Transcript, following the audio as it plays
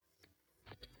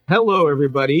Hello,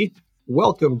 everybody.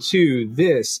 Welcome to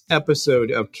this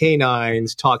episode of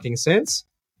Canines Talking Sense.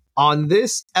 On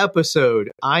this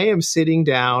episode, I am sitting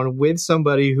down with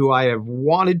somebody who I have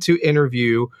wanted to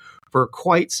interview for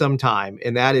quite some time,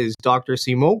 and that is Dr.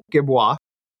 Simon Gadbois.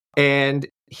 And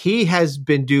he has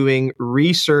been doing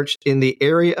research in the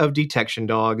area of detection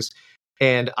dogs,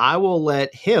 and I will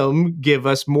let him give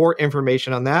us more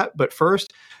information on that. But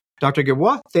first, Dr.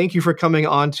 Gadbois, thank you for coming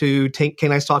on to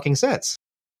Canines Talking Sense.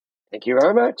 Thank you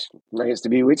very much. Nice to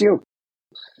be with you.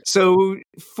 So,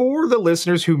 for the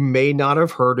listeners who may not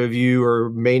have heard of you or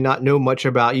may not know much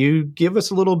about you, give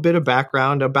us a little bit of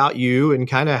background about you and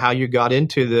kind of how you got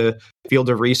into the field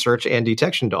of research and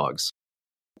detection dogs.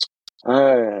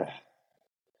 It's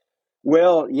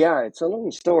a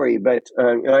long story, but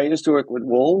I used to work with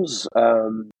wolves. I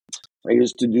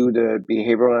used to do the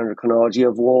behavioral endocrinology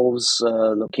of wolves,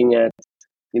 looking at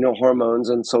hormones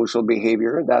and social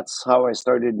behavior. That's how I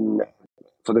started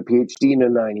for the PhD in the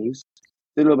 90s.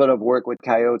 Did a little bit of work with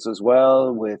coyotes as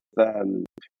well, with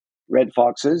red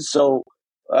foxes. So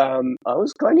I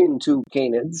was kind of into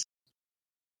canids.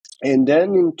 And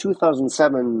then in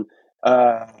 2007,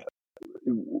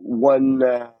 one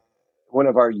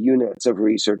of our units of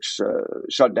research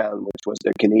shut down, which was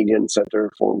the Canadian Centre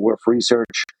for Wolf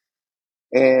Research.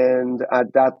 And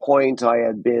at that point, I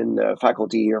had been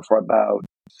faculty here for about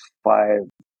 5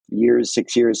 years,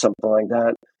 6 years, something like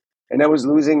that. And I was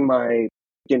losing one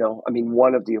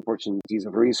of the opportunities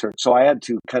of research. So I had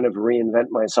to kind of reinvent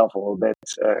myself a little bit,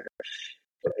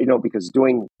 because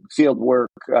doing field work,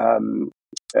 like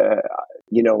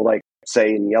say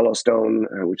in Yellowstone,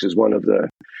 which is one of the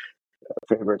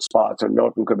favorite spots, or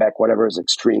Northern Quebec, whatever, is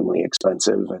extremely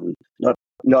expensive and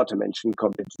not to mention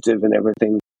competitive and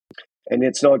everything. And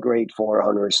it's not great for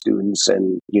honors students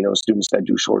and, students that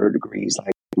do shorter degrees,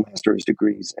 like master's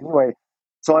degrees. Anyway,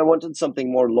 so I wanted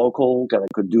something more local that I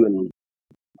could do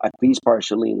at least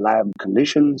partially in lab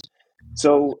conditions.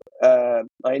 So I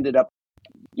ended up,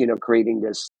 creating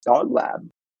this dog lab.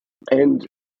 And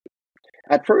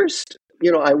at first,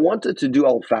 I wanted to do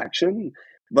olfaction,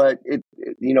 but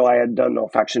I had done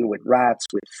olfaction with rats,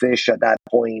 with fish at that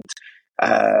point.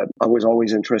 I was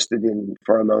always interested in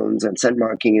pheromones and scent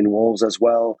marking in wolves as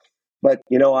well. But,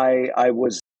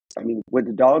 with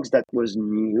the dogs, that was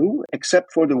new,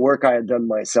 except for the work I had done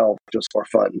myself just for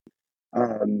fun.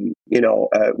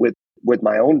 With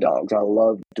my own dogs, I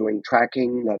love doing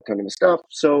tracking, that kind of stuff.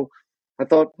 So I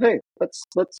thought, hey, let's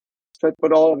try to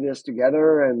put all of this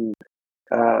together. And,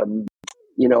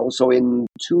 so in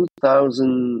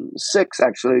 2006,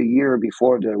 actually a year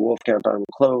before the wolf countdown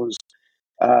closed,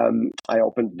 I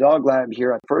opened a dog lab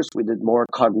here. At first, we did more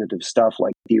cognitive stuff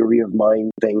like theory of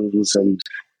mind things.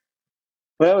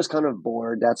 But I was kind of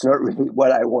bored. That's not really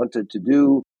what I wanted to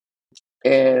do.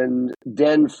 And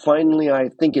then finally, I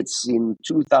think it's in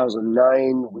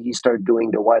 2009, we started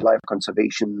doing the wildlife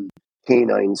conservation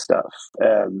canine stuff.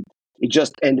 It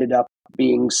just ended up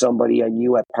being somebody I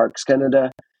knew at Parks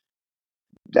Canada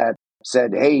that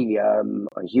said, hey, I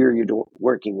hear you're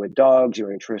working with dogs.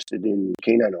 You're interested in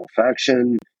canine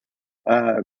olfaction.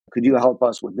 Could you help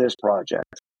us with this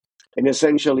project? And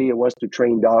essentially, it was to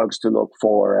train dogs to look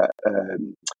for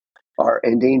our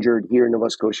endangered here in Nova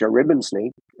Scotia ribbon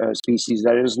snake, a species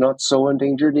that is not so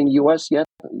endangered in the U.S. yet.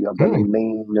 You have them in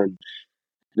Maine and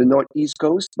the northeast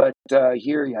coast, but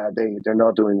here, they're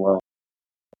not doing well.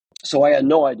 So I had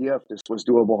no idea if this was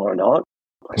doable or not.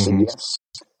 I said, yes,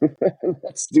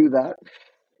 let's do that.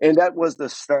 And that was the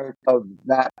start of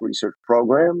that research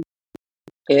program.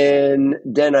 And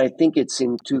then I think it's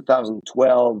in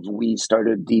 2012, we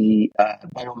started the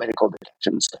biomedical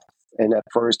detection stuff. And at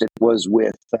first it was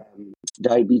with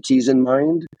diabetes in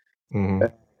mind,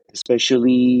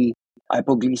 especially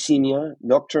hypoglycemia,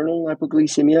 nocturnal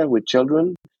hypoglycemia with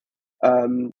children.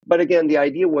 But again, the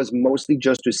idea was mostly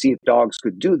just to see if dogs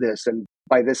could do this. And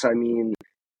by this, I mean,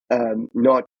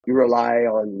 not rely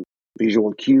on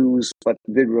visual cues, but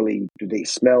literally, do they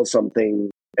smell something?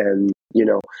 And,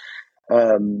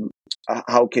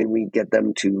 how can we get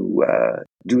them to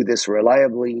do this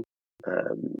reliably,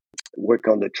 work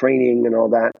on the training and all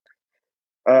that?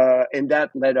 And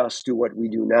that led us to what we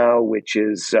do now, which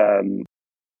is,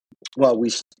 we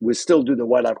still do the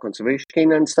wildlife conservation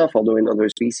canine stuff, although in other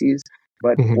species.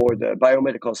 But for the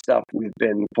biomedical stuff, we've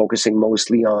been focusing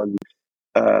mostly on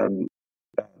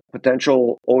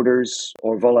potential odors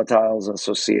or volatiles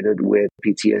associated with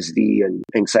PTSD and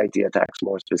anxiety attacks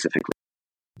more specifically.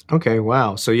 Okay,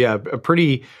 wow. So yeah, a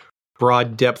pretty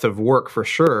broad depth of work for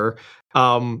sure.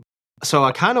 So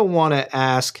I kind of want to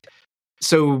ask,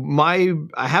 So I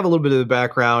have a little bit of the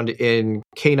background in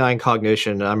canine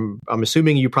cognition. I'm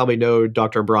assuming you probably know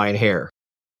Dr. Brian Hare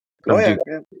Oh, from yeah. Duke.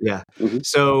 Yeah. Yeah. Mm-hmm.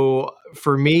 So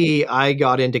for me, I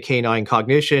got into canine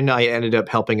cognition. I ended up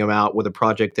helping him out with a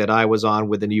project that I was on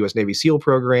with the U.S. Navy SEAL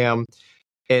program.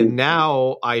 And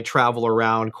now I travel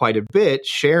around quite a bit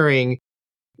sharing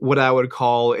what I would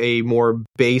call a more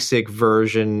basic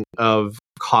version of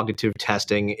cognitive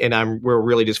testing. And we're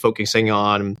really just focusing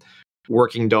on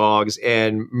working dogs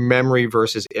and memory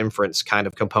versus inference kind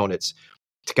of components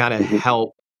to kind of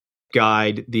help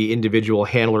guide the individual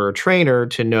handler or trainer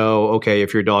to know, okay,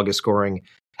 if your dog is scoring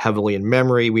heavily in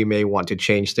memory, we may want to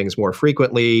change things more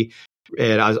frequently.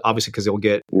 And obviously, because they'll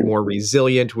get more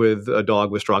resilient with a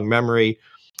dog with strong memory.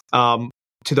 To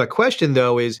that question,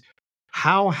 though, is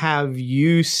how have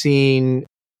you seen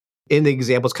in the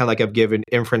examples kind of like I've given,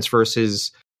 inference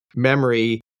versus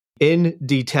memory in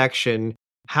detection,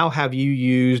 how have you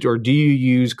used or do you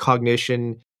use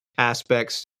cognition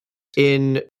aspects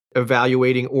in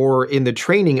evaluating or in the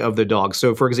training of the dog?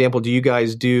 So, for example, do you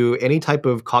guys do any type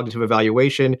of cognitive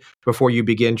evaluation before you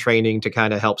begin training to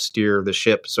kind of help steer the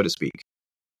ship, so to speak?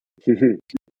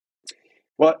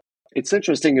 Well, it's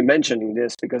interesting you mentioning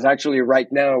this because actually right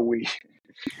now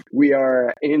we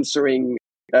are answering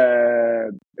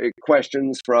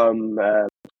questions from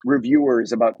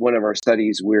reviewers about one of our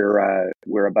studies we're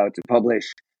about to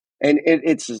publish, and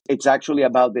it's actually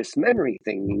about this memory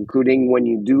thing, including when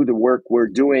you do the work we're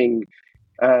doing.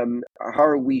 How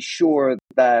are we sure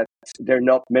that they're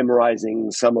not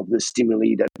memorizing some of the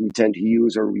stimuli that we tend to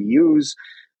use or reuse?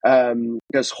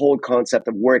 This whole concept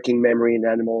of working memory in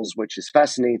animals, which is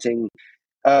fascinating.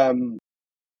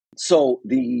 So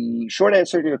the short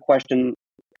answer to your question,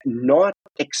 not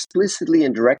explicitly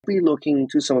and directly looking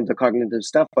into some of the cognitive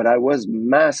stuff, but I was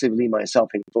massively myself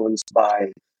influenced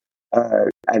by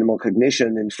animal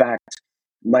cognition. In fact,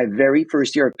 my very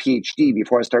first year at PhD,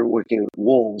 before I started working with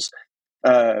wolves,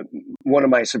 one of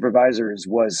my supervisors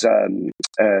was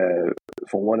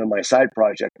for one of my side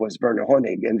projects was Werner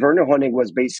Honig, and Werner Honig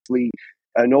was basically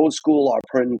an old school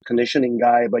operant conditioning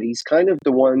guy, but he's kind of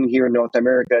the one here in North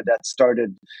America that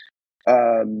started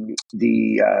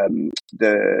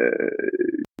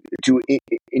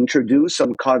introduce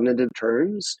some cognitive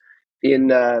terms in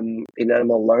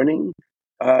animal learning.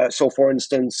 So, for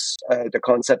instance, the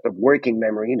concept of working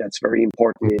memory, that's very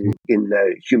important in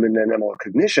human animal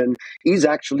cognition. He's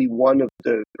actually one of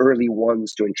the early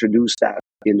ones to introduce that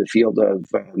in the field of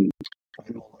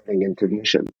animal learning and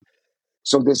cognition.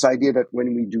 So this idea that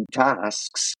when we do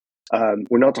tasks,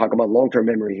 we're not talking about long-term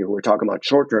memory here, we're talking about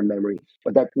short-term memory,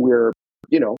 but that we're,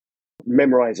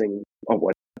 memorizing, oh,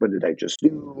 what did I just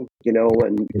do,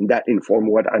 and that inform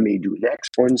what I may do next,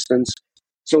 for instance.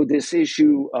 So this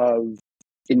issue of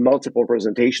in multiple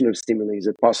presentation of stimuli, is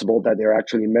it possible that they're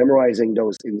actually memorizing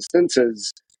those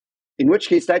instances? In which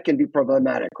case that can be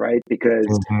problematic, right? Because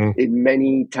in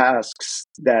many tasks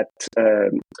that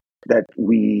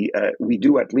we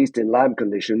do, at least in lab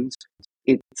conditions,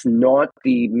 it's not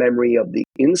the memory of the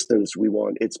instance we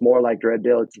want. It's more like their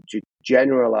ability to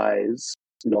generalize,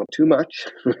 not too much.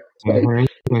 Right?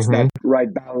 It's that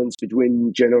right balance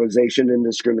between generalization and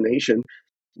discrimination.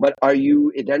 But are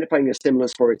you identifying a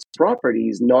stimulus for its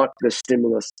properties, not the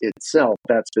stimulus itself,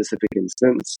 that specific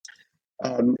instance?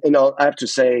 And I have to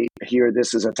say here,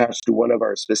 this is attached to one of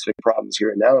our specific problems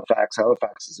here in Halifax.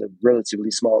 Halifax is a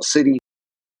relatively small city,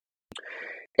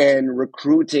 and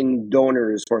recruiting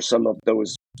donors for some of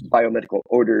those biomedical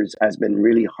orders has been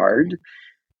really hard.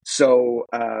 So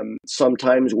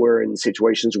sometimes we're in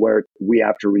situations where we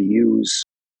have to reuse,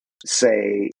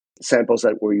 say, samples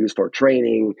that were used for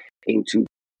training into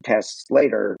tests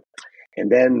later.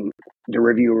 And then the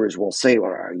reviewers will say,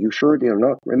 well, are you sure they're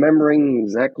not remembering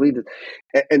exactly?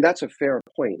 And that's a fair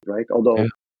point, right? Although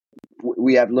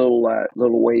we have little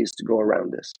ways to go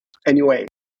around this. Anyway,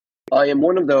 I am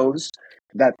one of those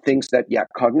that thinks that,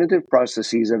 cognitive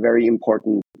processes are very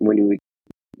important when we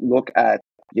look at,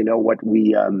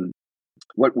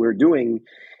 what we're doing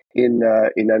in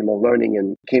animal learning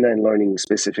and canine learning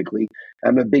specifically.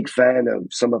 I'm a big fan of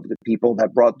some of the people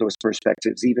that brought those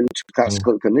perspectives, even to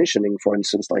classical conditioning, for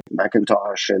instance, like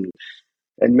McIntosh and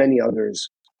many others.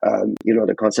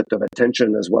 The concept of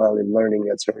attention as well in learning,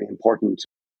 that's very important.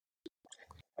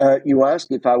 You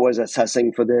asked if I was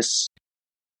assessing for this.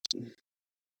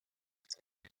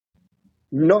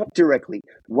 Not directly.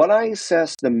 What I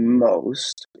assess the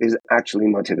most is actually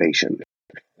motivation.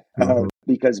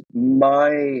 Because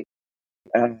motivation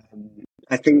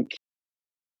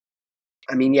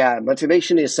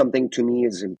is something to me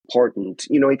is important.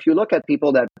 If you look at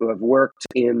people that have worked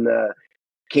in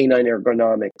canine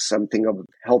ergonomics, something of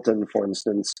Helton, for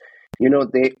instance,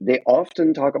 they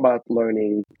often talk about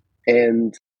learning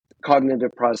and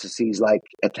cognitive processes like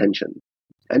attention.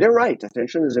 And they're right,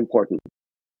 attention is important.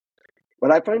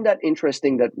 But I find that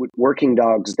interesting that with working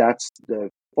dogs, that's the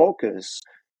focus,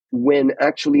 when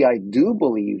actually I do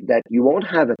believe that you won't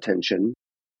have attention,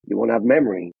 you won't have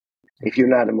memory if you're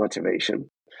not a motivation,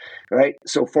 right?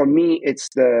 So for me, it's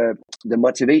the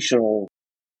motivational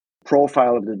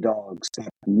profile of the dogs that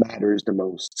matters the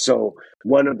most. So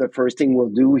one of the first thing we'll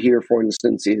do here, for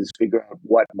instance, is figure out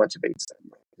what motivates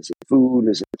them. Is it food?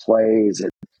 Is it play? Is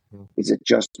it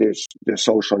just their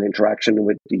social interaction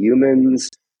with the humans?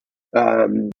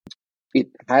 It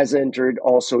has entered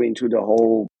also into the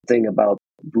whole thing about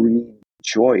breed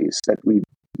choice that we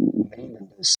made in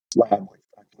this lab, which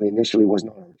actually initially was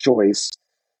not a choice.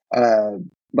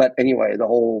 But anyway, the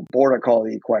whole border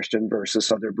collie question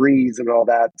versus other breeds and all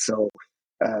that. So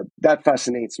that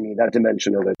fascinates me, that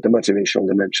dimension of it, the motivational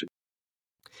dimension.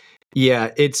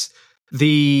 Yeah, it's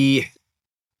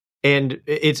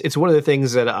one of the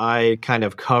things that I kind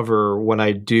of cover when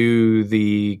I do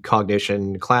the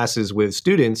cognition classes with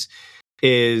students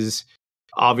is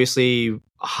obviously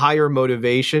higher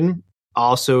motivation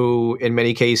also in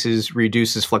many cases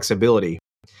reduces flexibility.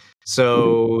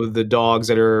 So the dogs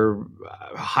that are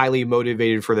highly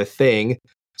motivated for the thing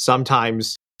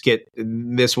sometimes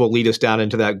this will lead us down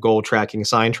into that goal tracking,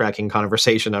 sign tracking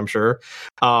conversation, I'm sure.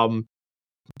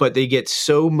 But they get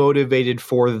so motivated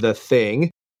for the thing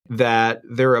that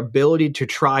their ability to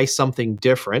try something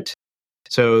different.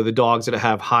 So the dogs that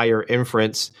have higher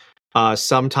inference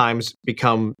sometimes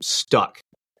become stuck.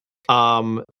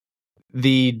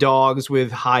 The dogs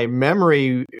with high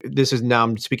memory, this is now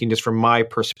I'm speaking just from my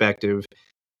perspective,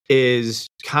 is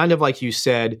kind of like you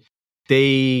said,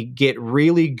 they get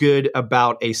really good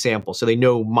about a sample. So they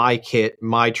know my kit,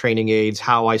 my training aids,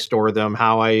 how I store them,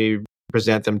 how I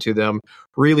present them to them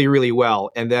really, really well.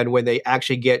 And then when they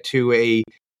actually get to a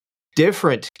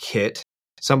different kit,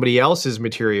 somebody else's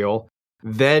material,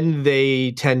 then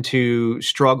they tend to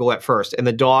struggle at first. And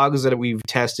the dogs that we've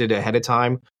tested ahead of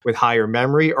time with higher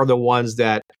memory are the ones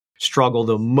that struggle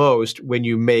the most when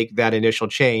you make that initial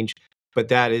change. But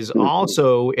that is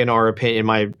also, in our opinion, in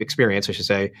my experience, I should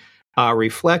say,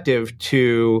 reflective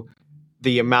to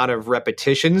the amount of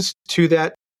repetitions to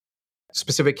that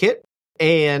specific kit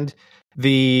and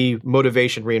the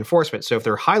motivation reinforcement. So if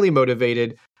they're highly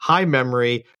motivated, high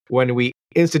memory, when we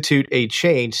institute a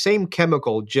change, same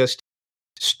chemical, just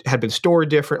had been stored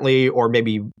differently or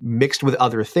maybe mixed with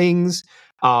other things,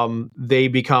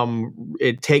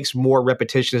 it takes more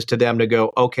repetitions to them to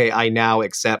go, okay, I now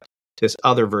accept this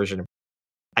other version.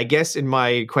 I guess in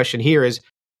my question here is,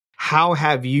 how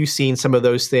have you seen some of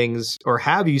those things, or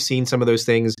have you seen some of those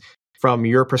things from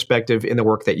your perspective in the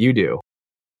work that you do?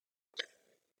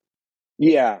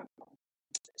 Yeah.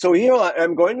 So here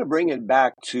I'm going to bring it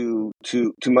back to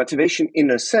motivation in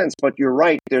a sense, but you're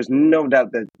right. There's no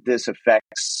doubt that this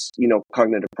affects,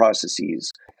 cognitive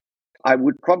processes. I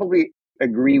would probably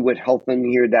agree with Helton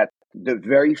here that the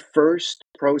very first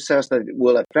process that it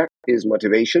will affect is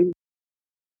motivation.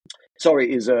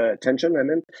 Sorry, is attention, I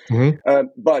meant. Mm-hmm.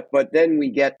 But then we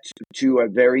get to a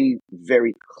very,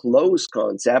 very close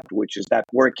concept, which is that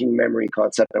working memory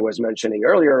concept I was mentioning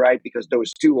earlier, right? Because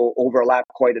those two overlap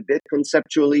quite a bit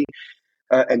conceptually,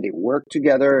 and they work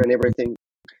together and everything.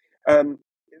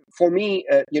 For me,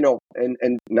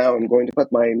 and now I'm going to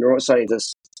put my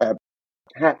neuroscientist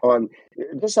hat on.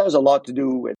 This has a lot to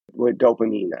do with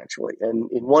dopamine, actually. And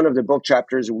in one of the book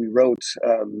chapters we wrote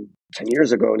 10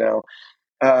 years ago now,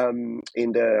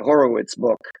 in the Horowitz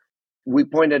book, we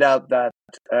pointed out that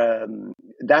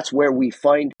that's where we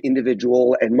find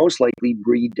individual and most likely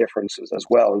breed differences as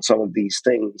well in some of these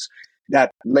things that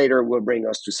later will bring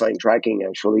us to sign tracking,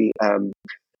 actually. And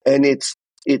it's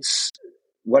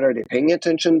what are they paying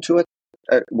attention to it?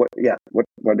 What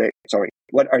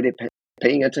are they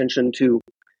paying attention to?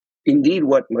 Indeed,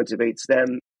 what motivates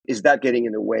them, is that getting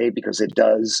in the way? Because it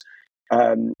does.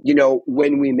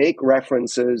 When we make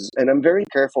references, and I'm very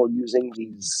careful using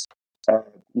these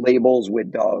labels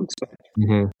with dogs.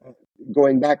 Mm-hmm.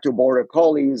 Going back to border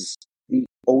collies, the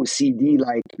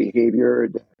OCD-like behavior,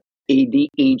 the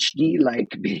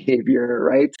ADHD-like behavior,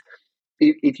 right?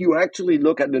 If you actually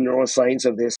look at the neuroscience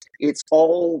of this, it's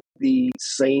all the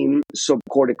same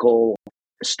subcortical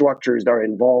structures that are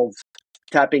involved,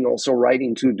 tapping also right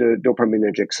into the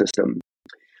dopaminergic system.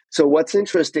 So what's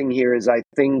interesting here is I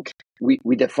think we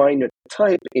define a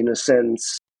type in a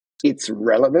sense, it's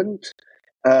relevant,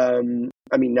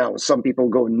 I mean, now some people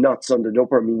go nuts on the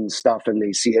dopamine stuff and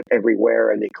they see it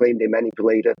everywhere and they claim they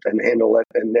manipulate it and handle it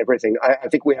and everything. I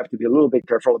think we have to be a little bit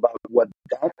careful about what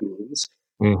that means.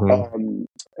 Mm-hmm.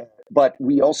 But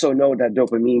we also know that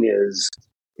dopamine is,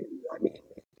 I mean,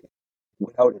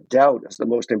 without a doubt, is the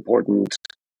most important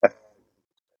uh,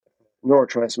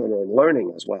 neurotransmitter in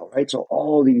learning as well, right? So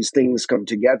all these things come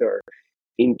together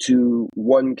into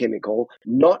one chemical,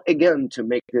 not again to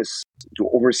make this, to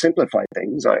oversimplify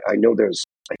things. I know there's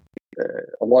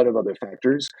a lot of other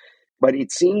factors, but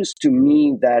it seems to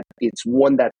me that it's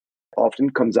one that often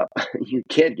comes up. You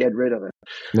can't get rid of it,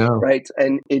 No. right?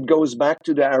 And it goes back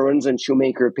to the Aarons and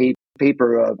Shoemaker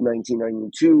paper of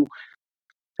 1992,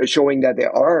 showing that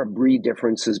there are breed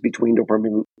differences between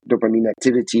dopamine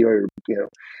activity, or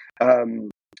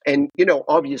and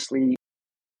obviously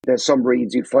there's some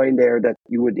breeds you find there that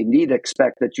you would indeed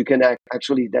expect that you can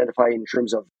actually identify in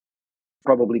terms of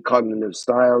probably cognitive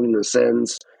style, in a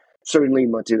sense, certainly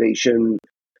motivation,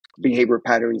 behavior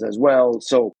patterns as well.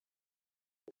 So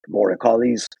Border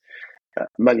Collies,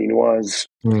 Malinois,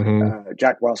 Mm-hmm.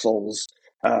 Jack Russells.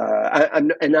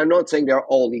 And I'm not saying they're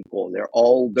all equal. They're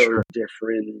all very Sure.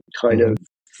 different kind Mm-hmm. of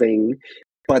thing.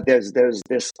 But there's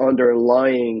this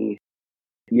underlying,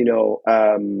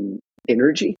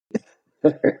 energy,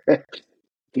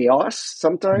 chaos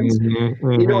sometimes. Mm-hmm.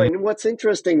 Mm-hmm. And what's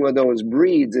interesting with those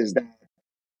breeds is that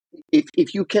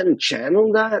if you can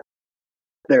channel that,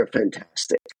 they're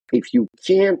fantastic. If you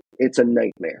can't, it's a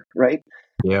nightmare, right?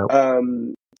 Yeah.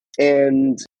 Um,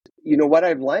 and what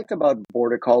I've liked about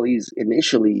Border Collies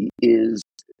initially is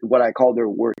what I call their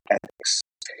work ethics.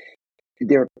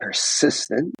 They're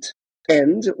persistent,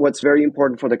 and what's very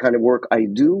important for the kind of work I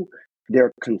do,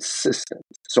 they're consistent.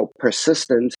 So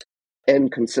persistent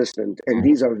and consistent, and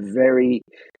these are very,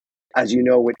 as you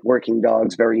know, with working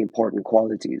dogs, very important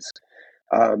qualities.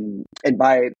 And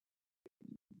by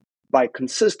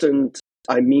consistent,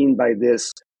 I mean by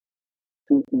this,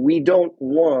 we don't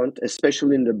want,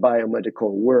 especially in the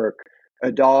biomedical work,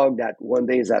 a dog that one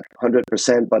day is at 100%,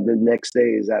 but the next day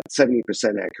is at 70%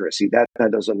 accuracy. That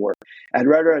doesn't work. I'd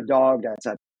rather a dog that's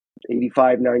at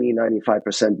 85, 90,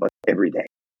 95%, but every day,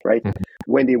 right? Mhm.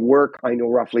 When they work, I know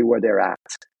roughly where they're at.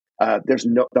 There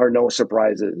are no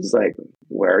surprises. Like,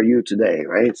 where are you today,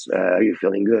 right? Are you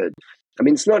feeling good? I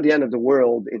mean, it's not the end of the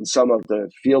world in some of the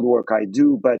field work I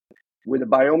do, but with the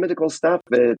biomedical stuff,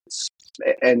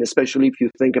 and especially if you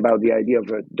think about the idea of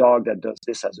a dog that does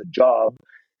this as a job,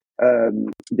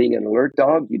 being an alert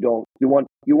dog, you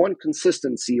want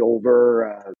consistency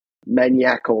over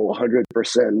maniacal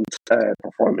 100%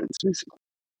 performance. Basically.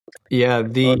 Yeah.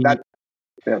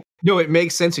 Yeah. No, it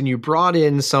makes sense. And you brought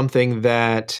in something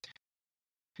that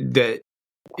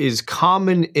is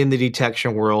common in the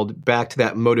detection world, back to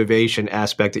that motivation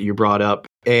aspect that you brought up.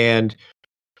 And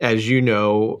as you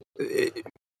know,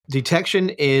 detection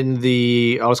in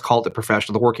I'll just call it the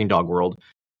professional, the working dog world,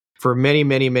 for many,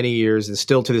 many, many years, and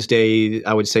still to this day,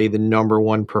 I would say the number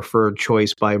one preferred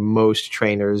choice by most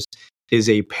trainers is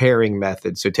a pairing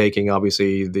method. So taking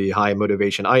obviously the high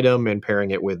motivation item and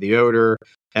pairing it with the odor.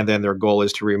 And then their goal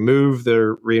is to remove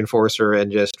the reinforcer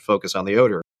and just focus on the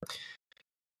odor.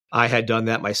 I had done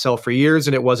that myself for years,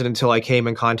 and it wasn't until I came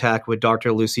in contact with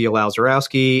Dr. Lucia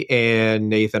Lazarowski and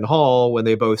Nathan Hall when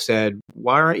they both said,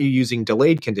 why aren't you using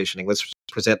delayed conditioning? Let's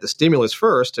present the stimulus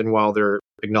first, and while they're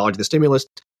acknowledging the stimulus,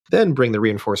 then bring the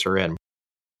reinforcer in.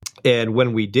 And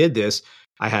when we did this,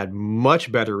 I had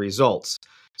much better results.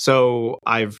 So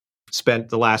I've spent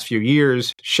the last few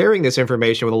years sharing this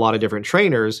information with a lot of different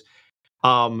trainers,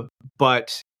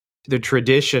 but the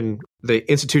tradition, the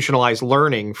institutionalized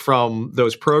learning from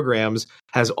those programs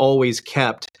has always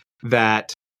kept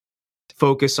that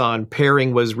focus on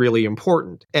pairing was really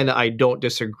important. And I don't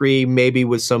disagree, maybe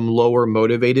with some lower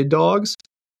motivated dogs,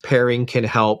 pairing can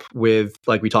help with,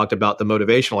 like we talked about, the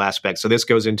motivational aspect. So this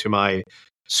goes into my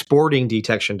sporting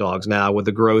detection dogs now, with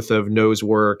the growth of nose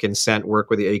work and scent work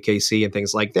with the AKC and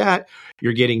things like that.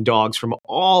 You're getting dogs from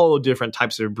all different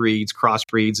types of breeds,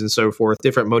 crossbreeds and so forth,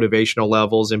 different motivational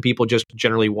levels, and people just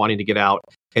generally wanting to get out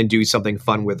and do something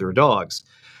fun with their dogs.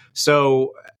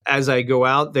 So as I go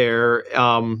out there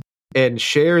and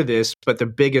share this, but the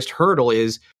biggest hurdle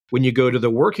is when you go to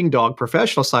the working dog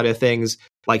professional side of things,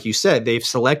 like you said, they've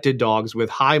selected dogs with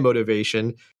high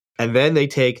motivation, and then they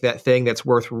take that thing that's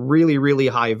worth really, really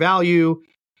high value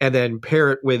and then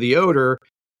pair it with the odor.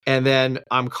 And then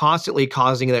I'm constantly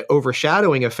causing that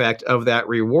overshadowing effect of that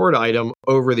reward item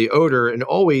over the odor, and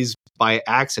always by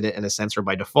accident, in a sense, or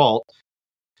by default,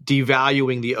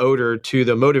 devaluing the odor to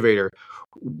the motivator.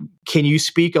 Can you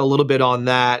speak a little bit on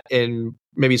that and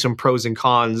maybe some pros and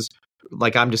cons,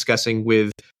 like I'm discussing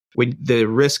with when the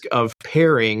risk of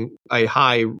pairing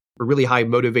a really high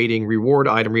motivating reward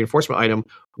item, reinforcement item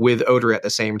with odor at the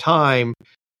same time,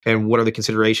 and what are the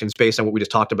considerations based on what we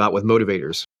just talked about with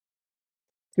motivators?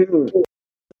 Hmm.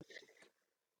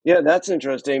 Yeah, that's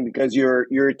interesting because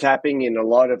you're tapping in a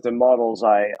lot of the models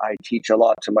I teach a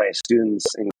lot to my students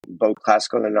in both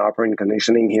classical and operant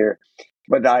conditioning here,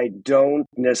 but I don't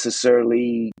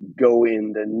necessarily go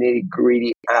in the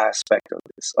nitty-gritty aspect of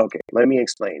this. Okay, let me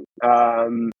explain.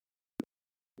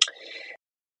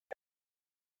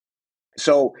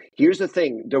 So here's the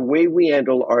thing: the way we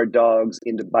handle our dogs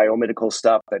in the biomedical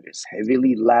stuff that is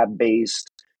heavily lab-based,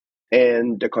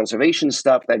 and the conservation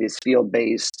stuff that is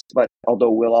field-based, but although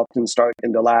we'll often start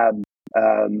in the lab,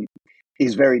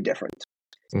 is very different.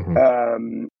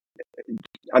 Mm-hmm.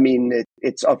 I mean,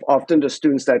 it's often the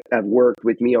students that have worked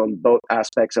with me on both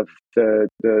aspects of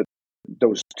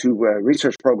those two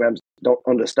research programs don't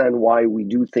understand why we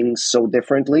do things so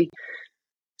differently.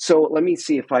 So let me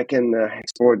see if I can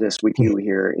explore this with you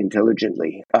here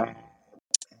intelligently. Let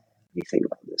me think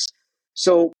about this.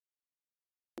 So,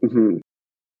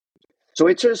 so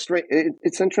it's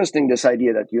interesting, this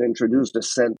idea that you introduce the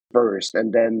scent first,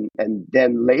 and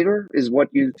then later is what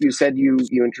you said you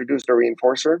introduced a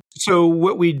reinforcer. So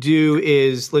what we do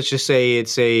is, let's just say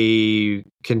it's a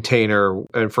container,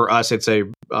 and for us it's a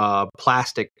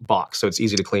plastic box, so it's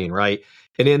easy to clean, right?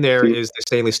 And in there is the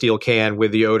stainless steel can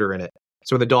with the odor in it.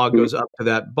 So when the dog goes up to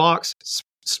that box,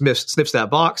 sniffs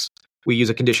that box, we use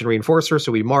a conditioned reinforcer,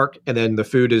 so we mark, and then the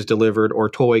food is delivered, or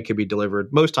toy could be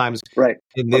delivered. Most times,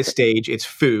 in this stage, it's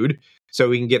food, so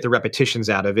we can get the repetitions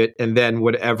out of it, and then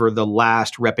whatever the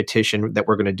last repetition that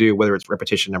we're going to do, whether it's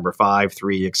repetition number 5,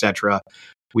 3, etc.,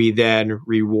 we then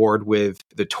reward with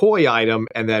the toy item,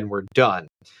 and then we're done.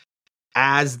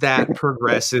 As that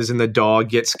progresses and the dog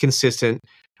gets consistent,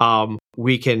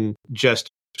 we can just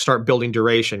start building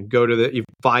duration. It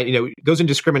goes in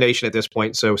discrimination at this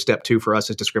point. So step 2 for us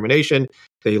is discrimination.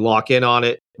 They lock in on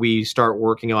it. We start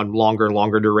working on longer and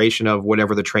longer duration of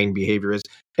whatever the trained behavior is.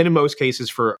 And in most cases,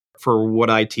 for what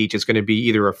I teach, it's going to be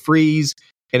either a freeze,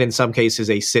 and in some cases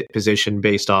a sit position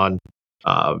based on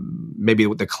maybe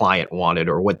what the client wanted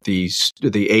or what the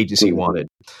agency wanted.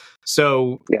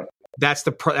 So that's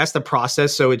the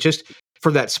process. So it just,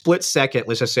 for that split second,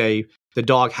 let's just say the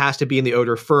dog has to be in the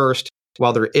odor first.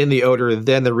 While they're in the odor,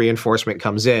 then the reinforcement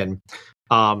comes in.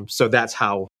 So that's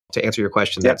how, to answer your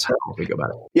question, that's how we go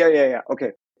about it. Yeah.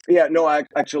 Okay. Yeah, no, I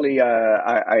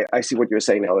see what you're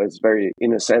saying now. It's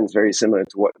in a sense, very similar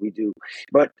to what we do.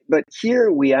 But here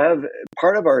we have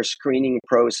part of our screening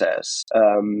process.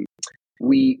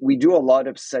 We do a lot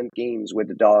of scent games with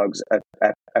the dogs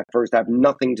at first. Have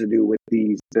nothing to do with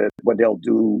what they'll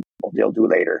do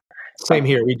later. Same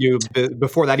here. We do,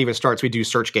 before that even starts, we do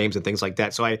search games and things like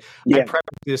that. So I preface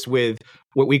this with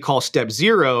what we call step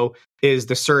 0 is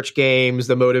the search games,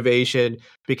 the motivation,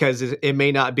 because it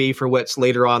may not be for what's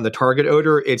later on the target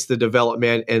odor. It's the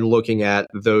development and looking at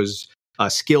those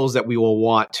skills that we will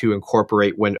want to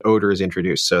incorporate when odor is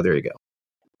introduced. So there you go.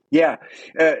 Yeah,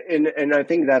 and I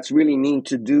think that's really neat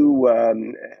to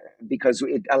do because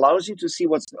it allows you to see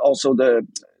what's also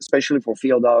especially for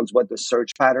field dogs, what the search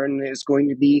pattern is going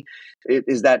to be.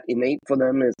 Is that innate for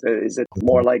them? Is it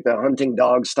more like the hunting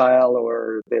dog style,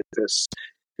 or this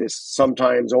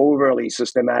sometimes overly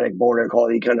systematic border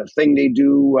collie kind of thing they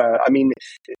do? I mean,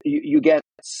 you get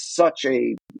such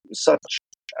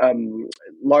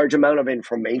large amount of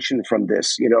information from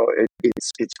this.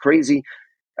 It's crazy.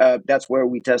 That's where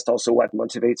we test also what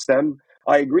motivates them.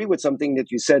 I agree with something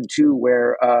that you said too,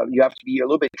 where you have to be a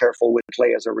little bit careful with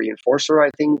play as a reinforcer.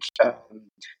 I think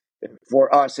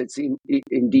for us, it's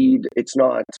indeed, it's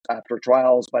not after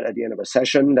trials, but at the end of a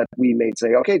session that we may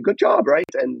say, okay, good job, right?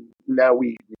 And now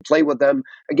we play with them.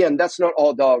 Again, that's not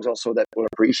all dogs also that will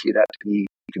appreciate that,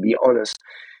 to be honest.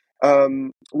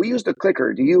 We use the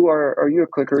clicker. Are you a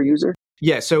clicker user?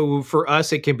 Yeah, so for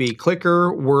us, it can be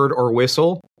clicker, word, or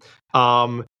whistle.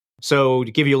 So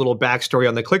to give you a little backstory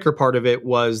on the clicker part of it,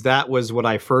 that was what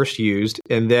I first used.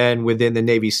 And then within the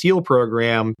Navy SEAL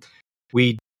program,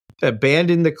 we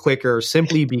abandoned the clicker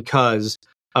simply because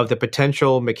of the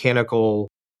potential mechanical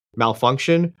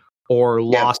malfunction or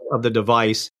loss of the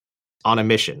device on a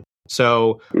mission.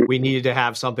 So we needed to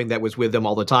have something that was with them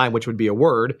all the time, which would be a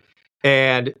word.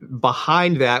 And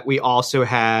behind that, we also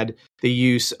had the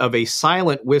use of a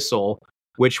silent whistle,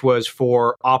 which was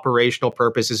for operational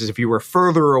purposes. If you were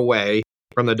further away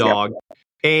from the dog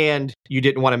and you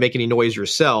didn't want to make any noise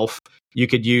yourself, you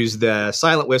could use the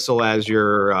silent whistle as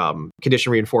your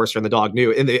condition reinforcer, and the dog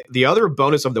knew. And the other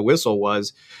bonus of the whistle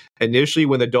was initially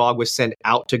when the dog was sent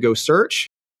out to go search,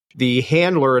 the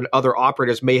handler and other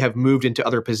operators may have moved into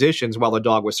other positions while the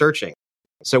dog was searching.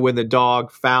 So when the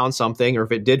dog found something, or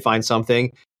if it did find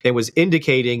something, it was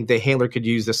indicating the handler could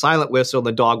use the silent whistle, and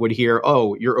the dog would hear,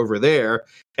 "Oh, you're over there,"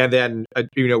 and then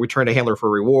return a handler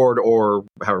for reward or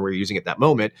however we're using it that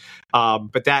moment.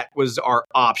 But that was our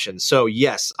option. So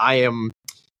yes, I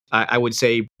would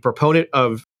say proponent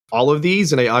of all of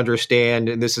these, and I understand,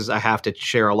 and this is I have to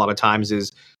share a lot of times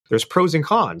is there's pros and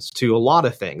cons to a lot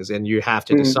of things, and you have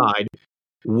to decide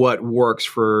what works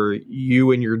for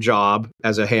you and your job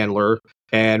as a handler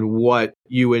and what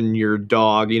you and your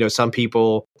dog. Some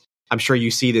people, I'm sure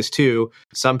you see this too,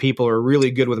 some people are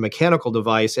really good with a mechanical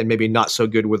device and maybe not so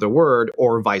good with a word,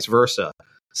 or vice versa.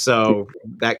 So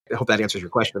I hope that answers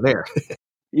your question there.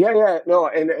 Yeah. No,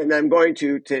 and I'm going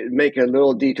to make a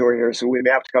little detour here, so we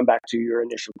may have to come back to your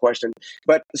initial question.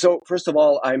 But so first of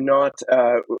all, I'm not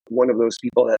one of those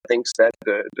people that thinks that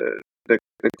the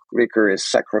clicker is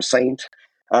sacrosanct.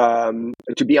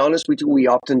 To be honest with you, we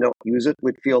often don't use it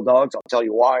with field dogs. I'll tell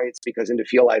you why. It's because in the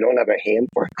field, I don't have a hand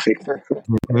for a clicker.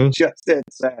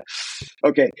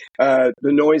 Okay. The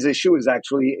noise issue is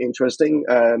actually interesting.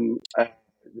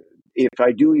 If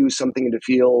I do use something in the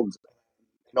field,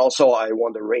 and also I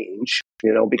want a range,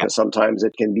 because sometimes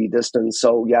it can be distant.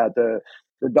 So yeah, the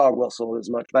dog whistle is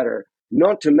much better.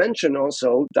 Not to mention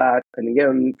also that, and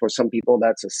again, for some people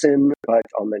that's a sin, but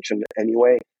I'll mention it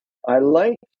anyway. I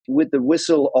like with the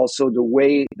whistle also the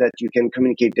way that you can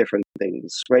communicate different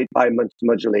things, right? By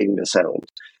modulating the sound.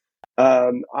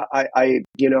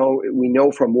 We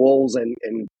know from wolves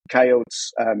and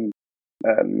coyotes,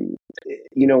 they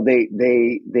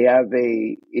have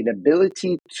an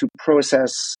ability to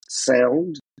process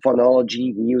sound,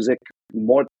 phonology, music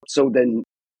more so than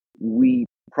we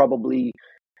probably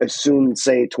assumed,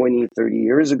 say, 20, 30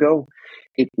 years ago.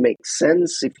 It makes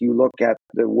sense if you look at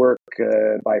the work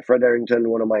by Fred Arrington,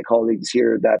 one of my colleagues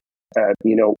here, that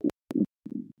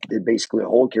did basically a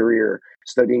whole career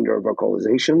studying their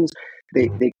vocalizations.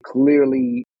 They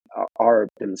clearly are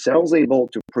themselves able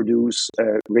to produce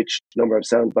a rich number of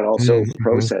sounds, but also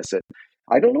process it.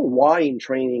 I don't know why in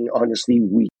training, honestly,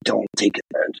 we don't take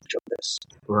advantage of this.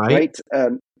 Right?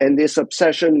 And this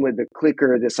obsession with the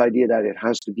clicker, this idea that it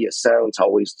has to be a sound, it's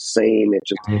always the same. It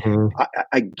just,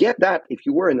 I get that if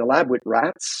you were in a lab with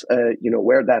rats,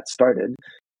 where that started,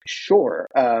 sure,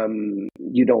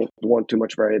 you don't want too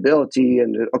much variability,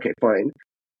 and okay, fine.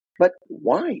 But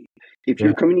why? If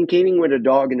you're communicating with a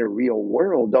dog in a real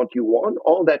world, don't you want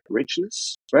all that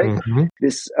richness, right?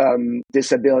 This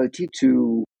ability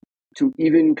to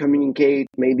even communicate,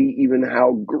 maybe even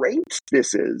how great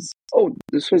this is. Oh,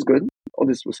 this was good. Oh,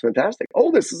 this was fantastic.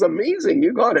 Oh, this is amazing.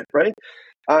 You got it, right?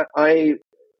 I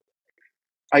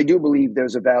do believe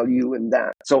there's a value in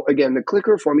that. So again, the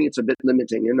clicker for me, it's a bit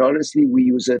limiting. And honestly, we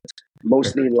use it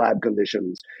mostly in lab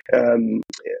conditions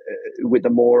with the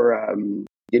more,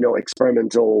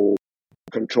 experimental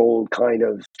controlled kind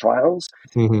of trials.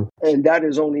 And that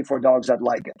is only for dogs that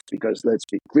like it, because let's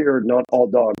be clear, not all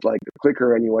dogs like the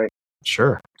clicker anyway.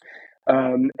 Sure.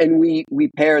 And we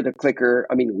pair the clicker.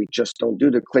 I mean, we just don't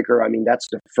do the clicker. I mean, that's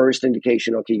the first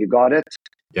indication. Okay, you got it.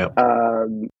 Yeah.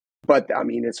 But I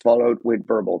mean, it's followed with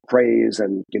verbal praise,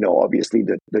 and obviously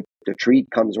the treat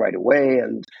comes right away.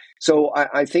 And so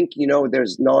I think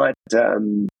there's not.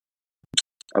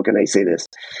 How can I say this?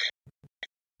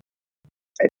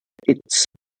 It's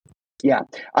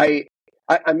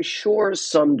I'm sure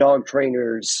some dog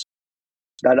trainers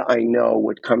that I know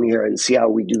would come here and see how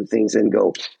we do things and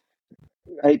go,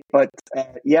 right? But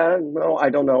no,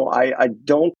 I don't know. I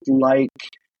don't like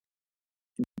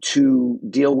to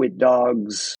deal with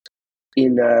dogs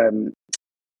in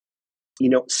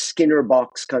Skinner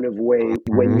box kind of way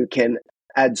when you can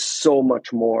add so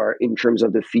much more in terms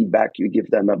of the feedback you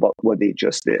give them about what they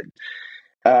just did.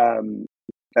 And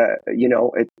the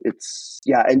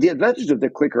advantage of the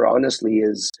clicker, honestly,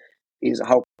 is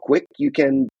how quick you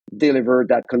can deliver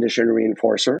that condition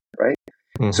reinforcer, right?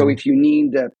 So if you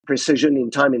need precision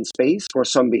in time and space for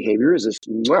some behaviors, it's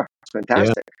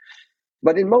fantastic.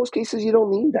 But in most cases, you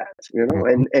don't need that,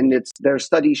 and there are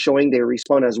studies showing they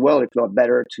respond as well, if not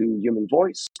better, to human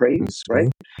voice praise,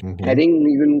 right? Petting,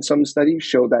 even some studies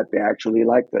show that they actually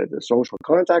like the social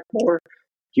contact more.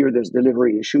 Here, there's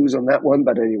delivery issues on that one,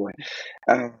 but anyway.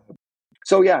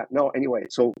 So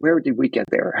where did we get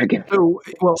there again? So,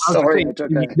 well, sorry,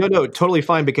 no, totally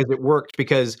fine, because it worked.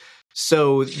 Because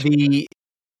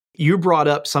you brought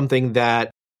up something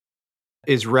that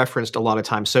is referenced a lot of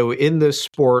times. So in the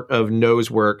sport of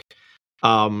nose work,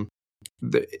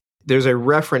 there's a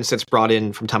reference that's brought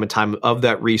in from time to time of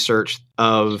that research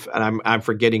and I'm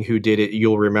forgetting who did it.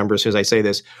 You'll remember as soon as I say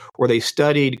this, where they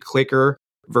studied clicker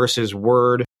versus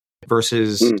word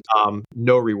versus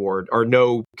no reward or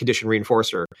no condition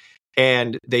reinforcer.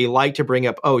 And they like to bring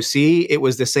up, oh, see, it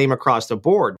was the same across the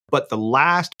board. But the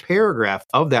last paragraph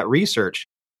of that research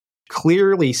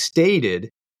clearly stated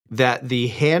that the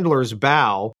handler's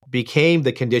bow became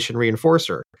the condition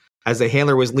reinforcer as the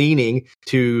handler was leaning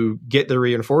to get the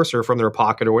reinforcer from their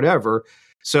pocket or whatever.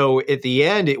 So at the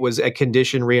end, it was a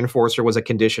condition reinforcer was a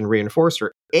condition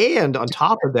reinforcer. And on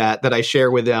top of that, that I share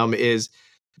with them is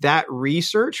that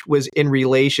research was in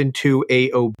relation to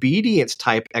a obedience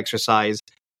type exercise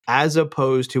as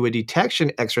opposed to a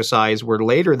detection exercise where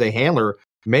later the handler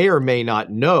may or may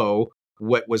not know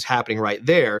what was happening right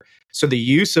there. So the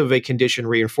use of a condition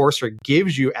reinforcer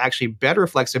gives you actually better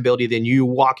flexibility than you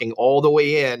walking all the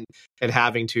way in and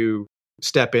having to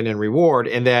step in and reward.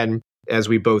 And then, as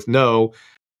we both know,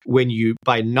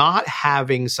 by not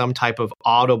having some type of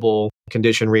audible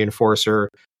condition reinforcer,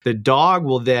 the dog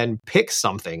will then pick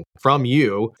something from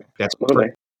you that's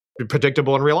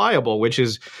predictable and reliable, which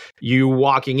is you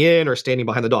walking in or standing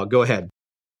behind the dog. Go ahead.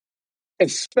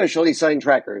 Especially sign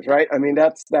trackers, right? I mean,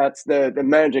 that's the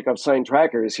magic of sign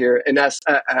trackers here, and that's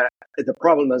the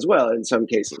problem as well in some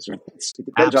cases. Right? It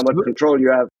depends on what control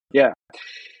you have. Yeah,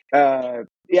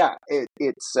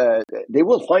 it's they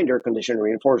will find their condition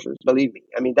reinforcers. Believe me.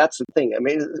 I mean, that's the thing. I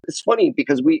mean, it's funny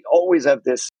because we always have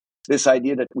this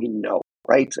idea that we know,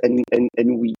 right? And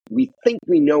we think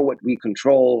we know what we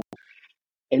control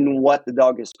and what the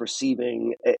dog is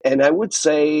perceiving. And I would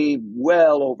say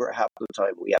well over half the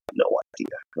time we have no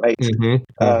idea, right?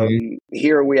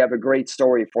 Here we have a great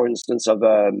story, for instance, of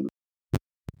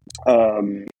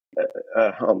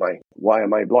why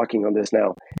am I blocking on this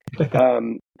now?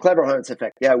 Clever Hans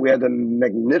effect. Yeah, we had a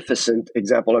magnificent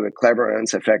example of a Clever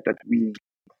Hans effect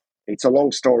it's a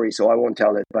long story, so I won't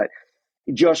tell it, but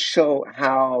it just show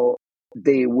how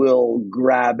they will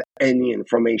grab any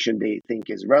information they think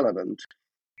is relevant.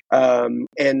 And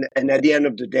at the end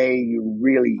of the day, you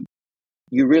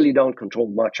really don't control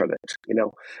much of it. You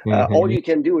know, all you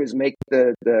can do is make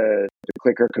the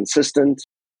clicker consistent,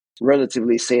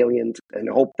 relatively salient, and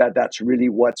hope that that's really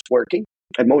what's working.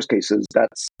 In most cases,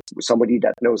 that's somebody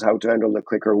that knows how to handle the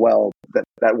clicker well.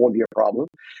 That won't be a problem.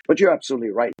 But you're absolutely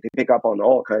right; they pick up on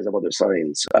all kinds of other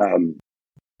signs.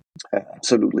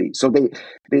 Absolutely. So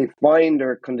they find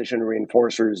their condition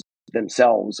reinforcers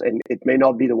themselves, and it may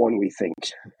not be the one we think.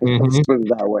 Let's put it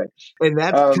that way. And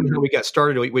that's kind of how we got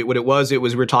started. What it was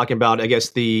we're talking about, I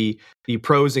guess, the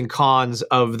pros and cons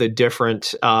of the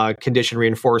different condition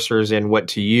reinforcers and what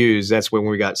to use. That's when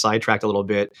we got sidetracked a little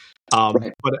bit.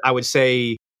 Right. But I would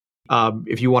say,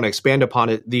 if you want to expand upon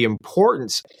it, the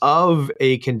importance of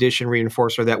a condition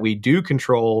reinforcer that we do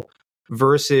control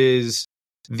versus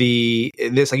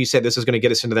this, like you said, this is going to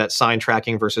get us into that sign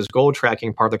tracking versus goal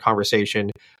tracking part of the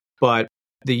conversation. But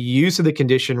the use of the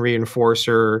condition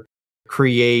reinforcer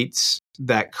creates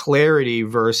that clarity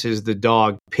versus the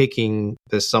dog picking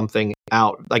something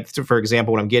out. Like, for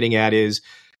example, what I'm getting at is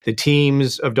the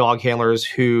teams of dog handlers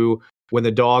who, when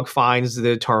the dog finds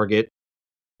the target,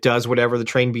 does whatever the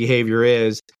trained behavior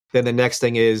is, then the next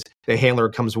thing is the handler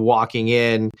comes walking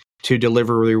in to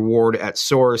deliver a reward at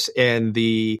source. And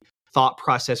the thought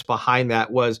process behind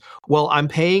that was, well, I'm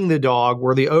paying the dog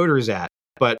where the odor's at.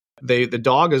 But the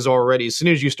dog is already, as soon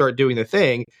as you start doing the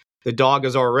thing, the dog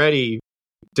is already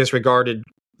disregarded.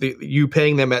 You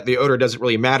paying them at the odor doesn't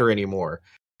really matter anymore.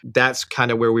 That's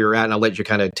kind of where we were at, and I'll let you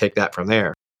kind of take that from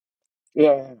there.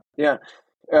 Yeah.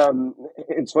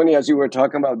 It's funny, as you were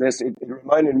talking about this, it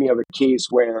reminded me of a case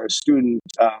where a student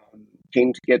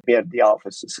came to get me at the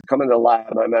office. He said, come in the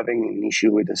lab, I'm having an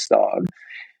issue with this dog.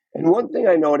 And one thing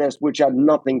I noticed, which had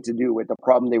nothing to do with the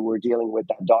problem they were dealing with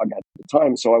that dog at the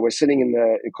time. So I was sitting in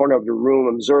the corner of the room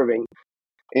observing,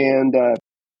 and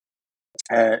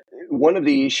one of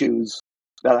the issues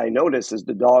that I noticed is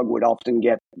the dog would often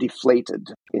get deflated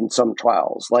in some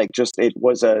trials. Like, just it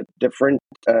was a different,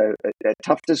 a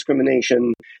tough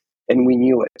discrimination, and we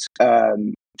knew it.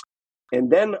 And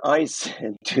then I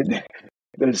said to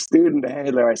the student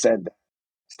handler, I said,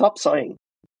 stop sighing.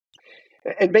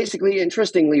 And basically,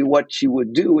 interestingly, what she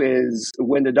would do is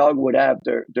when the dog would have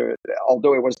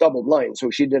although it was double blind, so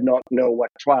she did not know what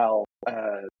trial,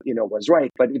 was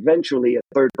right. But eventually, a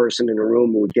third person in the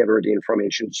room would give her the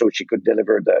information so she could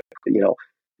deliver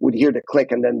would hear the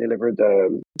click and then deliver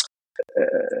the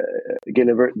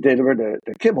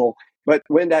kibble. But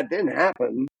when that didn't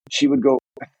happen, she would go,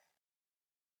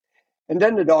 and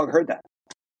then the dog heard that.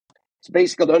 It's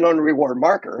basically an non-reward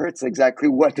marker. It's exactly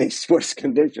what they was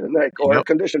conditioned, or a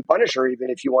conditioned punisher, even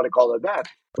if you want to call it that.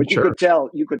 But you could tell,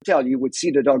 you would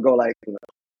see the dog go like.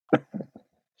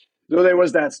 So there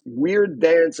was that weird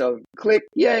dance of click,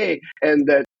 yay, and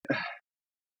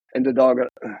the dog,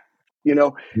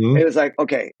 Mhm. and it's like,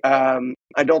 okay,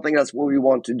 I don't think that's what we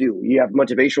want to do. You have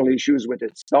motivational issues with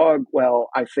its dog. Well,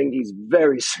 I think he's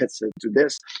very sensitive to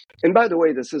this. And by the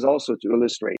way, this is also to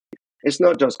illustrate, it's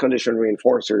not just condition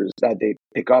reinforcers that they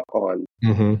pick up on.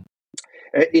 Mhm.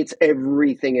 It's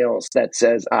everything else that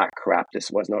says, crap,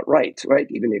 this was not right, right?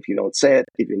 Even if you don't say it,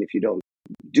 even if you don't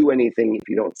do anything, if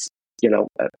you don't,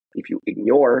 if you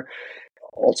ignore.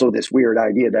 Also, this weird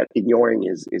idea that ignoring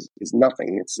is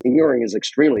nothing. Ignoring is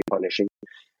extremely punishing.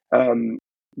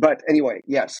 But anyway,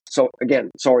 yes. So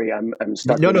again, sorry, I'm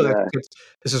stuck No, in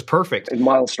this is perfect. a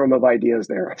maelstrom of ideas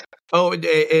there. Oh,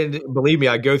 and believe me,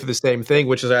 I go through the same thing,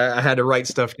 which is I had to write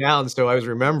stuff down so I was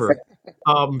remember.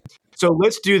 So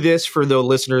let's do this for the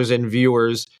listeners and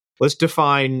viewers. Let's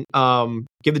define,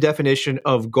 give the definition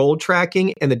of goal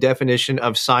tracking and the definition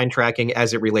of sign tracking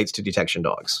as it relates to detection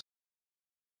dogs.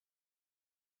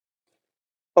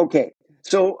 Okay,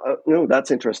 so no,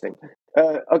 that's interesting.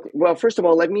 Okay, well, first of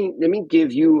all, let me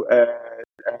give you an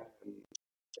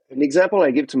example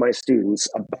I give to my students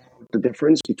about the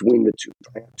difference between the two.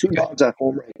 I have two dogs at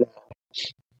home right now.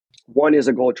 One is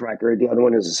a goal tracker, the other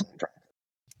one is a sign tracker.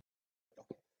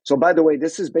 So, by the way,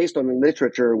 this is based on the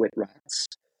literature with rats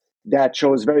that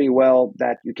shows very well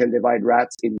that you can divide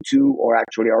rats in two, or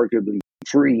actually arguably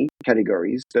three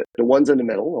categories. The ones in the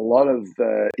middle, a lot of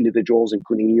individuals,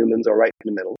 including humans, are right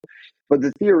in the middle. But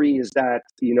the theory is that,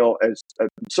 a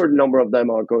certain number of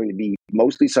them are going to be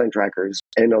mostly sign trackers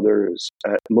and others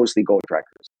mostly goal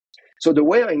trackers. So the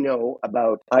way I know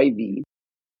about Ivy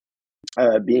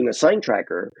being a sign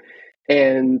tracker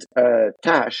and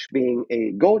Tash being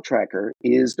a goal tracker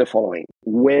is the following.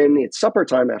 When it's supper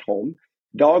time at home,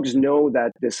 dogs know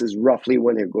that this is roughly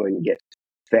when they're going to get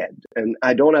fed. And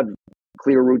I don't have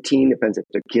clear routine, depends if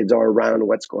the kids are around,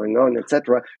 what's going on,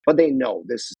 etc. But they know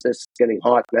this is getting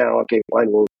hot now. Okay,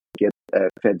 fine, we'll get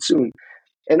fed soon.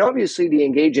 And obviously, they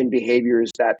engage in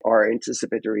behaviors that are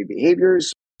anticipatory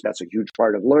behaviors. That's a huge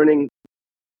part of learning.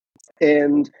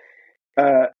 And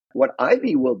what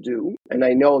Ivy will do, and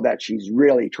I know that she's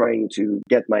really trying to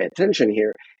get my attention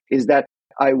here, is that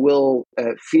I will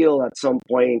feel at some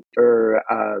point her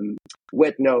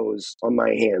wet nose on my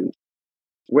hand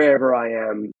wherever I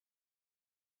am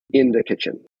in the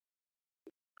kitchen.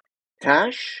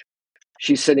 Tash,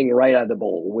 she's sitting right at the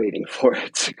bowl waiting for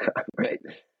it to come, right?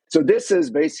 So this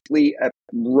is basically a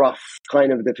rough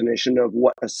kind of definition of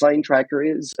what a sign tracker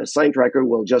is. A sign tracker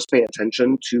will just pay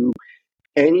attention to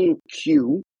any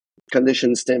cue,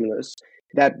 condition stimulus,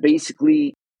 that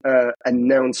basically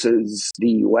announces the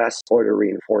US or the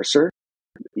reinforcer,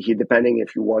 depending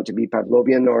if you want to be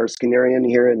Pavlovian or Skinnerian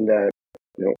here in the,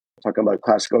 talking about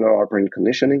classical or operant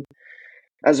conditioning,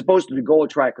 as opposed to the goal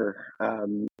tracker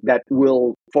that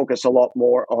will focus a lot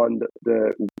more on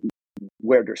the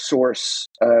where the source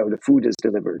the food is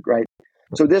delivered, right?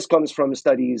 So this comes from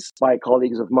studies by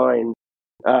colleagues of mine.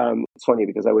 It's funny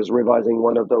because I was revising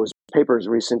one of those papers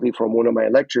recently from one of my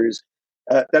lectures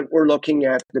that were looking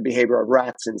at the behavior of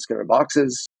rats in Skinner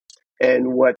boxes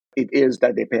and what it is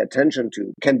that they pay attention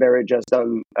to. Ken Berridge has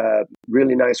done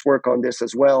really nice work on this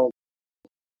as well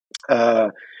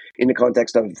in the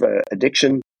context of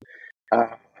addiction.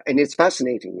 And it's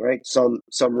fascinating, right? Some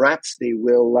rats, they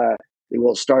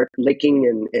will start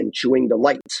licking and chewing the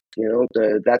light,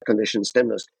 that conditioned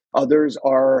stimulus. Others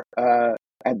are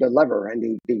at the lever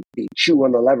and they chew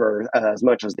on the lever as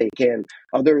much as they can.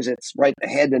 Others, it's right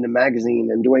ahead in the magazine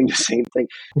and doing the same thing.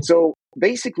 So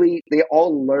basically, they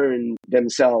all learn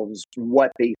themselves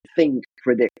what they think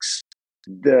predicts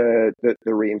the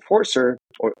reinforcer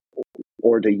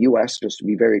or the US, just to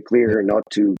be very clear, not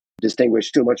to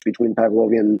distinguish too much between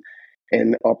Pavlovian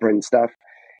and operant stuff.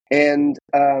 And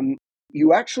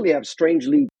you actually have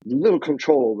strangely little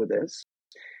control over this.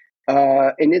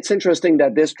 And it's interesting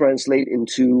that this translates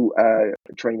into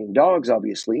training dogs,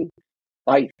 obviously.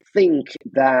 I think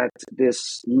that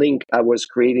this link I was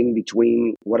creating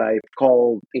between what I've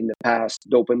called in the past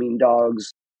dopamine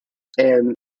dogs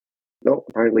and, no,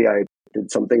 apparently I did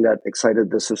something that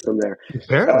excited the system there.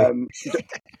 Apparently.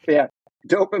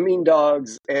 Dopamine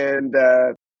dogs and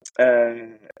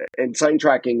sign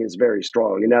tracking is very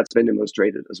strong, and that's been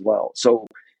demonstrated as well. So,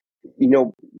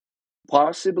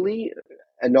 possibly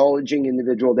acknowledging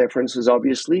individual differences,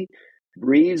 obviously.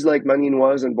 Breeds like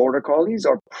Malinois and Border Collies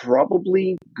are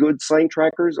probably good sign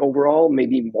trackers overall,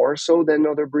 maybe more so than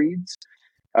other breeds.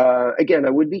 Again, I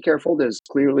would be careful. There's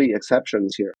clearly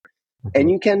exceptions here.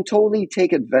 And you can totally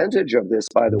take advantage of this,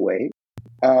 by the way.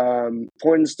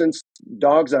 For instance,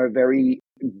 dogs are very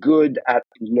good at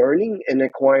learning and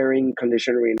acquiring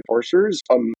condition reinforcers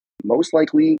most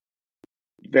likely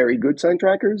very good sign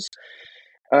trackers.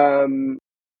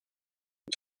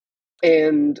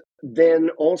 And then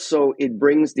also it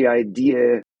brings the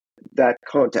idea that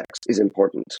context is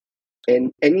important.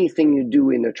 And anything you do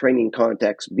in a training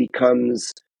context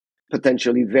becomes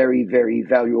potentially very, very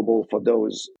valuable for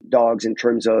those dogs in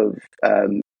terms of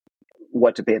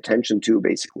what to pay attention to,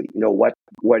 basically.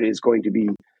 What is going to be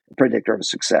a predictor of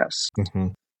success.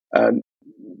 Mm-hmm.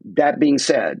 That being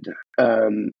said,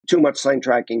 too much sign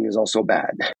tracking is also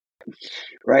bad.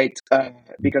 Right?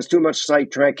 Because too much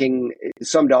sight tracking,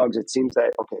 some dogs, it seems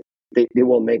that, okay, they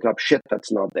will make up shit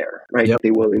that's not there, right? Yep.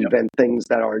 They will invent things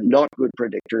that are not good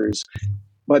predictors,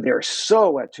 but they're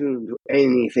so attuned to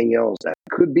anything else that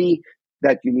could be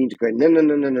that you need to go,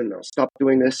 no, stop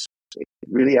doing this.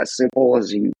 It's really as simple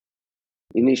as you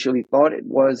initially thought it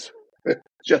was.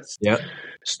 Just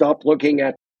stop looking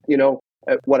at,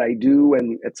 at what I do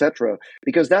and etc.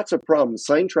 Because that's a problem.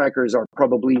 Sign trackers are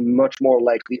probably much more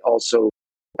likely also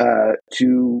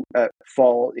to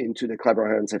fall into the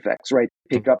clever hands effects, right?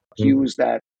 Pick up cues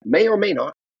that may or may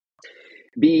not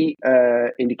be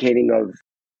indicating of,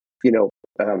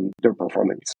 their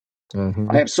performance.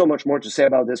 Mm-hmm. I have so much more to say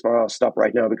about this, but I'll stop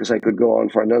right now because I could go on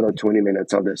for another 20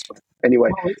 minutes on this. But anyway.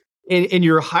 And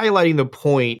you're highlighting the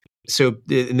point. So,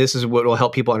 and this is what will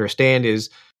help people understand is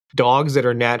dogs that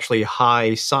are naturally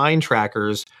high sign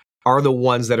trackers are the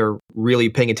ones that are really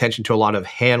paying attention to a lot of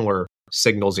handler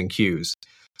signals and cues.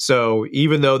 So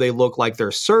even though they look like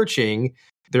they're searching,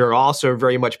 they're also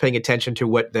very much paying attention to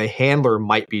what the handler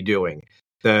might be doing,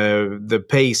 the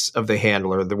pace of the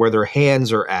handler, where their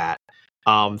hands are at,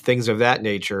 things of that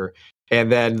nature.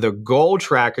 And then the goal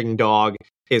tracking dog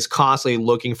is constantly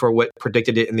looking for what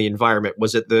predicted it in the environment.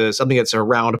 Was it something that's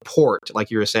around a port, like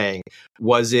you were saying?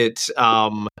 Was it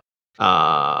a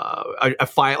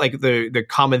file, like the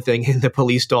common thing in the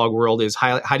police dog world is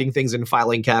hiding things in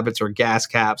filing cabinets or gas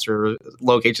caps or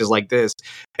locations like this.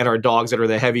 And our dogs that are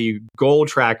the heavy goal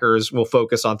trackers will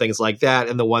focus on things like that.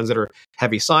 And the ones that are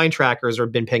heavy sign trackers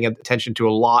have been paying attention to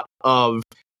a lot of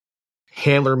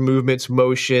handler movements,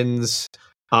 motions,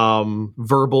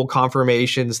 verbal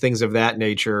confirmations, things of that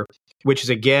nature, which is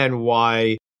again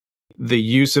why the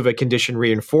use of a condition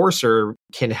reinforcer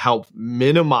can help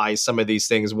minimize some of these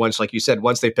things once, like you said,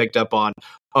 once they picked up on,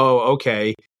 oh,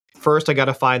 okay, first I got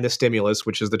to find the stimulus,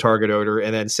 which is the target odor.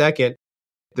 And then second,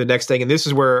 the next thing, and this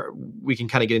is where we can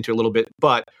kind of get into a little bit,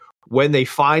 but when they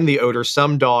find the odor,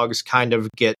 some dogs kind of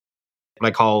get what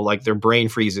I call like their brain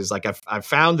freezes. Like I've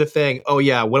found the thing. Oh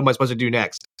yeah, what am I supposed to do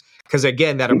next? Because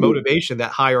again, that motivation,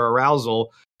 that higher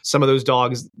arousal, some of those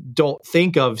dogs don't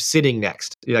think of sitting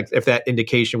next. Like if that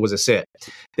indication was a sit,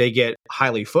 they get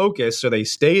highly focused, so they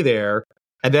stay there,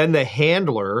 and then the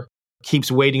handler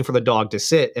keeps waiting for the dog to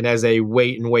sit. And as they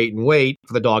wait and wait and wait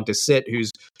for the dog to sit,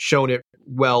 who's shown it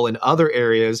well in other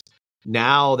areas,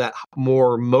 now that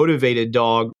more motivated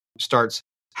dog starts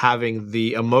having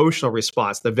the emotional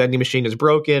response. The vending machine is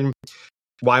broken.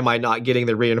 Why am I not getting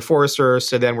the reinforcer?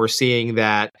 So then we're seeing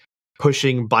that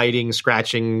pushing, biting,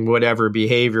 scratching, whatever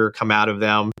behavior come out of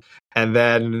them. And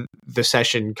then the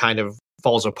session kind of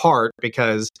falls apart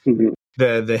because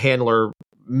the handler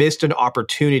missed an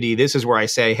opportunity. This is where I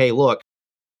say, hey, look,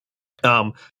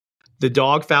 the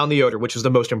dog found the odor, which is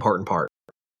the most important part.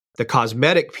 The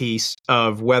cosmetic piece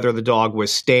of whether the dog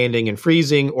was standing and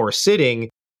freezing or sitting,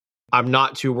 I'm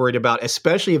not too worried about,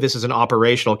 especially if this is an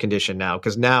operational condition now,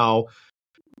 because now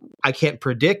I can't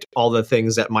predict all the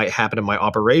things that might happen in my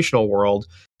operational world.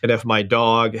 And if my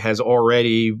dog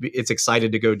it's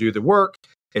excited to go do the work,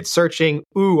 it's searching,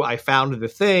 ooh, I found the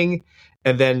thing.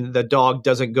 And then the dog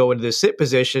doesn't go into the sit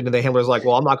position. And the handler's like,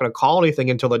 well, I'm not going to call anything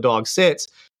until the dog sits.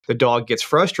 The dog gets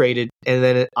frustrated. And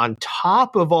then on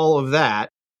top of all of that,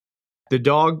 the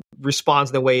dog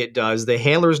responds the way it does. The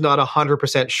handler's not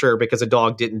 100% sure because the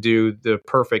dog didn't do the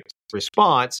perfect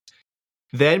response.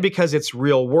 Then because it's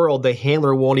real world, the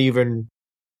handler won't even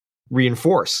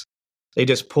reinforce. They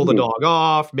just pull the dog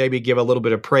off, maybe give a little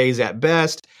bit of praise at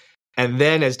best. And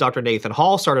then as Dr. Nathan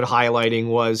Hall started highlighting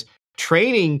was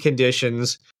training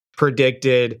conditions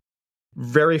predicted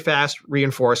very fast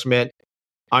reinforcement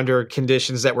under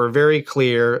conditions that were very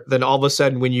clear. Then all of a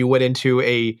sudden, when you went into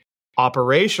a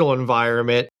operational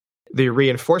environment, the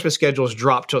reinforcement schedules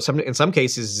dropped to in some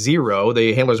cases 0.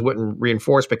 The handlers wouldn't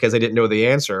reinforce because they didn't know the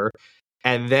answer.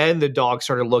 And then the dog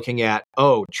started looking at,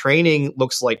 training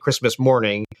looks like Christmas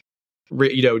morning.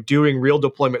 Doing real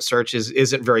deployment searches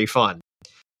isn't very fun.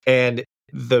 And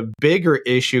the bigger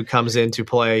issue comes into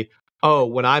play.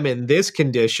 When I'm in this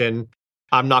condition,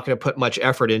 I'm not going to put much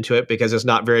effort into it because it's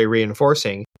not very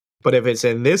reinforcing. But if it's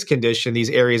in this condition, these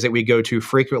areas that we go to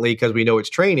frequently because we know it's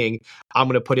training, I'm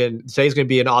going to put in, today's going to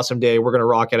be an awesome day. We're going to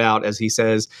rock it out, as he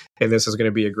says, and this is going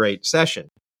to be a great session.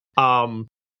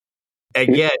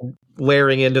 Again,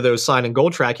 layering into those sign and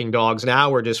goal tracking dogs,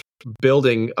 now we're just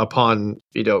building upon,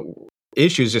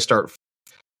 issues just start,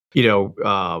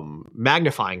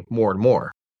 magnifying more and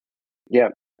more. Yeah.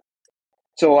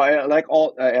 So I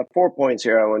have 4 points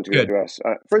here I want to address.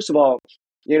 First of all,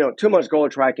 too much goal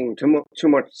tracking, too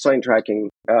much sign tracking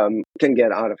can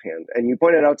get out of hand. And you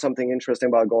pointed out something interesting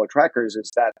about goal trackers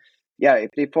is that,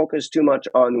 if they focus too much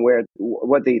on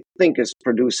what they think is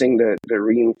producing the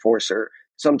reinforcer,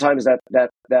 sometimes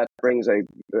that brings a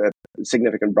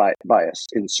significant bias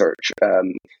in search.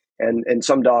 And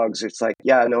some dogs, it's like,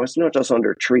 it's not just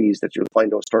under trees that you'll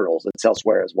find those turtles. It's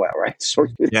elsewhere as well, right? So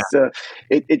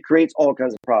it creates all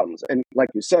kinds of problems. And like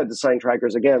you said, the sign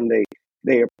trackers, again,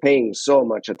 they are paying so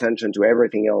much attention to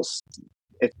everything else.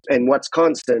 And what's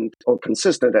constant or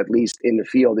consistent, at least in the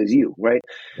field, is you, right?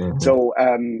 Mm-hmm. So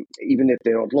even if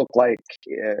they don't look like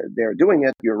they're doing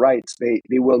it, you're right. They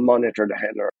will monitor the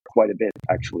handler quite a bit,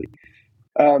 actually.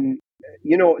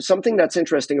 Something that's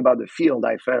interesting about the field,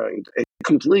 I found a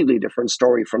completely different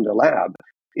story from the lab,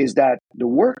 is that the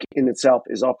work in itself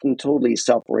is often totally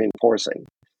self-reinforcing.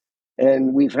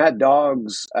 And we've had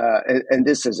dogs, and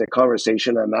this is a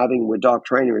conversation I'm having with dog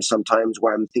trainers sometimes,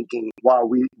 where I'm thinking, wow,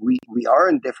 we are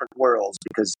in different worlds,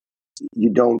 because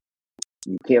you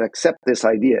can't accept this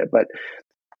idea. But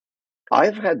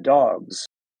I've had dogs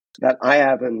that I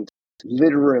haven't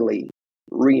literally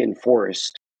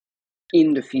reinforced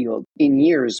in the field in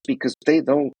years because they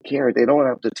don't care. They don't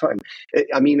have the time.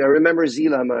 I remember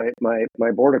Zila,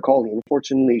 my border collie.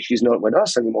 Unfortunately, she's not with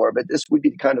us anymore, but this would be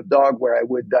the kind of dog where I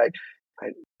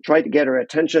try to get her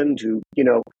attention to,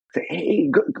 say, hey,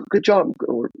 good job,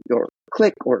 or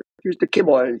click, or here's the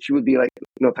kibble. And she would be like,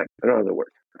 no, thanks, I don't have the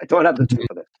work. I don't have the time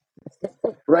for this.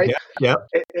 Right? Yeah.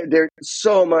 There's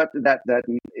so much that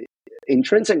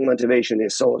intrinsic motivation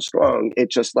is so strong.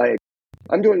 It's just like,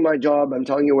 I'm doing my job. I'm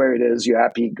telling you where it is. You're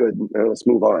happy. Good. Let's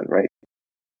move on, right?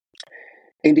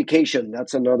 Indication.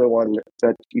 That's another one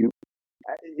that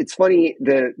it's funny,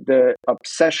 the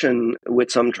obsession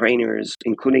with some trainers,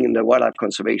 including in the wildlife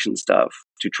conservation stuff,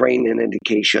 to train in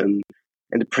indication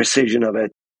and the precision of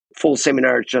it. Full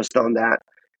seminars just on that.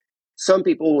 Some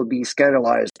people will be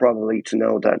scandalized probably to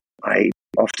know that I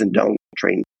often don't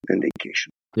train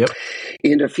indication. Yep.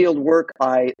 In the field work,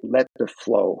 I let the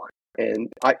flow.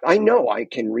 And I know I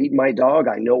can read my dog.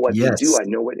 I know what they do. I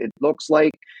know what it looks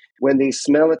like. When they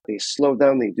smell it, they slow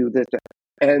down, they do this.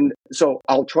 And so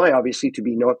I'll try, obviously, to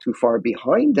be not too far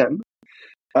behind them.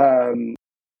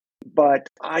 But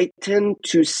I tend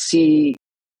to see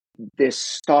this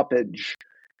stoppage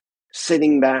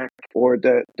sitting back or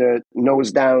the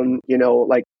nose down,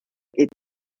 like it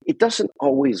doesn't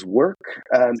always work.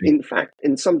 In fact,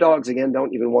 and some dogs, again,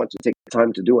 don't even want to take the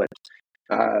time to do it.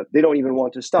 They don't even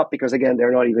want to stop because, again,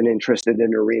 they're not even interested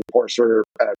in a reinforcer,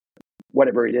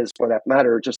 whatever it is for that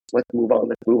matter. Just let's move on,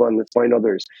 let's find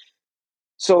others.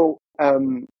 So,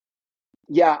 that's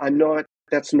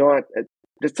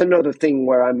another thing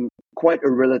where I'm quite a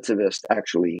relativist,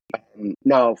 actually.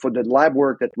 Now, for the lab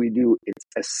work that we do, it's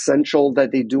essential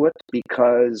that they do it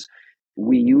because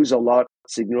we use a lot of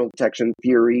signal detection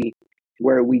theory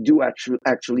where we do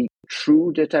actually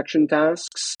true detection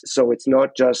tasks. So it's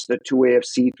not just the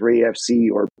 2AFC, 3AFC,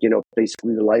 or,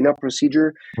 basically the lineup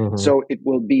procedure. Mm-hmm. So it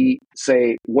will be,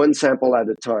 say, one sample at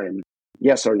a time.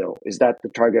 Yes or no? Is that the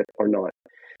target or not?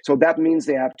 So that means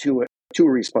they have two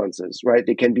responses, right?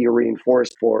 They can be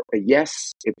reinforced for a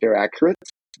yes if they're accurate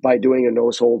by doing a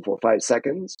nose hold for 5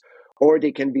 seconds, or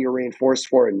they can be reinforced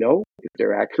for a no if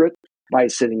they're accurate by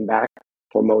sitting back.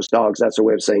 For most dogs, that's a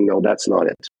way of saying no, that's not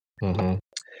it. Mm-hmm.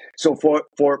 So for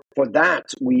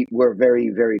that, we're very,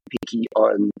 very picky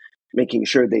on making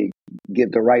sure they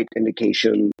give the right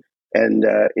indication, and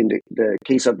in the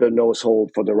case of the nose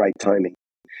hold, for the right timing.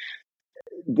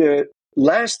 The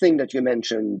last thing that you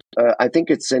mentioned, I think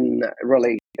it's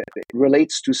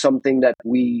relates to something that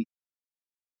we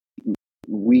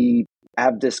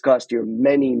have discussed here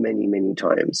many, many, many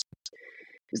times,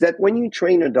 is that when you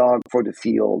train a dog for the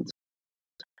field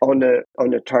on a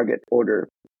target order,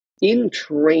 in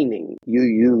training, you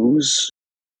use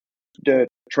the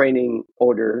training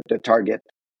order, the target,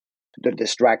 the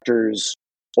distractors,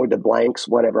 or the blanks,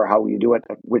 whatever, how you do it,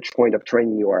 at which point of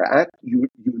training you are at. You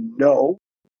know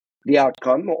the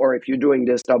outcome, or if you're doing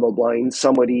this double blind,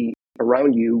 somebody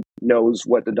around you knows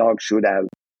what the dog should have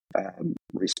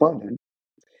responded.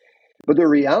 But the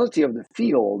reality of the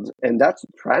field, and that's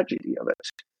the tragedy of it,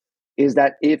 is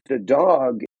that if the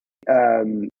dog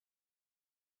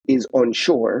is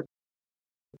unsure.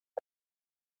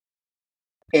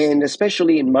 And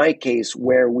especially in my case,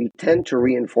 where we tend to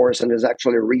reinforce, and there's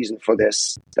actually a reason for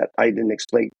this that I didn't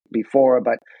explain before,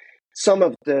 but some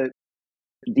of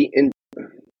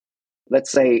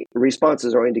let's say,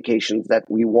 responses or indications that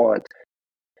we want,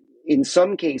 in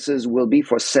some cases, will be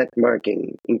for scent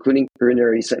marking, including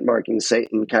urinary scent marking, say,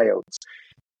 in coyotes.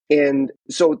 And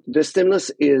so the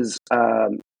stimulus is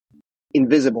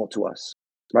invisible to us,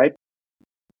 right?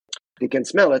 They can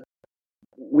smell it.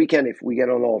 We can if we get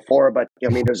on all four, but I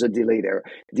mean, there's a delay there.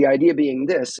 The idea being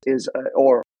this is,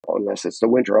 or unless it's the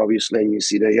winter, obviously, and you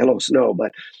see the yellow snow,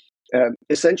 but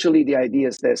essentially the idea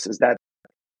is this, is that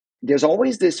there's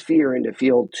always this fear in the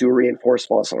field to reinforce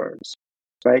false alarms,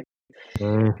 right?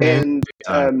 Mm-hmm.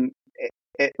 And,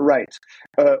 right,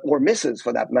 or misses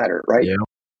for that matter, right? Yeah.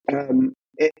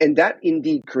 And that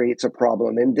indeed creates a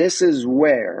problem. And this is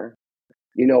where,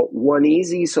 one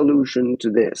easy solution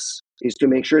to this is to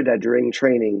make sure that during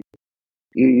training,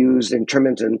 you use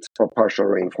intermittent or partial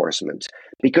reinforcement.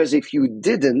 Because if you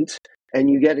didn't, and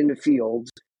you get in the field,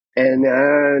 and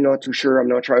I'm not too sure, I'm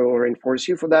not sure I will reinforce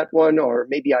you for that one, or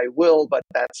maybe I will, but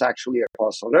that's actually a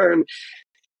false alarm,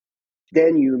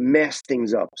 then you mess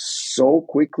things up so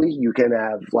quickly. You can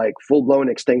have like full-blown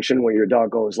extinction where your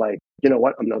dog goes like, you know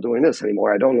what, I'm not doing this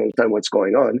anymore. I don't understand what's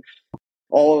going on.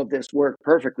 All of this worked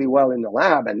perfectly well in the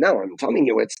lab, and now I'm telling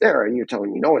you it's there, and you're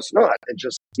telling me, no, it's not. And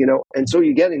just, and so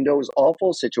you get in those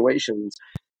awful situations.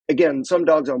 Again, some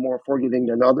dogs are more forgiving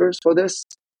than others for this,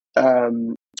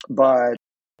 but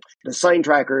the sign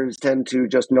trackers tend to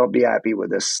just not be happy with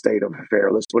this state of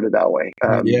affair. Let's put it that way.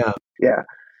 Yeah.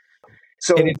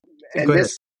 So, Go ahead.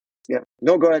 Yeah.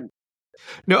 No, go ahead.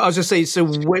 No, I was just saying, so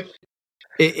what,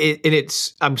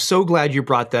 I'm so glad you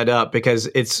brought that up, because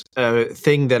it's a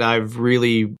thing that I've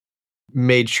really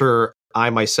made sure I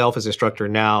myself as instructor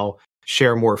now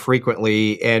share more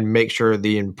frequently and make sure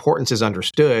the importance is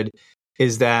understood,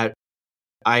 is that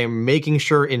I am making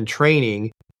sure in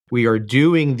training we are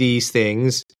doing these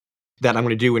things that I'm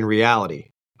going to do in reality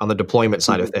on the deployment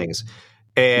side of things.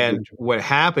 And what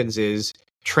happens is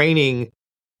training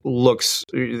looks,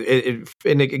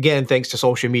 and again, thanks to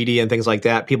social media and things like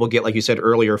that, people get, like you said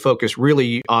earlier, focused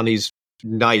really on these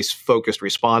nice focused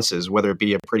responses, whether it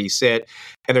be a pretty sit,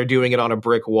 and they're doing it on a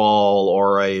brick wall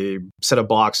or a set of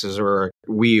boxes or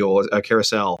a wheel, a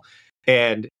carousel,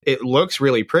 and it looks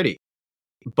really pretty.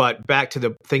 But back to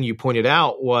the thing you pointed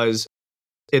out was,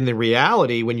 in the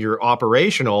reality, when you're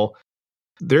operational,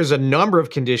 there's a number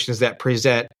of conditions that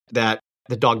present that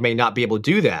the dog may not be able to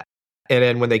do that. And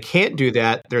then when they can't do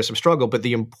that, there's some struggle. But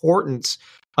the importance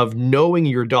of knowing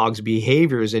your dog's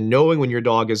behaviors and knowing when your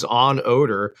dog is on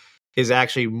odor is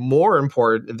actually more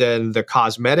important than the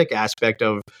cosmetic aspect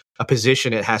of a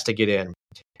position it has to get in.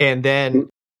 And then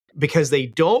because they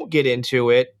don't get into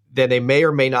it, then they may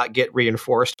or may not get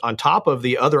reinforced on top of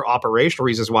the other operational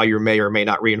reasons why you may or may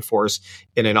not reinforce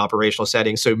in an operational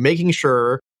setting. So making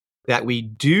sure that we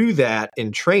do that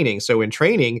in training. So in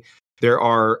training, there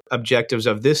are objectives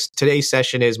of this. Today's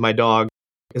session is my dog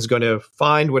is going to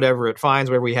find whatever it finds,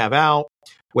 whatever we have out.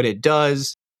 When it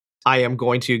does, I am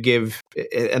going to give,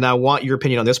 and I want your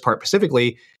opinion on this part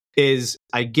specifically, is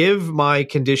I give my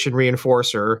condition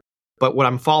reinforcer, but what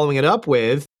I'm following it up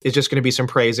with is just going to be some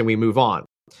praise and we move on.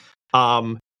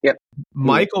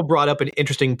 Michael brought up an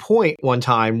interesting point one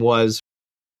time, was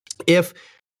if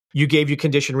you gave your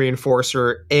condition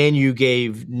reinforcer and you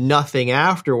gave nothing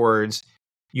afterwards,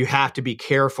 you have to be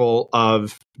careful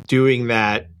of doing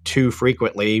that too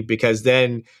frequently, because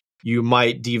then you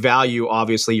might devalue,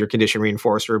 obviously, your condition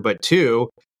reinforcer, but two,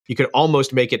 you could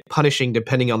almost make it punishing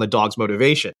depending on the dog's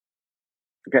motivation.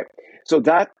 Okay. So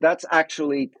that's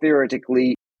actually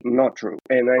theoretically not true.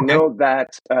 And I know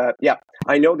that,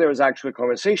 I know there's actually a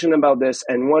conversation about this.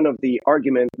 And one of the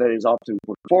arguments that is often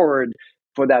put forward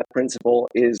for that principle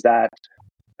is that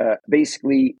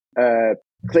basically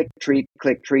click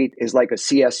treat is like a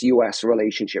CS-US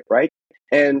relationship, right?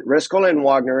 And Rescola and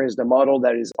Wagner is the model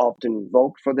that is often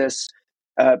invoked for this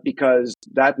because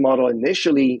that model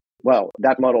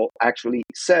actually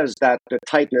says that the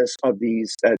tightness of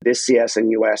these this CS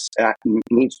and US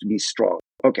needs to be strong.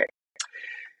 Okay.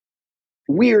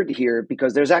 Weird here,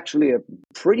 because there's actually a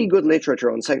pretty good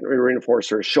literature on secondary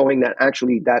reinforcers showing that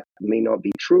actually that may not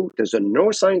be true. There's a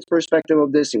neuroscience perspective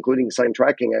of this, including sign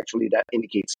tracking, actually, that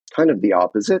indicates kind of the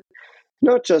opposite.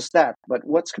 Not just that, but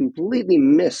what's completely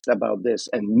missed about this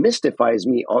and mystifies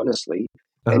me, honestly,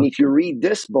 and if you read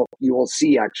this book, you will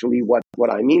see actually what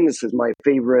I mean. This is my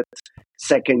favorite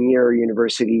second-year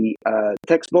university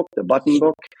textbook, the Button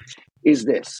book, is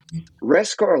this.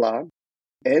 Rescorla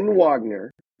and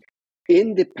Wagner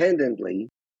independently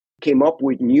came up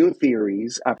with new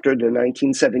theories after the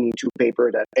 1972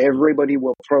 paper that everybody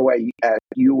will throw at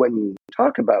you when you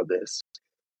talk about this.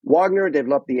 Wagner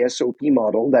developed the SOP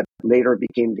model that later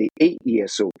became the 8E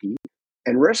SOP,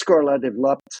 and Rescorla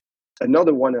developed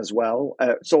another one as well.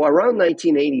 So around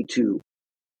 1982,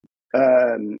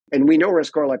 and we know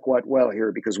Rescorla quite well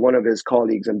here because one of his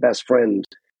colleagues and best friend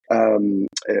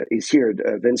is here,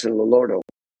 Vincent Lolordo.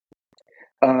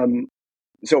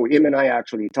 So him and I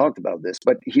actually talked about this.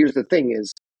 But here's the thing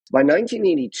is, by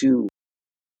 1982,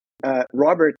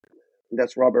 Robert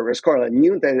Rescorla,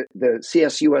 knew that the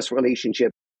CS-US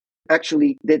relationship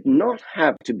actually did not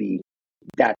have to be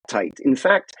that tight. In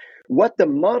fact, what the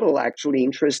model actually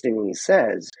interestingly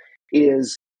says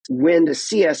is when the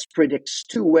CS predicts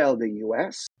too well the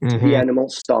US, the animal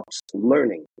stops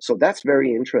learning. So that's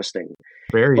very interesting.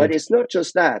 But it's not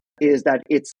just that, is that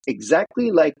it's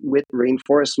exactly like with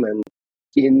reinforcement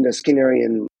in the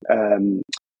Skinnerian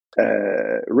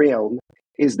realm,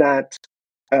 is that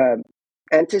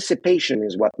anticipation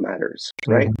is what matters,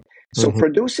 right? So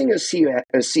producing a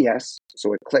CS,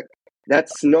 so a click,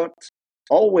 that's not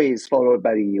always followed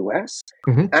by the US,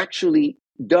 actually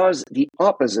does the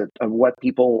opposite of what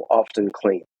people often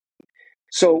claim.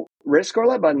 So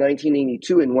Rescorla, by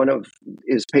 1982, in one of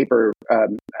his paper,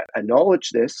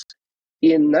 acknowledged this.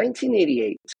 In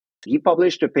 1988, he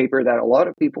published a paper that a lot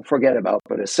of people forget about,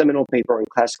 but a seminal paper on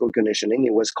classical conditioning.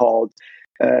 It was called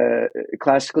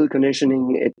Classical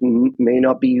Conditioning. It may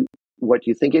not be what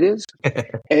you think it is.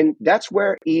 And that's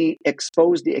where he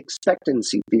exposed the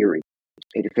expectancy theory.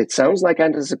 And if it sounds like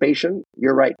anticipation,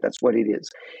 you're right, that's what it is.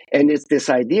 And it's this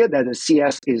idea that a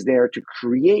CS is there to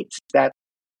create that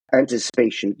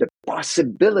anticipation, the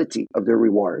possibility of the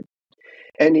reward.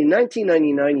 And in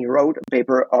 1999, he wrote a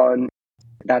paper on,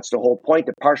 that's the whole point,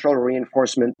 the partial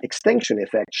reinforcement extinction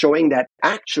effect, showing that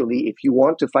actually, if you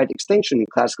want to fight extinction in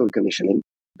classical conditioning,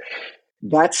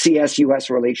 that CS-US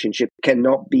relationship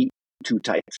cannot be too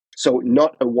tight. So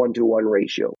not a 1-to-1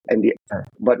 ratio,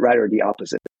 but rather the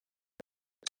opposite.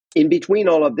 In between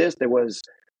all of this, there was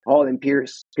Hall and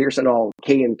Pierce and Hall,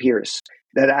 Kay and Pierce,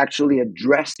 that actually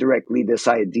addressed directly this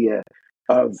idea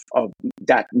of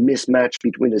that mismatch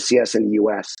between the CS and the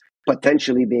US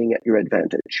potentially being at your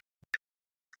advantage.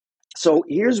 So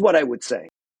here's what I would say.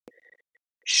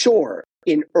 Sure,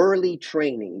 in early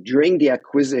training, during the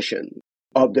acquisition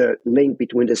of the link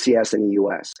between the CS and the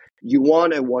US, you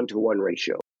want a 1-to-1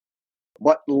 ratio.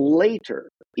 But later,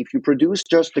 if you produce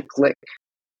just a click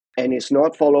and it's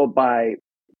not followed by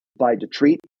the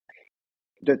treat,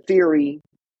 the theory,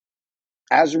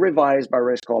 as revised by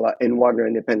Rescorla and Wagner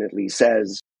independently,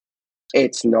 says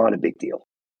it's not a big deal.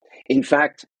 In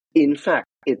fact,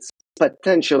 it's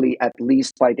potentially at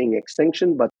least fighting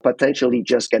extinction, but potentially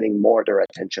just getting more their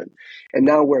attention. And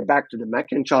now we're back to the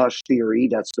McIntosh theory.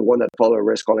 That's the one that followed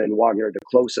Rescorla and Wagner the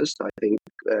closest. I think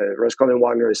Rescorla and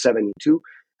Wagner is 72.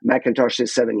 McIntosh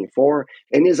is 74.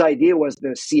 And his idea was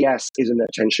the CS is an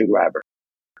attention grabber,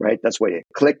 right? That's why you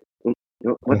click.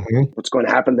 What's going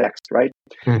to happen next, right?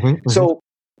 So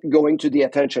going to the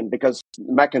attention, because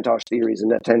McIntosh theory is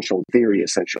an attentional theory,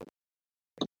 essentially.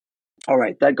 All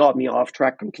right, that got me off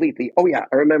track completely. Oh yeah,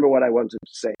 I remember what I wanted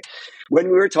to say. When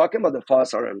we were talking about the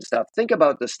FOSRM stuff, think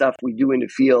about the stuff we do in the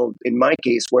field. In my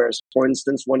case, whereas, for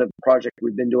instance, one of the projects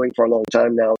we've been doing for a long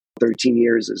time now, 13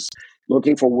 years, is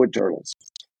looking for wood turtles.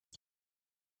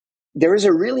 There is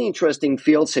a really interesting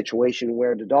field situation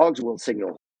where the dogs will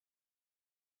signal.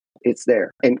 It's there.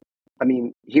 And I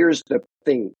mean, here's the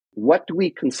thing. What do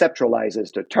we conceptualize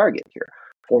as the target here?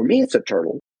 For me, it's a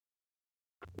turtle.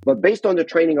 But based on the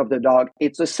training of the dog,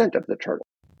 it's the scent of the turtle.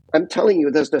 I'm telling you,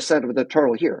 there's the scent of the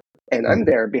turtle here. And I'm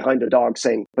there behind the dog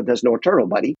saying, but there's no turtle,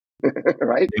 buddy.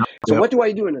 Right? Yep. So what do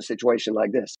I do in a situation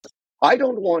like this? I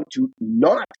don't want to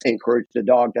not encourage the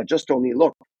dog that just told me,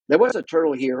 look, there was a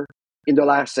turtle here in the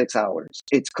last 6 hours.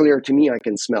 It's clear to me, I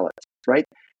can smell it, right?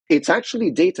 It's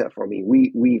actually data for me.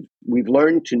 We've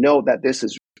learned to know that this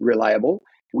is reliable.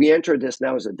 We enter this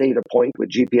now as a data point with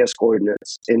GPS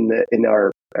coordinates in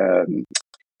our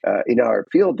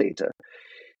field data.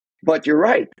 But you're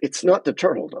right, it's not the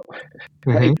turtle though,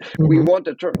 right? We want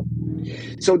the turtle.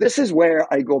 So this is where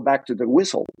I go back to the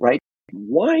whistle, right?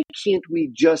 Why can't we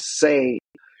just say,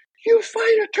 you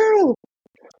find a turtle,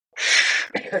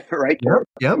 right?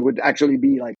 Yep. It would actually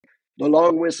be like the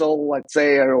long whistle, let's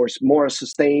say, or more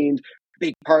sustained,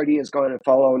 big party is going to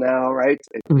follow now, right?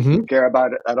 If you care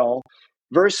about it at all.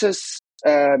 Versus,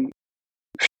 yep,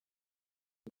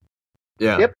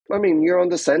 I mean, you're on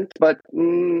the scent, but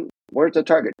where's the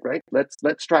target, right?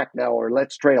 Let's track now, or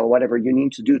let's trail, whatever you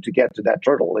need to do to get to that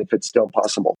turtle, if it's still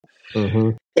possible.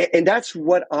 And that's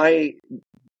what I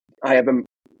have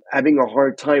having a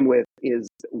hard time with is,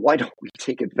 why don't we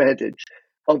take advantage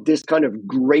of this kind of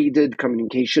graded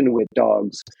communication with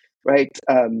dogs, right?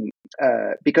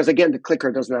 Because again, the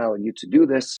clicker doesn't allow you to do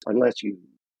this unless you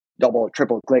double or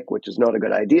triple click, which is not a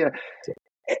good idea.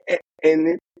 And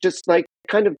it just like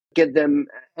kind of get them.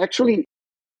 Actually,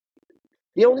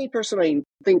 the only person I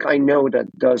think I know that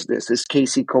does this is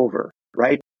Casey Cover,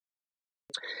 right?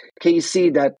 Casey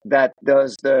that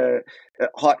does the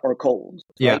hot or cold,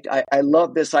 right? I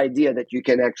love this idea that you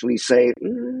can actually say,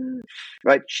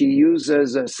 right? She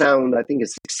uses a sound, I think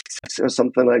it's or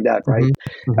something like that, right?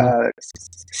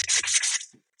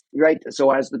 Right.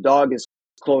 So as the dog is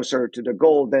closer to the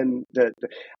goal, then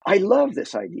I love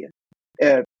this idea.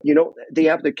 They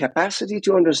have the capacity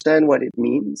to understand what it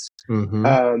means,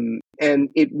 and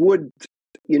it would,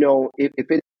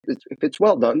 if it's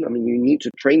well done. I mean, you need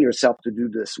to train yourself to do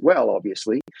this well.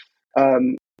 Obviously,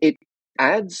 it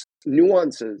adds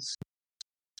nuances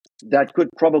that could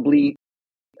probably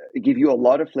give you a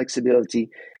lot of flexibility,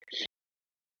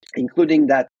 including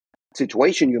that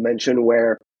situation you mentioned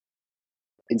where,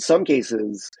 in some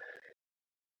cases,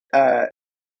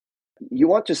 you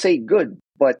want to say good,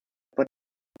 but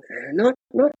not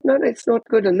it's not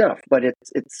good enough, but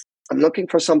it's I'm looking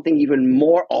for something even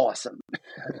more awesome.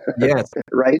 Yes.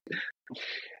 Right.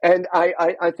 And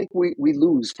I think we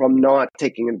lose from not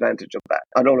taking advantage of that.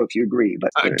 I don't know if you agree,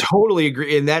 but I totally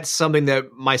agree. And that's something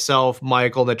that myself,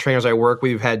 Michael, and the trainers I work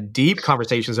with have had deep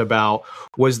conversations about.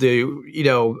 Was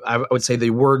I would say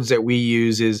the words that we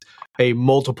use is a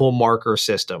multiple marker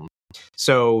system.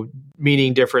 So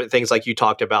meaning different things like you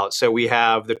talked about. So we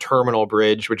have the terminal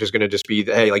bridge, which is going to just be,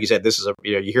 hey, like you said, this is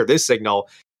you hear this signal,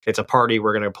 it's a party,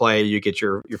 we're going to play, you get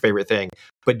your favorite thing.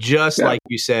 But just like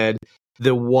you said,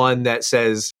 the one that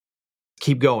says,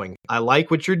 keep going. I like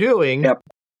what you're doing,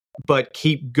 but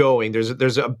keep going.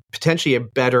 There's a potentially a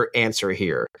better answer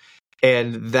here.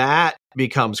 And that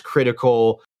becomes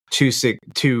critical to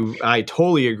I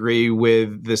totally agree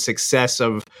with the success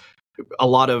of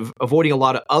avoiding a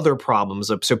lot of other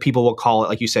problems. So people will call it,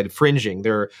 like you said, fringing.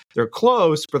 They're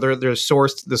close, but the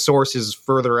source is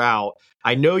further out.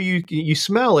 I know you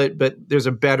smell it, but there's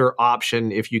a better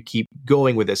option if you keep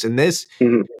going with this. And this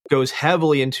goes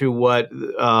heavily into what,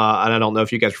 and I don't know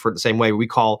if you guys refer to it the same way, we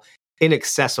call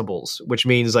inaccessibles, which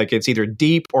means like it's either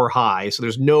deep or high. So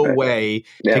there's no way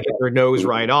to get their nose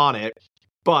right on it,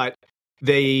 but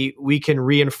we can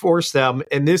reinforce them.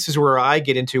 And this is where I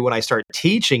get into when I start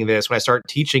teaching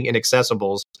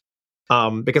inaccessibles,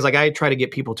 because like I try to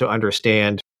get people to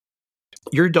understand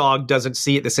your dog doesn't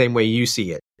see it the same way you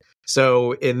see it.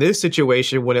 So in this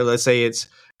situation, let's say it's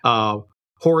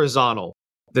horizontal,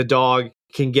 the dog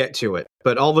can get to it,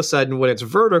 but all of a sudden when it's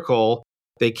vertical,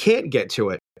 they can't get to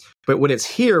it. But when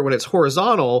it's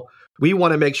horizontal, we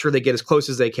want to make sure they get as close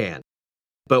as they can.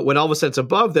 But when all of a sudden it's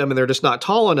above them and they're just not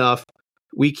tall enough,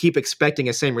 we keep expecting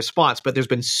a same response. But there's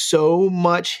been so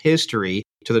much history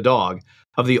to the dog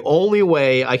of the only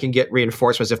way I can get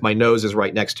reinforcements if my nose is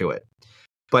right next to it.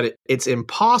 But it's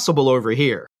impossible over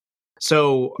here.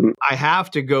 So I have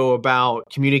to go about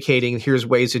communicating, here's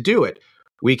ways to do it.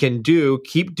 We can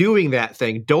keep doing that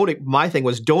thing. My thing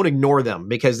was don't ignore them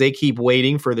because they keep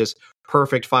waiting for this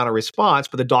perfect final response.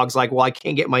 But the dog's like, well, I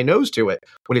can't get my nose to it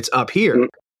when it's up here.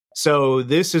 So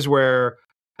this is where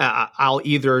I'll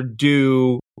either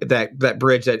do that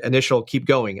bridge, that initial keep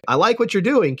going. I like what you're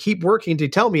doing. Keep working to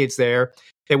tell me it's there.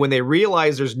 And when they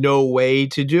realize there's no way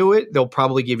to do it, they'll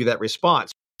probably give you that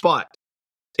response. But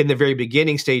in the very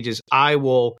beginning stages, a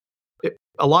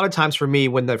lot of times for me,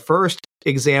 when the first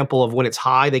example of when it's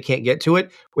high, they can't get to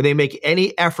it, when they make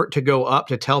any effort to go up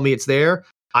to tell me it's there,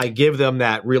 I give them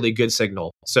that really good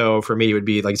signal. So for me, it would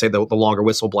be, like I say, the longer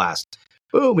whistle blast.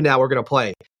 Boom, and now we're going to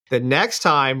play. The next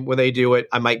time when they do it,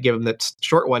 I might give them that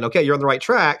short one. Okay, you're on the right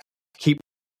track. Keep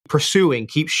pursuing,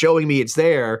 keep showing me it's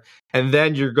there. And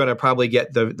then you're going to probably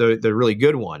get the really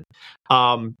good one.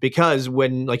 Because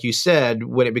when, like you said,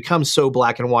 when it becomes so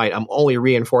black and white, I'm only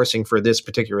reinforcing for this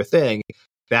particular thing,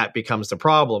 that becomes the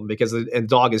problem because the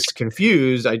dog is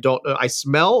confused. I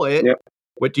smell it. Yep.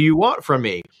 What do you want from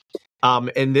me?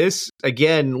 And this,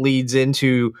 again, leads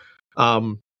into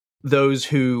those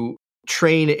who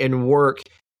train and work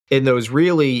in those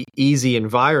really easy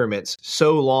environments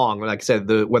so long, like I said,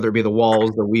 whether it be the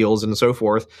walls, the wheels, and so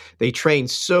forth, they train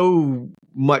so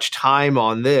much time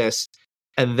on this.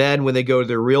 And then when they go to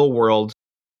the real world,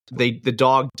 the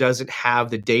dog doesn't have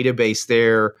the database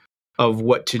there of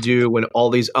what to do when all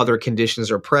these other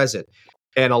conditions are present.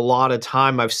 And a lot of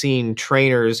time I've seen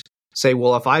trainers say,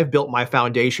 well, if I've built my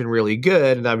foundation really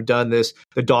good and I've done this,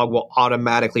 the dog will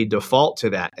automatically default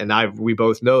to that. And we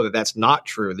both know that that's not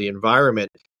true. The environment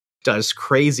does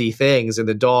crazy things, and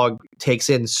the dog takes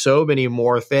in so many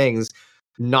more things,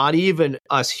 not even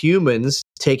us humans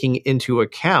taking into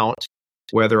account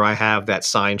whether I have that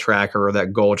sign tracker or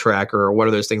that goal tracker or what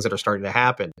are those things that are starting to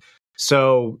happen.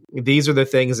 So these are the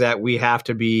things that we have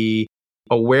to be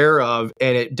aware of,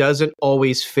 and it doesn't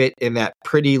always fit in that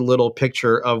pretty little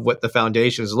picture of what the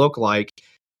foundations look like.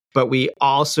 But we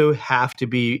also have to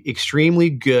be extremely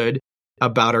good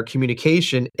about our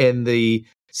communication and the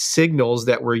signals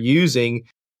that we're using,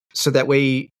 so that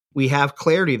way we have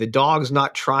clarity. The dog's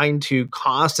not trying to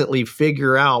constantly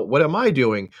figure out, what am I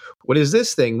doing? What is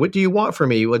this thing? What do you want from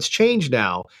me? Let's change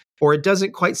now. Or it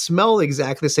doesn't quite smell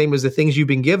exactly the same as the things you've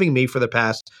been giving me for the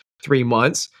past 3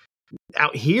 months.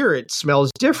 Out here, it smells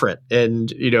different.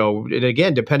 And, and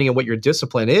again, depending on what your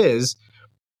discipline is,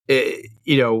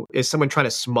 is someone trying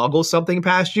to smuggle something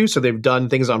past you? So they've done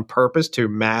things on purpose to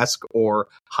mask or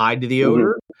hide the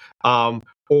odor.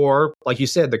 Or like you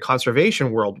said, the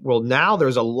conservation world. Well, now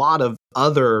there's a lot of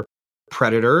other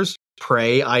predators,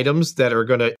 prey items that are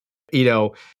going to,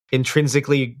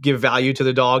 intrinsically give value to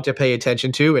the dog to pay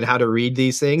attention to, and how to read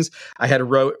these things. I had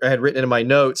written in my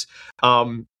notes,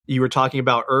 you were talking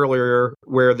about earlier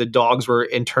where the dogs were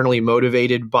internally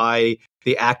motivated by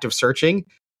the act of searching.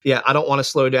 Yeah, I don't want to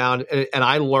slow down. And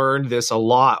I learned this a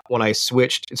lot when I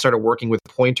switched and started working with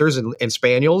pointers and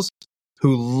spaniels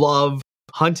who love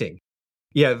hunting.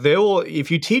 Yeah, if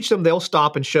you teach them, they'll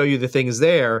stop and show you the things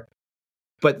there,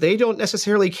 but they don't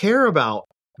necessarily care about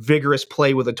vigorous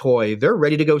play with a toy. They're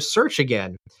ready to go search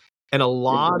again. And a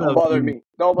lot Don't bother me.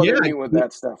 Don't bother me with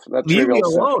that stuff. That leave me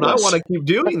alone. Stuff, yes. I want to keep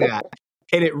doing that.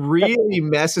 And it really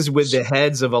messes with the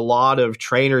heads of a lot of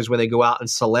trainers when they go out and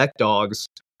select dogs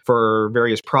for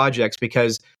various projects,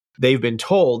 because they've been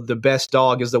told the best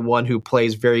dog is the one who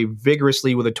plays very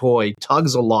vigorously with a toy,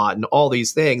 tugs a lot, and all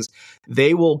these things.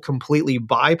 They will completely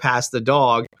bypass the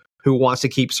dog who wants to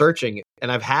keep searching.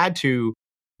 And I've had to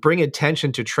bring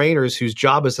attention to trainers whose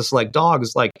job is to select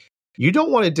dogs. Like, you don't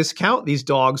want to discount these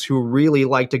dogs who really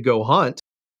like to go hunt,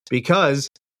 because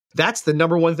that's the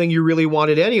number one thing you really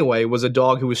wanted anyway, was a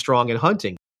dog who was strong in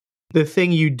hunting. The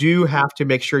thing you do have to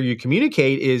make sure you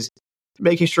communicate is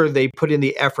making sure they put in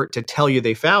the effort to tell you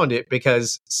they found it,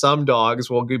 because some dogs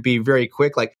will be very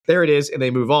quick, like, there it is, and they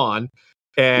move on.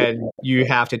 And you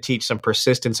have to teach some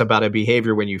persistence about a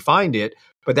behavior when you find it.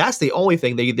 But that's the only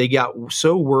thing. They got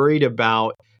so worried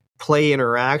about play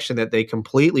interaction that they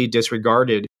completely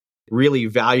disregarded really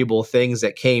valuable things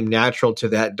that came natural to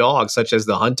that dog, such as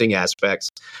the hunting aspects.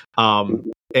 As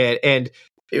I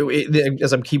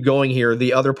keep going here,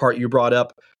 the other part you brought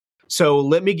up. So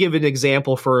let me give an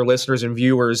example for listeners and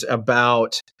viewers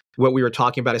about what we were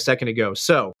talking about a second ago.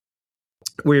 So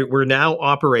we're now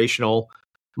operational.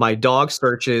 My dog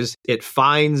searches, it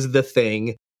finds the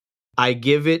thing. I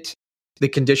give it the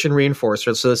condition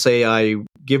reinforcer. So let's say I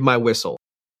give my whistle.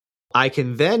 I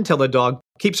can then tell the dog,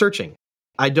 keep searching.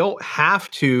 I don't have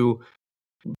to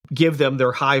give them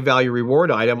their high value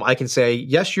reward item. I can say,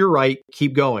 yes, you're right,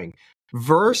 keep going.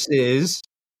 Versus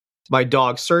my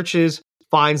dog searches,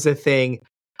 finds the thing,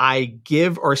 I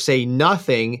give or say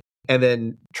nothing, and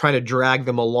then trying to drag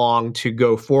them along to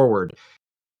go forward.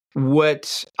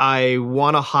 What I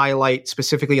want to highlight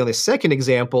specifically on the second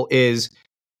example is,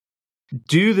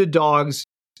 do the dogs,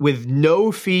 with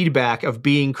no feedback of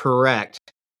being correct,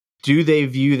 do they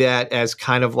view that as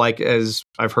kind of like, as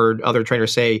I've heard other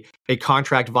trainers say, a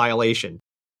contract violation?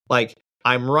 Like,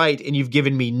 I'm right and you've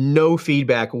given me no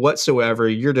feedback whatsoever.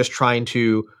 You're just trying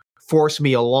to force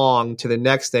me along to the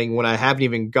next thing when I haven't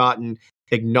even gotten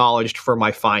acknowledged for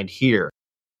my find here.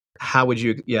 How would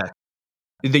you,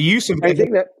 the use of, I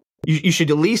think that you should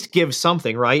at least give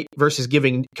something, right? Versus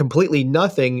giving completely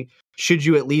nothing. Should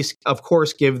you at least, of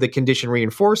course, give the condition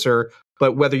reinforcer,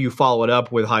 but whether you follow it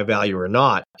up with high value or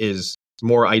not is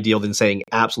more ideal than saying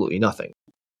absolutely nothing.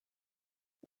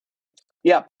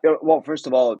 Yeah. Well, first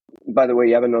of all, by the way,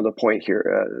 you have another point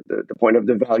here. The point of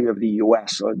the value of the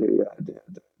US, or the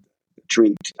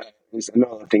treat, is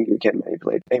another thing you can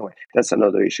manipulate. Anyway, that's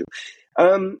another issue.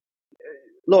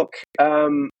 Look,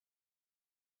 the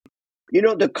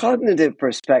cognitive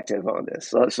perspective on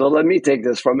this. So let me take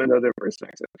this from another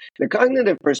perspective. The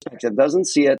cognitive perspective doesn't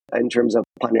see it in terms of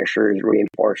punishers,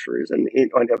 reinforcers, and any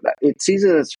of that. It sees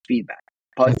it as feedback,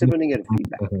 positive and negative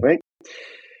feedback, right?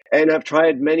 And I've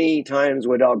tried many times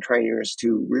with dog trainers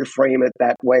to reframe it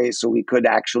that way, so we could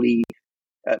actually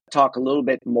talk a little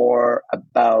bit more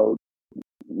about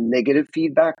negative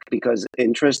feedback, because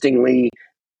interestingly,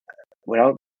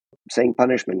 without saying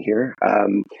punishment here,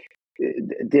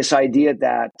 this idea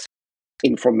that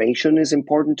information is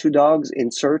important to dogs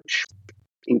in search,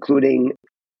 including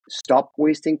stop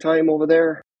wasting time over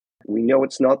there, we know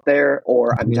it's not there,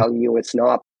 or I'm Mhm. telling you it's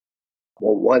not.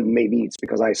 Well, one, maybe it's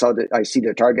because I see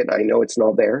the target and I know it's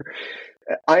not there.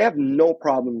 I have no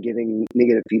problem giving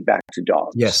negative feedback to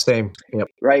Yes, dogs, same. Yep.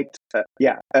 right?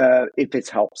 If it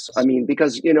helps. I mean,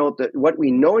 because, what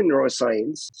we know in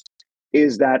neuroscience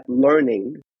is that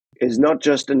learning is not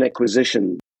just an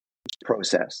acquisition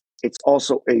process. It's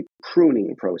also a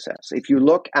pruning process. If you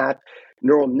look at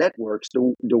neural networks,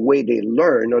 the way they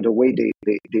learn or the way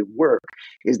they work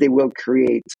is they will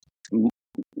create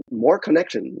more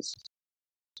connections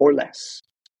or less.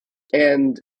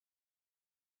 And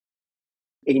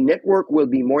a network will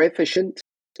be more efficient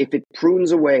if it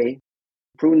prunes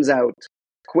out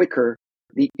quicker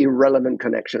the irrelevant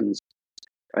connections,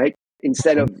 right?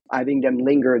 Instead of having them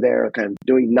linger there, kind of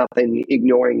doing nothing,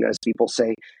 ignoring, as people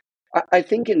say. I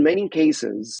think in many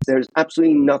cases, there's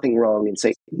absolutely nothing wrong in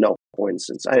saying no, for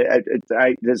instance.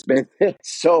 There's been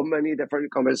so many different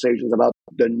conversations about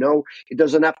the no. It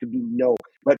doesn't have to be no,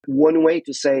 but one way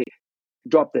to say,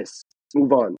 drop this,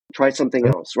 move on, try something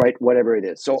else, right? Whatever it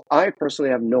is. So I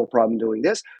personally have no problem doing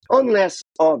this, unless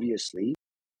obviously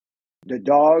the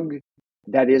dog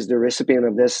that is the recipient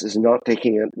of this is not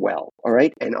taking it well. All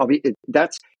right. And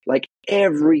that's like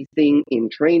everything in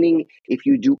training. If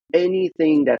you do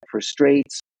anything that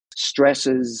frustrates,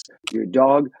 stresses your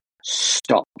dog,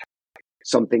 stop.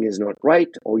 Something is not right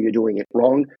or you're doing it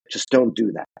wrong. Just don't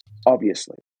do that.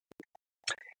 Obviously.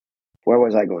 Where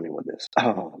was I going with this?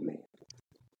 Oh, man.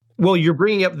 Well, you're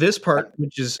bringing up this part,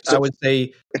 which is, I would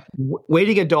say,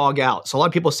 waiting a dog out. So a lot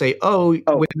of people say, when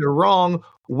they're wrong,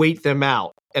 wait them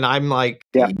out. And I'm like,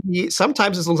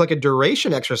 sometimes this looks like a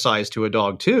duration exercise to a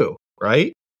dog too,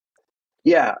 right?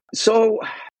 Yeah. So,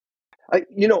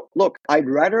 look, I'd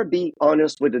rather be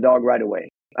honest with the dog right away.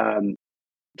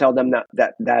 Tell them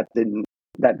that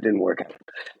didn't work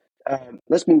out.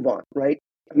 Let's move on, right?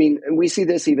 I mean, and we see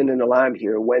this even in the lab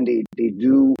here when they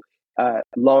do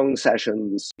long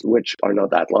sessions, which are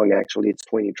not that long actually. It's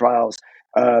 20 trials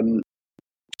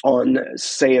on,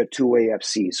 say, a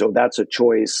 2AFC. So that's a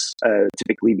choice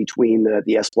typically between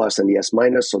the S plus and the S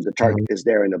minus. So the target is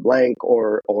there in a blank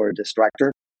or a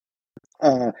distractor.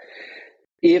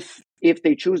 If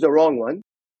they choose the wrong one,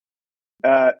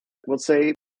 we'll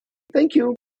say, thank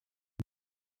you.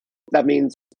 That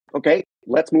means, okay,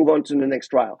 let's move on to the next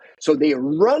trial. So they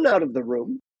run out of the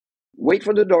room, wait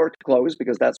for the door to close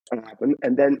because that's what happened,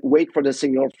 and then wait for the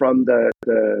signal from the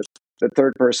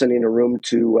third person in the room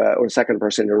to, or second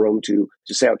person in the room to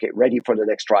say, okay, ready for the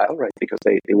next trial, right? Because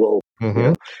they will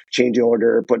change the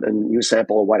order, put a new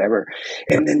sample or whatever.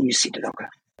 And then you see the dog,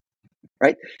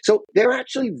 right? So they're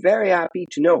actually very happy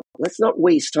to know. Let's not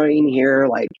waste time here.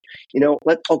 Like,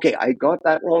 okay, I got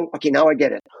that wrong. Okay, now I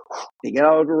get it. They get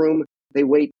out of the room, they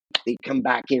wait, they come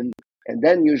back in, and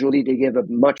then usually they give a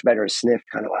much better sniff,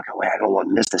 kind of like, oh, I don't want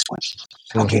to miss this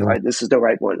one. Okay, right, this is the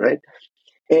right one, right?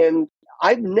 And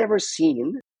I've never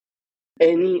seen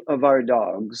any of our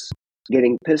dogs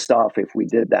getting pissed off if we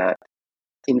did that.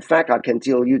 In fact, I can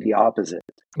tell you the opposite.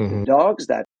 The dogs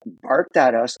that barked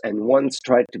at us and once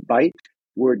tried to bite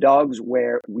were dogs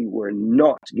where we were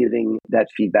not giving that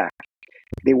feedback.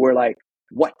 They were like,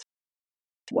 what's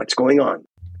going on?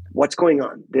 What's going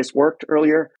on? This worked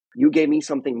earlier. You gave me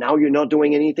something. Now you're not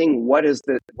doing anything. What is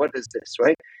this,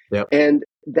 right? Yep. And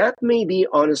that may be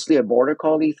honestly a border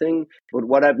collie thing. But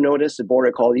what I've noticed, the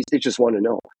border collies, they just want to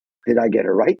know, did I get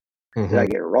it right? Did I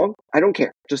get it wrong? I don't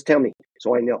care. Just tell me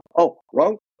so I know. Oh,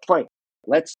 wrong? Fine.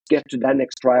 Let's get to that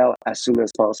next trial as soon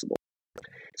as possible.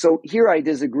 So here I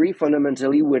disagree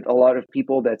fundamentally with a lot of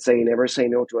people that say never say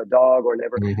no to a dog or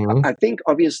never. I think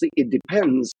obviously it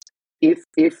depends if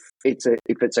it's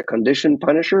a conditioned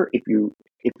punisher, if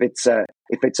it's a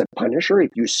punisher, if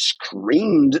you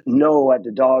screamed no at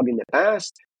the dog in the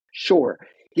past, sure.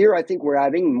 Here I think we're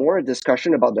having more a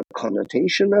discussion about the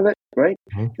connotation of it, right?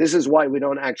 This is why we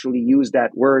don't actually use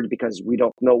that word because we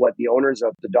don't know what the owners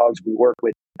of the dogs we work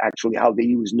with actually how they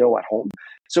use no at home.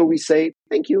 So we say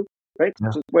thank you. Right? Yeah.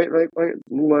 Just wait,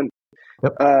 move on.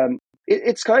 Yep.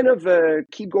 It's kind of a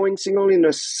keep going signal in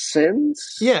a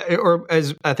sense. Yeah, or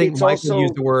as I think Michael also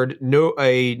used the word,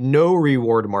 no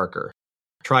reward marker.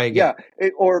 Try again. Yeah,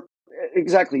 or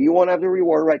exactly. You won't have the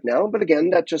reward right now, but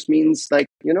again, that just means like,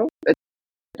 the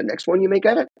next one you may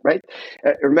get it, right?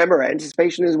 Remember,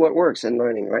 anticipation is what works in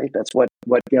learning, right? That's what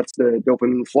gets the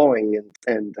dopamine flowing,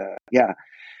 and yeah.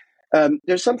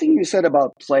 There's something you said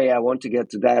about play. I want to get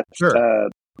to that. Sure.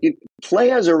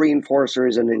 Play as a reinforcer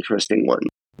is an interesting one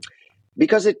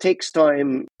because it takes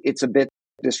time. It's a bit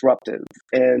disruptive,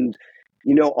 and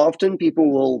Often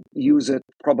people will use it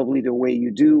probably the way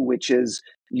you do, which is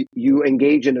you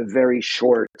engage in a very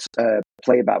short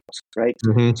play bout, right?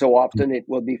 Mm-hmm. So often it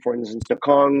will be, for instance, the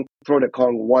Kong, throw the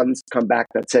Kong once, come back,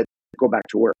 that's it, go back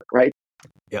to work, right?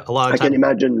 Yeah, a lot of I times. can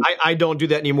imagine. I don't do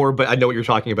that anymore, but I know what you're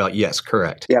talking about. Yes,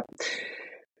 correct. Yeah.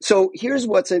 So here's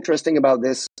what's interesting about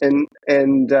this, and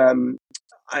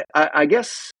I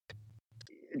guess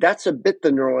that's a bit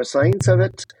the neuroscience of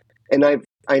it. And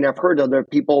I've heard other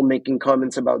people making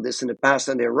comments about this in the past,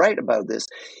 and they're right about this.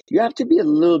 You have to be a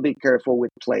little bit careful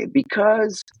with play,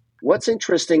 because what's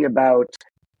interesting about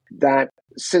that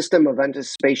system of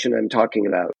anticipation I'm talking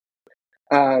about,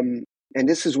 and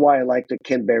this is why I like the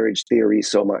Ken Berridge theory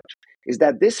so much, is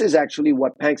that this is actually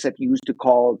what Panksepp used to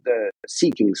call the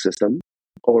seeking system,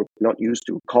 or not used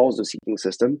to, calls the seeking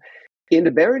system. In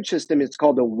the Berridge system, it's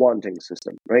called the wanting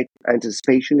system, right?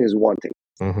 Anticipation is wanting.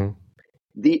 Mm-hmm.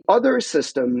 The other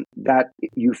system that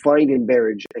you find in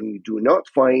Berridge and you do not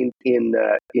find in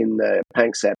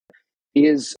Panksepp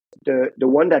is the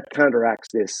one that counteracts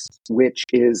this, which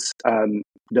is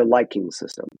the liking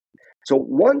system. So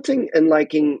wanting and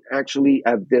liking actually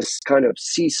have this kind of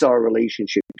seesaw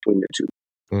relationship between the two.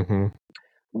 Mm-hmm.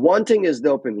 Wanting is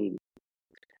dopamine.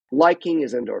 Liking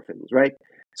is endorphins, right?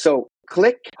 So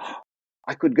click,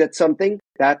 I could get something,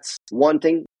 that's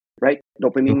wanting, right?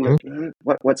 Dopamine,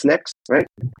 Mm-hmm. what's next, right?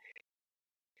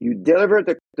 You deliver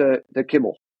the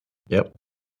kibble. Yep.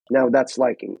 Now that's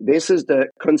liking. This is the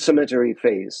consummatory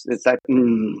phase. It's like,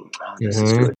 this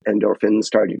is good. Endorphins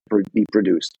start to be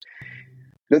produced.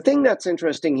 The thing that's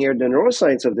interesting here, the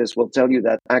neuroscience of this will tell you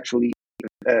that actually,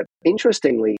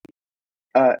 interestingly,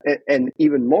 and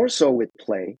even more so with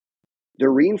play, the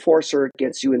reinforcer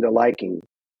gets you into liking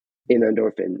in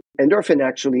endorphin. Endorphin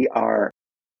actually are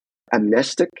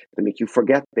amnestic, to make you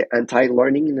forget, the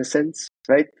anti-learning in a sense,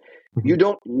 right? Mm-hmm. You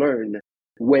don't learn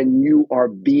when you are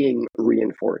being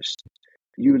reinforced.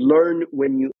 You learn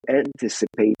when you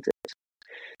anticipate it.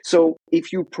 So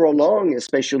if you prolong,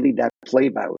 especially that play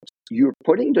bout, you're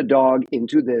putting the dog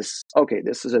into this, okay,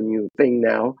 this is a new thing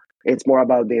now. It's more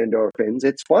about the endorphins.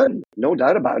 It's fun. No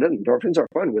doubt about it. Endorphins are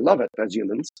fun. We love it as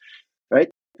humans, right?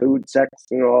 Food, sex,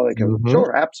 all that kind of,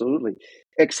 sure, absolutely.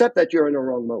 Except that you're in the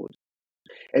wrong mode.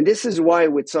 And this is why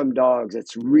with some dogs,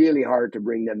 it's really hard to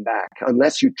bring them back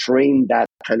unless you train that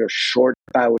kind of short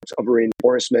bout of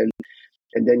reinforcement.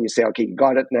 And then you say, okay, you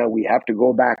got it. Now we have to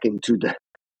go back into the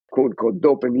quote unquote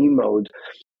dopamine mode.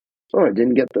 Oh, I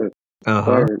didn't get the.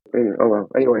 Oh well.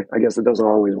 Anyway, I guess it doesn't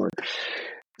always work.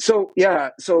 So yeah,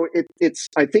 so it's.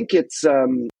 I think it's. I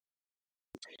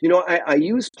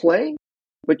use play,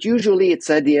 but usually it's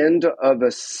at the end of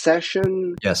a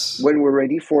session. Yes. When we're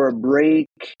ready for a break.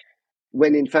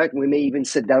 When in fact we may even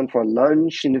sit down for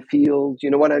lunch in the field. You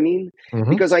know what I mean? Mm-hmm.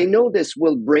 Because I know this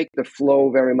will break the flow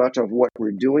very much of what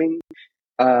we're doing.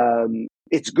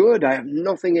 It's good. I have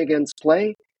nothing against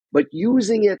play, but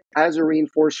using it as a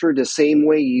reinforcer the same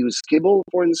way you use kibble,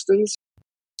 for instance,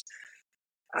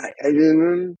 I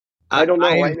don't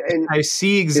know. I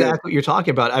see exactly what you're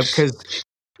talking about because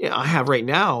I have right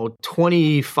now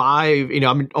 25.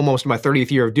 I'm almost in my 30th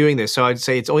year of doing this, so I'd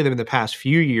say it's only been the past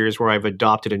few years where I've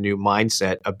adopted a new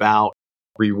mindset about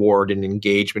reward and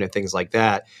engagement and things like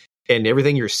that. And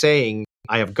everything you're saying,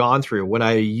 I have gone through. When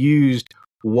I used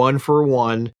 1 for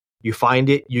 1, you find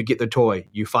it, you get the toy.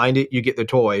 You find it, you get the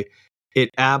toy. It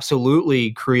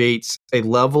absolutely creates a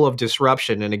level of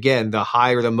disruption. And again, the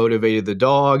higher the motivated the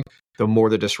dog, the more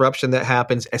the disruption that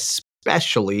happens,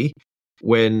 especially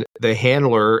when the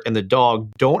handler and the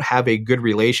dog don't have a good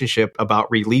relationship about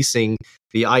releasing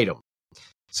the item.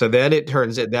 So then it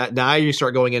turns out that now you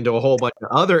start going into a whole bunch of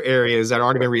other areas that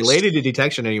aren't even related to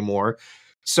detection anymore.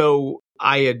 So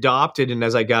I adopted, and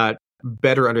as I got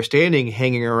better understanding,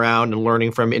 hanging around and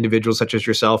learning from individuals such as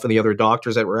yourself and the other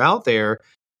doctors that were out there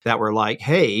that were like,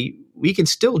 hey, we can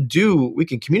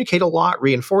communicate a lot,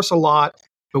 reinforce a lot,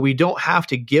 but we don't have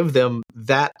to give them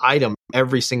that item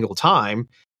every single time.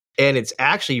 And it's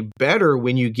actually better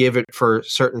when you give it for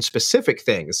certain specific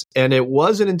things. And it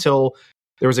wasn't until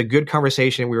there was a good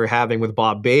conversation we were having with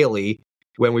Bob Bailey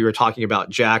when we were talking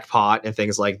about jackpot and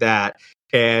things like that.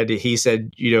 And he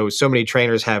said, so many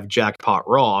trainers have jackpot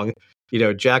wrong.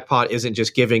 Jackpot isn't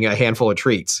just giving a handful of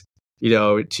treats,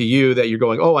 to you that you're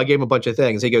going, oh, I gave him a bunch of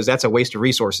things. He goes, that's a waste of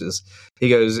resources. He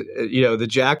goes, the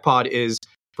jackpot is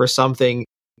for something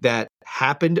that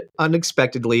happened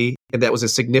unexpectedly and that was a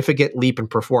significant leap in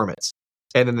performance.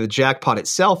 And then the jackpot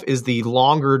itself is the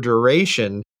longer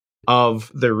duration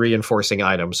of the reinforcing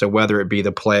item. So whether it be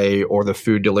the play or the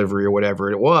food delivery or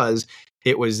whatever it was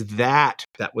that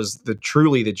was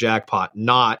truly the jackpot,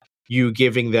 not you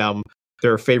giving them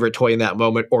their favorite toy in that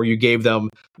moment, or you gave them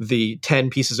the 10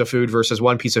 pieces of food versus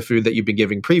one piece of food that you've been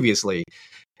giving previously.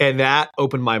 And that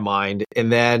opened my mind.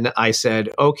 And then I said,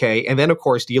 okay. And then, of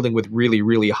course, dealing with really,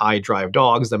 really high drive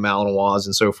dogs, the Malinois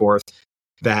and so forth,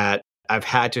 that I've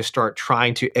had to start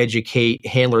trying to educate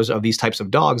handlers of these types of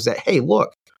dogs that, hey,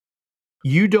 look,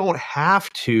 you don't have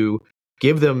to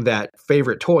give them that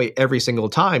favorite toy every single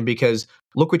time, because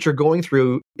look what you're going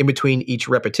through in between each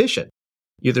repetition.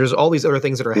 There's all these other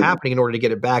things that are happening in order to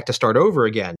get it back to start over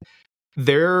again.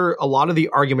 A lot of the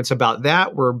arguments about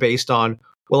that were based on,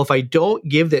 well, if I don't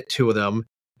give that to them,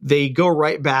 they go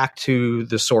right back to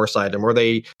the source item, or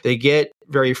they get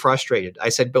very frustrated. I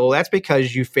said, Bill, that's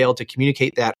because you failed to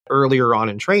communicate that earlier on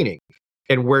in training.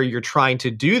 And where you're trying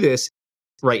to do this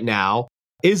right now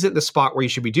isn't the spot where you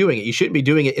should be doing it. You shouldn't be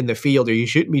doing it in the field, or you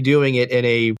shouldn't be doing it in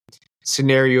a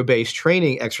scenario-based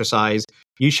training exercise.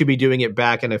 You should be doing it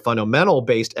back in a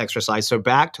fundamental-based exercise. So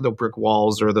back to the brick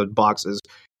walls or the boxes.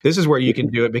 This is where you can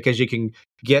do it, because you can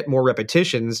get more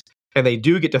repetitions, and they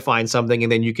do get to find something,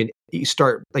 and then you can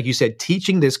start, like you said,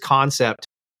 teaching this concept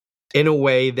in a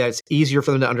way that's easier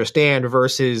for them to understand,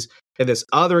 versus in this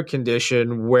other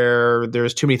condition where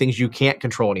there's too many things you can't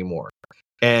control anymore.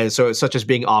 And so it's such as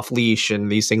being off leash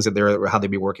and these things that how they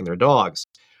be working their dogs.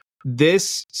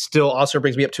 This still also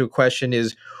brings me up to a question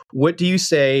is, what do you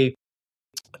say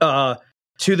to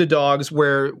the dogs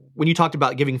where, when you talked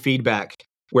about giving feedback,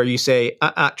 where you say,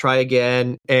 try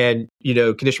again, and,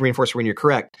 condition reinforce when you're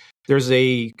correct. There's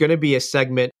going to be a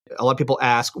segment, a lot of people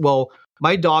ask, well,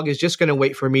 my dog is just going to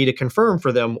wait for me to confirm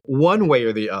for them one way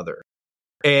or the other.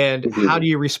 And how do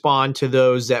you respond to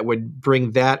those that would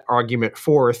bring that argument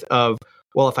forth of,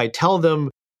 well, if I tell them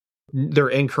they're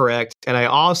incorrect and I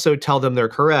also tell them they're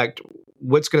correct,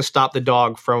 what's going to stop the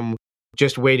dog from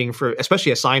just waiting for,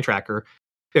 especially a sign tracker,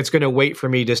 it's going to wait for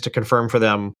me just to confirm for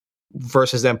them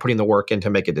versus them putting the work in to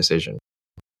make a decision?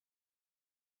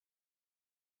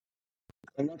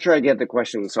 I'm not sure I get the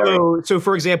question. Sorry. So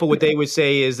for example, what they would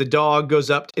say is the dog goes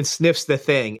up and sniffs the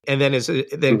thing, and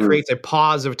then creates a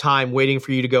pause of time waiting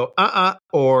for you to go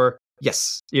or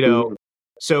yes.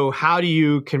 So how do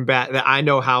you combat that? I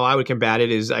know how I would combat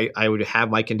it is I would have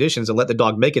my conditions and let the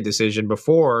dog make a decision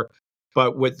before.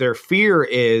 But what their fear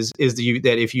is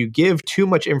that if you give too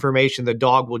much information, the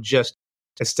dog will just,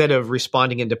 instead of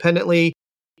responding independently,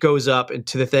 goes up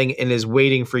into the thing and is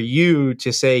waiting for you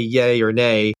to say yay or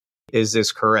nay. Is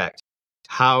this correct?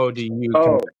 How do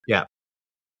you? Yeah.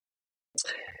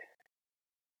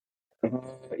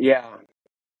 Yeah.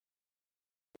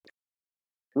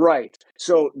 Right.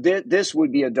 So this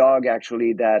would be a dog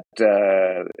actually that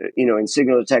in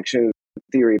signal detection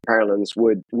theory parlance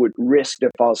would risk the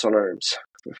false alarms.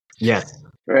 Yes.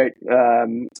 Right.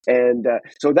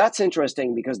 So that's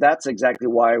interesting, because that's exactly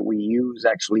why we use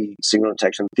actually signal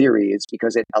detection theory. It's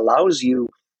because it allows you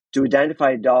to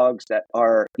identify dogs that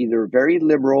are either very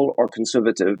liberal or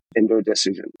conservative in their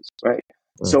decisions. Right.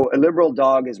 So a liberal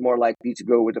dog is more likely to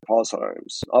go with the false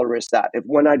alarms. I'll risk that.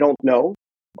 When I don't know,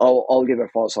 I'll give a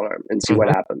false alarm and see what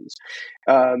happens.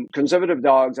 Conservative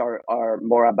dogs are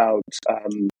more about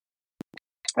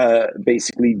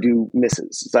basically do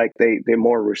misses. It's like they're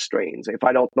more restrained. If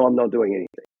I don't know, I'm not doing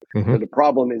anything. So the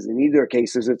problem is, in either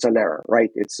cases, it's an error, right?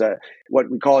 It's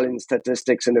what we call in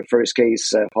statistics. In the first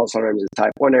case, false alarms is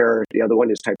type 1 error. The other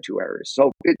one is type 2 errors.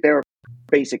 So they're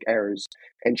basic errors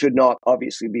and should not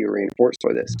obviously be reinforced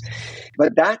for this.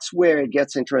 But that's where it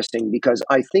gets interesting, because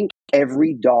I think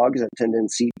every dog has a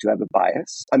tendency to have a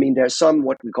bias. I mean, there's some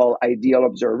what we call ideal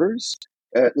observers,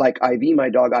 like Ivy, my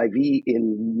dog Ivy,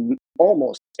 in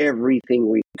almost everything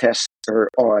we test her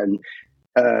on.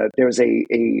 There's a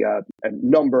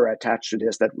number attached to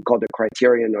this that we call the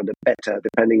criterion or the beta,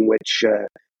 depending which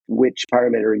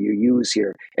parameter you use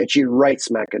here. And she right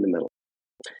smack in the middle.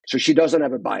 So she doesn't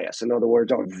have a bias. In other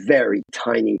words, a very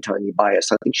tiny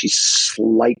bias. I think she's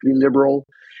slightly liberal,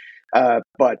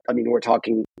 but I mean, we're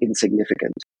talking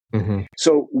insignificant.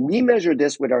 So we measure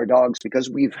this with our dogs because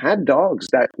we've had dogs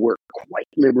that were quite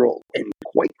liberal and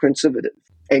quite conservative.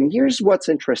 And here's what's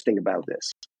interesting about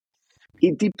this.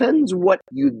 It depends what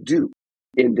you do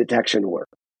in detection work.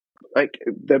 Like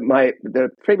the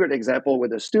favorite example with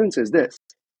the students is this,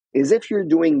 is if you're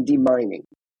doing demining,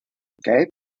 okay?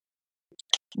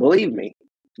 Believe me,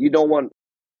 you want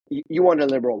a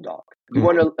liberal dog. You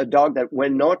want a dog that,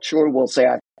 when not sure, will say,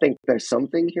 I think there's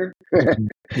something here.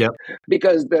 Yep.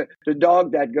 Because the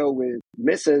dog that go with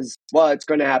misses, well, it's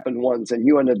going to happen once, and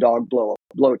you and the dog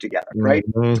blow together, right?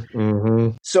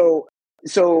 So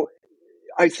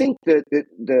I think that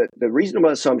the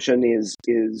reasonable assumption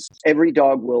is every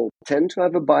dog will tend to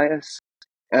have a bias,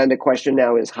 And the question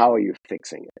now is, how are you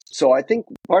fixing it? So I think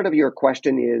part of your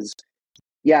question is,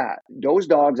 yeah, those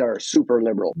dogs are super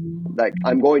liberal. Like,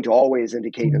 I'm going to always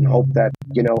indicate and hope that,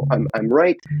 I'm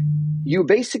right. You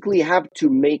basically have to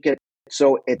make it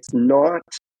so it's not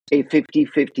a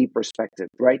 50-50 perspective,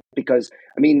 right? Because,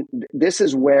 I mean, this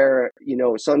is where,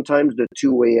 sometimes the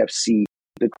two AFC,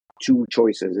 the two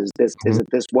choices, is it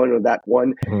this one or that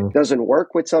one, doesn't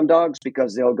work with some dogs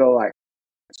because they'll go like,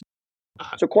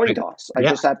 it's a coin toss. I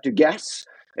just have to guess.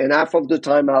 And half of the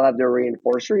time I'll have the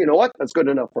reinforcer. You know what? That's good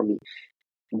enough for me.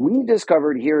 We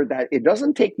discovered here that it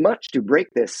doesn't take much to break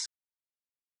this.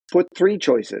 Put three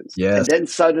choices. Yes. And then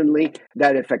suddenly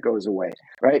that effect goes away,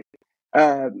 right?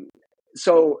 But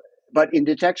in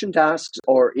detection tasks,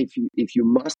 or if you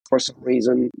must for some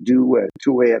reason do a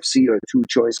 2 AFC or 2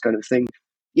 choice kind of thing,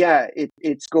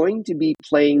 it's going to be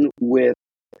playing with,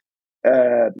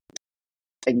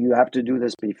 and you have to do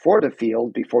this before the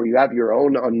field, before you have your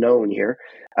own unknown here.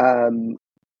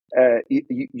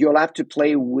 You'll have to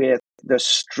play with the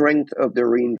strength of the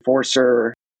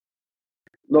reinforcer.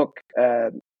 Look,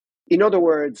 in other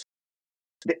words,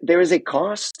 there is a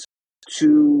cost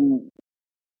to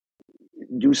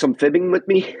do some fibbing with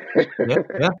me. Yeah.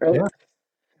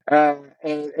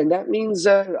 And that means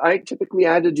I typically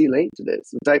add a delay to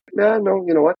this. It's like, no,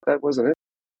 you know what? That wasn't it.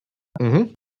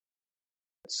 Mm-hmm.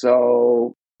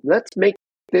 So let's make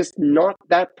this not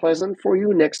that pleasant for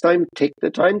you. Next time, take the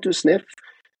time to sniff,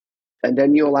 and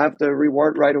then you'll have the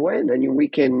reward right away. And then we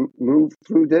can move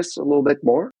through this a little bit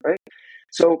more, right?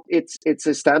 So it's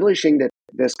establishing that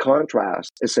this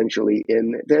contrast, essentially,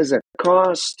 in there's a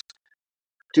cost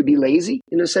to be lazy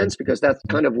in a sense, because that's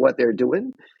kind of what they're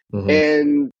doing.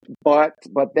 And but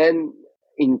then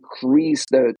increase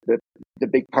the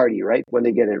big party, right, when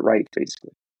they get it right,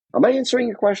 basically. Am I answering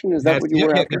your question? Is that what you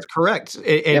were after? That's correct.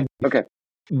 And okay.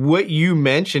 What you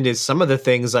mentioned is some of the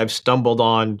things I've stumbled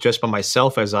on just by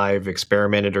myself as I've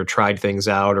experimented or tried things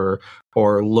out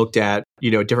or looked at,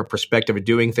 a different perspective of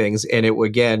doing things. And it,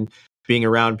 again, being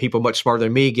around people much smarter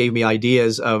than me gave me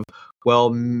ideas of,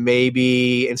 well,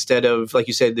 maybe instead of, like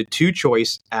you said, the 2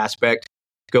 choice aspect,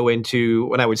 go into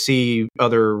when I would see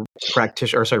other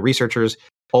researchers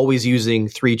always using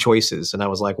 3 choices. And I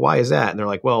was like, why is that? And they're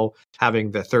like, well,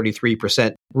 having the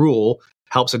 33% rule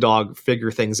helps a dog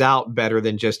figure things out better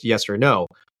than just yes or no.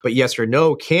 But yes or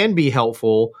no can be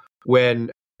helpful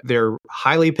when they're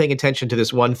highly paying attention to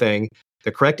this one thing.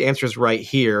 The correct answer is right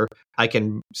here. I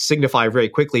can signify very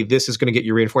quickly, this is going to get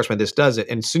you reinforcement. This does it.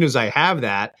 And as soon as I have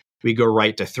that, we go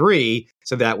right to 3.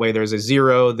 So that way there's a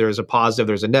 0, there's a positive,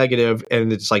 there's a negative.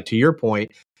 And it's like, to your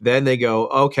point, then they go,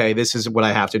 okay, this is what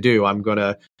I have to do. I'm going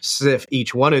to sift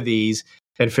each one of these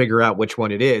and figure out which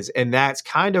one it is. And that's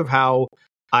kind of how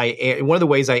one of the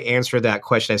ways I answer that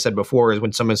question I said before is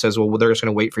when someone says, well, they're just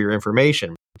going to wait for your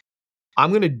information.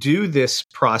 I'm going to do this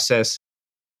process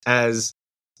as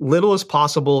little as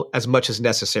possible, as much as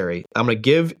necessary. I'm going to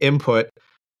give input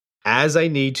as I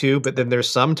need to, but then there's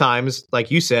sometimes,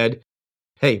 like you said,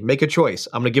 hey, make a choice.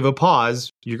 I'm going to give a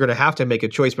pause. You're going to have to make a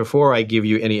choice before I give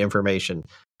you any information,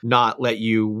 not let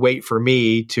you wait for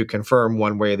me to confirm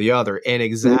one way or the other. And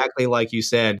exactly like you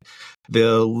said,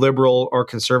 the liberal or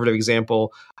conservative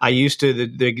example, I used to,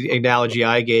 the analogy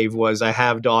I gave was I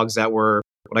have dogs that were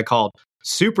what I called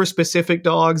super specific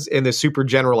dogs and the super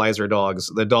generalizer dogs.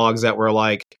 The dogs that were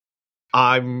like,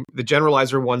 the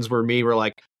generalizer ones were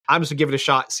like, I'm just going to give it a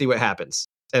shot, see what happens.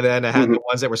 And then I had the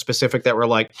ones that were specific that were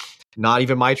like, not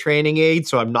even my training aid,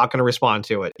 so I'm not going to respond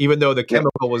to it, even though the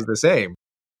chemical was the same.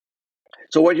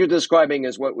 So what you're describing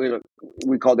is what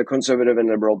we call the conservative and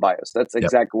liberal bias. That's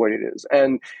exactly what it is.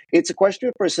 And it's a question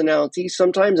of personality.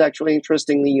 Sometimes, actually,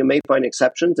 interestingly, you may find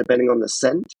exceptions depending on the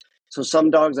scent. So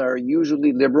some dogs are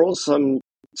usually liberal, some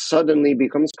suddenly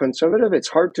becomes conservative. It's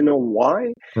hard to know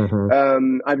why.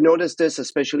 I've noticed this,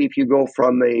 especially if you go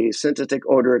from a synthetic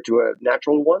odor to a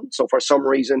natural one. So for some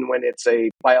reason, when it's a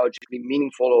biologically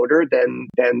meaningful odor, then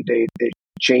they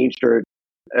change their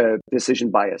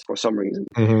decision bias for some reason.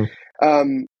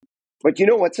 But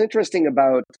what's interesting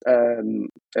about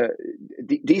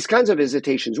these kinds of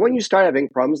visitations, when you start having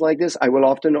problems like this, I will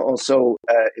often also,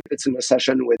 if it's in a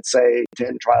session with, say,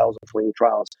 10 trials or 20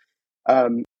 trials,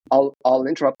 I'll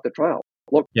interrupt the trial.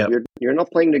 Look, you're not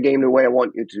playing the game the way I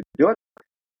want you to do it.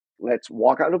 Let's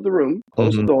walk out of the room,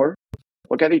 close the door,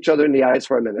 look at each other in the eyes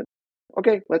for a minute.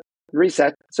 Okay, let's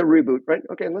reset. It's a reboot, right?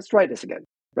 Okay, let's try this again,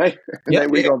 right? And then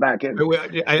we go back in.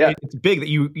 It's big that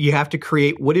you have to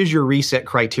create, what is your reset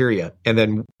criteria? And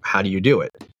then how do you do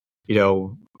it?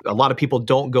 A lot of people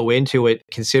don't go into it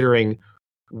considering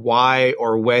why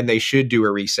or when they should do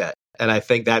a reset. And I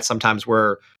think that's sometimes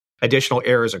where additional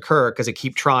errors occur because they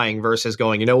keep trying versus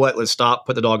going, you know what, let's stop,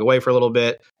 put the dog away for a little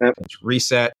bit, Yep. let's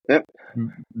reset. Yep.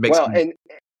 Makes Well,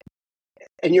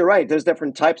 and you're right. There's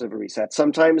different types of reset.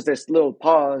 Sometimes this little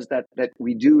pause that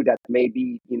we do that may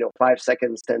be 5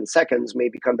 seconds, 10 seconds, may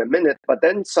become a minute. But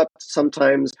then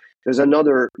sometimes there's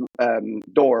another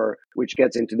door which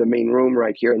gets into the main room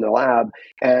right here in the lab,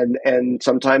 and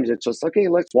sometimes it's just okay.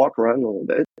 Let's walk around a little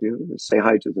bit, say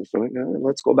hi to the thing.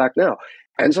 Let's go back now.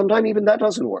 And sometimes even that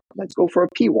doesn't work. Let's go for a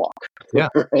pee walk. Yeah.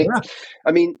 Right? Yeah.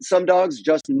 I mean, some dogs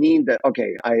just need that.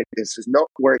 Okay, this is not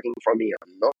working for me.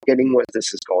 I'm not getting where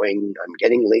this is going. I'm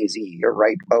getting lazy. You're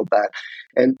right about that.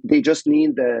 And they just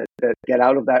need to get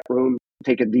out of that room,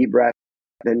 take a deep breath,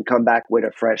 then come back with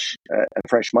a fresh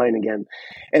mind again.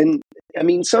 And I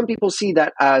mean, some people see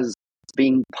that as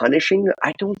being punishing.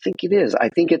 I don't think it is. I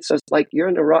think it's just like you're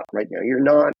in a rut right now. You're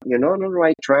not on the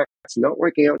right track. It's not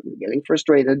working out. You're getting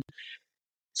frustrated.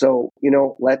 So,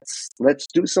 let's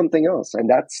do something else. And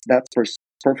that's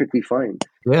perfectly fine.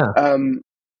 Yeah.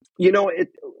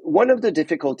 One of the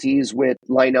difficulties with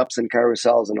lineups and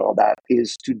carousels and all that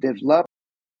is to develop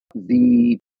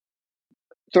the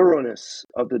thoroughness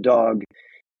of the dog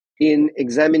in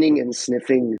examining and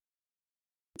sniffing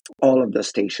all of the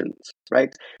stations,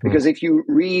 right? Because if you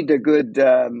read a good,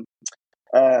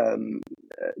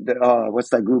 what's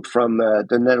that group from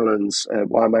the Netherlands?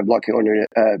 Why am I blocking on your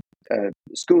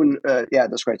Schoon? Yeah,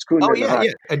 that's right. Schoon. Oh yeah.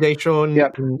 Adation.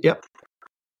 Yep. Yep.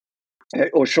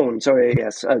 Sean. Sorry.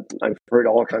 Yes, I've heard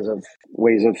all kinds of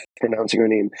ways of pronouncing her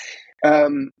name.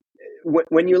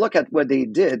 When you look at what they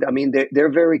did, I mean,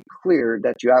 they're very clear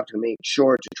that you have to make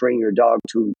sure to train your dog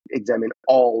to examine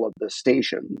all of the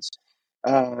stations.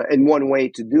 And one way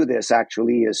to do this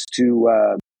actually is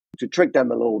to trick them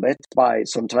a little bit by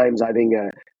sometimes having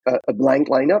a blank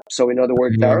lineup. So in other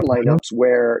words, there are lineups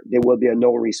where there will be a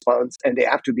no response and they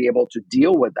have to be able to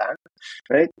deal with that,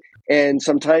 right? And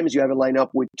sometimes you have a lineup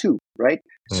with 2, right?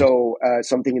 So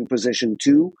something in position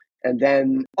 2, and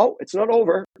then, it's not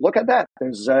over. Look at that.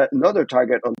 There's another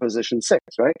target on position 6,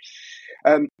 right?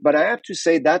 But I have to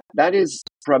say that is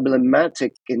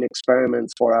problematic in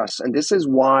experiments for us. And this is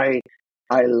why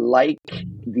I like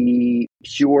the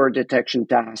pure detection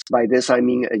task. By this, I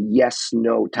mean a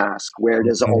yes-no task, where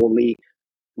there's only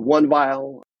one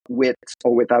vial with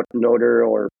or without an odor,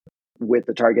 or with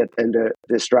the target and the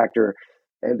distractor,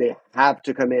 and they have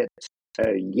to commit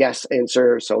a yes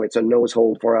answer. So it's a nose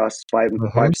hold for us, 5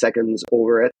 seconds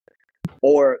over it,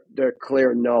 or the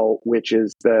clear no, which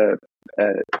is the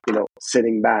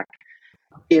sitting back.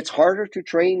 It's harder to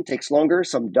train, takes longer.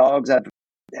 Some dogs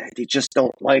they just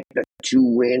don't like the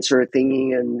 2 answer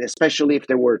thingy, and especially if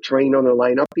they were trained on a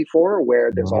lineup before, where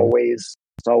there's always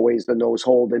the nose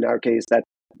hold. In our case, that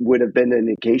would have been an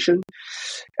indication.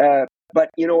 But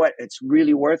you know what? It's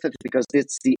really worth it because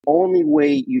it's the only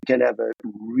way you can have a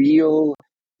real,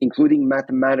 including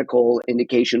mathematical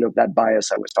indication of that bias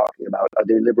I was talking about. Are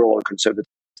they liberal or conservative?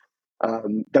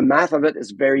 The math of it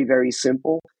is very, very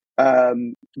simple.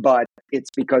 But it's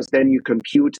because then you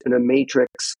compute in a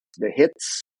matrix the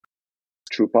hits,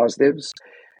 true positives,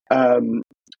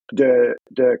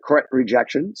 the correct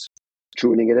rejections,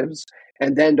 true negatives,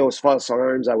 and then those false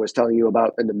alarms I was telling you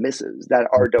about and the misses that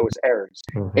are those errors.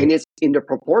 And it's in the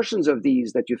proportions of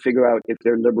these that you figure out if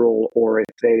they're liberal or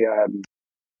if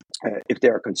they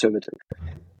are conservative.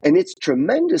 And it's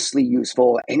tremendously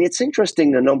useful. And it's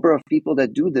interesting the number of people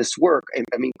that do this work. And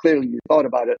I mean, clearly you thought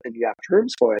about it and you have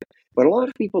terms for it, but a lot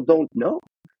of people don't know.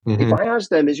 If I ask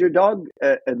them, is your dog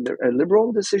a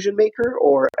liberal decision maker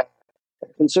or a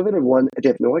conservative one? They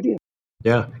have no idea.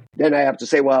 Yeah. Then I have to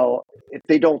say, well, if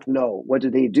they don't know, what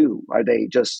do? Are they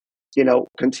just,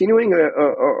 continuing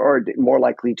or more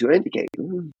likely to indicate?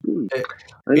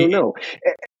 I don't know.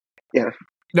 Yeah.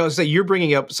 No, so you're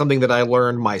bringing up something that I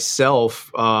learned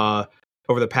myself over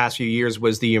the past few years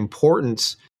was the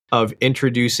importance of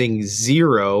introducing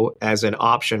 0 as an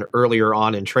option earlier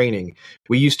on in training.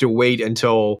 We used to wait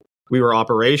until we were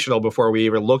operational before we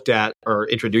even looked at or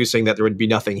introducing that there would be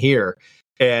nothing here.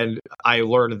 And I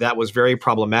learned that was very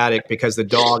problematic because the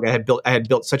dog, I had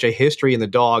built such a history in the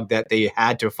dog that they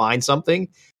had to find something.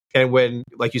 And when,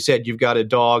 like you said, you've got a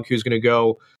dog who's going to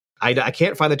go, I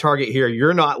can't find the target here.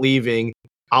 You're not leaving.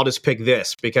 I'll just pick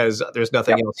this because there's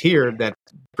nothing else here that's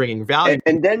bringing value.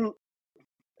 And then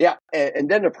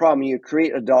the problem, you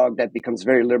create a dog that becomes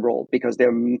very liberal because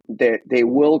they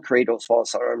will create those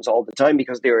false alarms all the time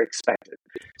because they're expected.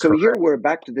 So Correct. Here we're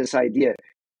back to this idea.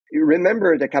 You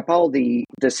remember the Capaldi,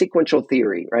 the sequential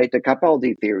theory, right? The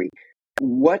Capaldi theory.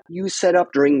 What you set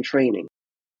up during training,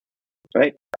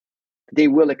 right? they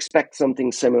will expect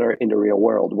something similar in the real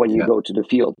world when you Yeah. go to the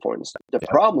field, for instance. The Yeah.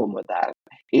 problem with that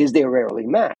is they rarely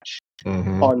match.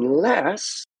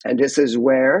 Unless, and this is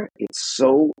where it's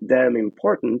so damn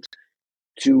important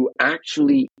to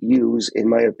actually use, in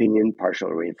my opinion, partial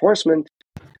reinforcement,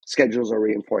 schedules of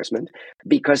reinforcement,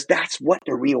 because that's what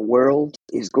the real world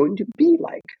is going to be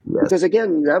like. Yes. Because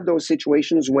again, you have those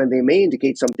situations when they may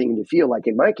indicate something in the field, like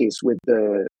in my case with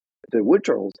the wood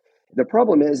turtles. The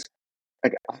problem is,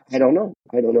 like, I don't know.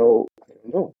 Am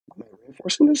I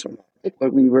reinforcing this or not? Like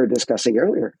what we were discussing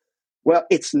earlier. Well,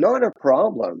 it's not a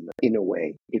problem in a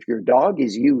way if your dog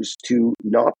is used to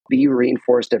not be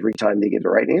reinforced every time they get the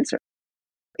right answer.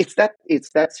 It's that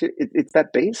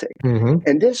basic,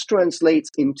 and this translates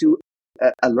into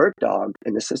alert dog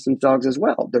and assistance dogs as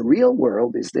well. The real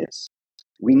world is this.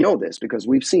 We know this because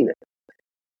we've seen it.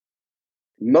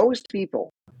 Most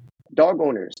people, dog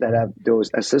owners that have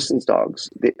those assistance dogs,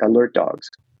 the alert dogs,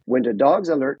 when the dog's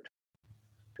alert,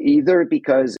 either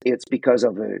because it's because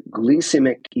of a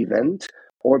glycemic event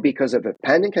or because of a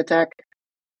panic attack,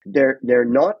 they're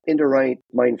not in the right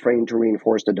mind frame to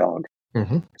reinforce the dog,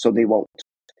 so they won't.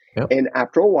 Yep. And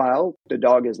after a while, the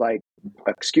dog is like,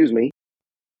 excuse me,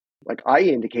 like I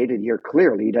indicated here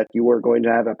clearly that you were going to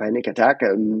have a panic attack,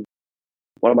 and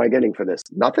what am I getting for this?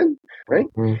 Nothing, right?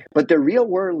 But the real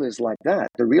world is like that.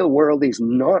 The real world is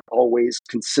not always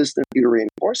consistently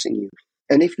reinforcing you.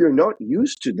 And if you're not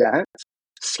used to that,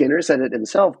 Skinner said it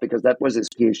himself because that was his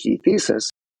PhD thesis,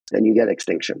 then you get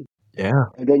extinction. Yeah.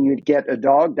 And then you'd get a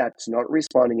dog that's not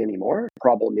responding anymore.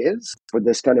 Problem is, for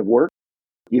this kind of work,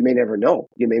 you may never know.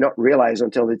 You may not realize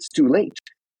until it's too late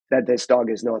that this dog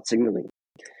is not signaling.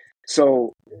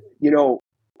 So,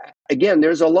 again,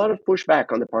 there's a lot of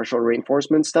pushback on the partial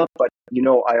reinforcement stuff, but,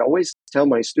 I always tell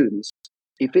my students,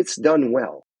 if it's done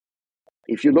well,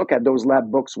 if you look at those lab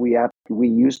books we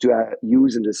used to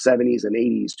use in the 70s and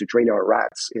 80s to train our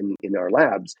rats in our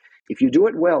labs, if you do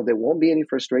it well, there won't be any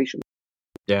frustration.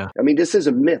 Yeah. I mean, this is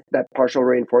a myth that partial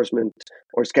reinforcement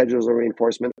or schedules of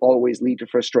reinforcement always lead to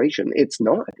frustration. It's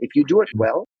not. If you do it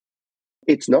well,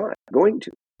 it's not going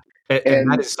to.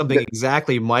 And that is something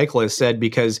exactly Michael has said,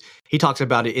 because he talks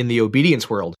about it in the obedience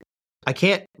world. I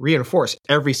can't reinforce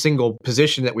every single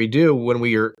position that we do when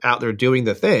we are out there doing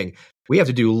the thing. We have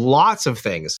to do lots of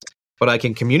things, but I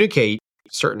can communicate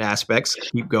certain aspects,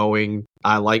 keep going.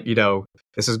 I like, we're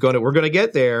going to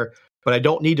get there, but I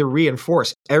don't need to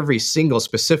reinforce every single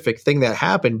specific thing that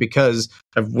happened because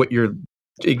of what you're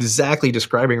exactly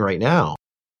describing right now.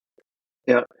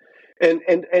 Yeah. And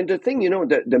the thing,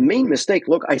 the main mistake,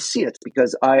 look, I see it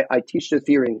because I teach the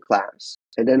theory in class,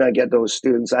 and then I get those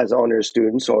students as honor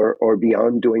students or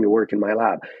beyond doing the work in my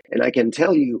lab. And I can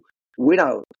tell you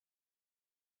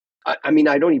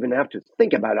I don't even have to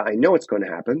think about it. I know it's going to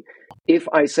happen. If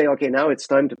I say, okay, now it's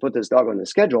time to put this dog on the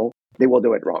schedule, they will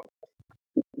do it wrong.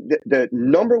 The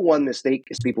number one mistake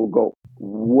is people go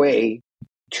way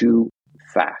too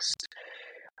fast.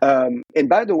 And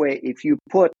by the way, if you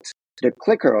put the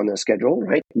clicker on the schedule,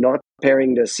 right, not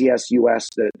pairing the CSUS,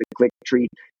 the click treat,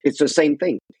 it's the same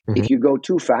thing. If you go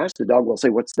too fast, the dog will say,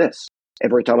 what's this?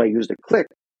 Every time I use the click,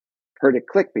 heard it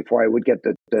click before I would get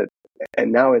the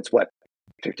and now it's what,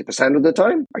 50% of the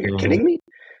time? Are you kidding me?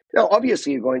 Now,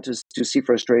 obviously, you're going to see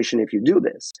frustration if you do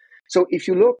this. So if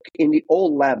you look in the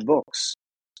old lab books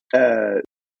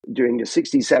during the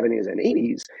 60s, 70s, and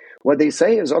 80s, what they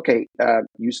say is, okay,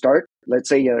 you start, let's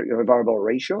say your variable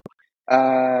ratio.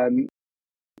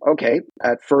 Okay,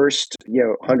 at first,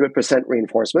 100%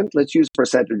 reinforcement. Let's use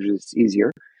percentages, it's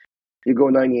easier. You go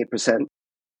 98%.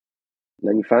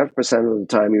 95% of the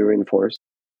time you reinforce.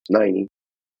 90,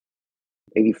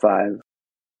 85,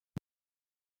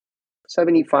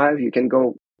 75, you can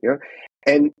go,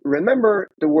 and remember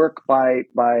the work by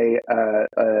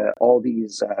all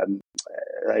these,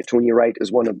 Tony Wright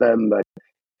is one of them, but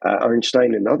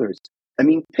Arnstein and others. I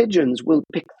mean, pigeons will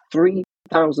pick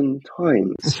 3,000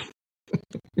 times,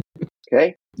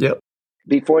 okay? Yep.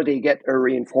 Before they get a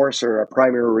reinforcer, a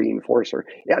primary reinforcer.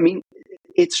 I mean,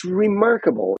 it's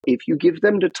remarkable if you give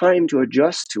them the time to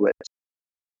adjust to it,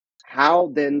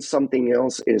 how then something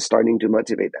else is starting to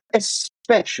motivate them,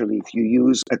 especially if you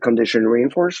use a condition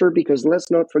reinforcer, because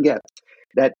let's not forget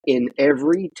that in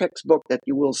every textbook that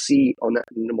you will see on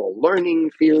animal learning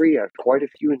theory, I have quite a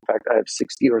few, in fact, I have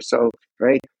 60 or so,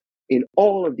 right? In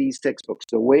all of these textbooks,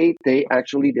 the way they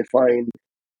actually define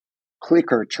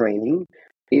clicker training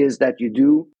is that you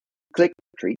do click,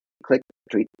 treat, click,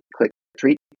 treat, click,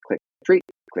 treat, click, treat,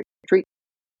 click, treat.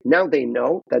 Now they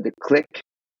know that the click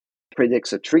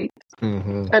predicts a treat,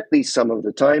 at least some of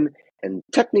the time. And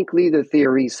technically, the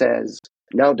theory says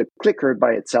Now the clicker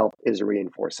by itself is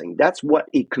reinforcing. That's what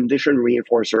a conditioned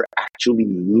reinforcer actually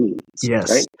means,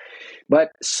 Yes. right?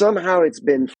 But somehow it's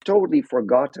been totally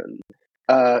forgotten.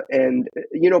 And,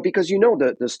 because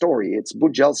the story, it's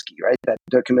Bujelski, right, that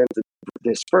documented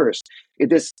this first.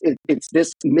 It's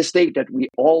this mistake that we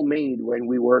all made when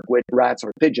we work with rats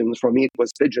or pigeons. For me, it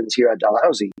was pigeons here at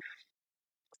Dalhousie,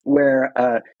 where,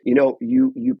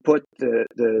 you put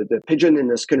the pigeon in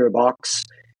the Skinner box,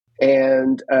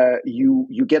 and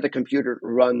you get a computer to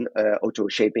run auto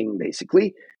shaping,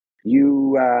 basically.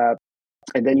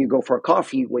 And then you go for a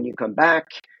coffee. When you come back,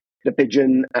 the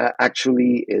pigeon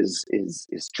actually is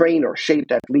trained or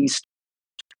shaped at least,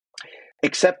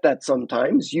 except that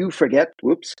sometimes you forget,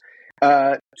 whoops,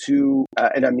 and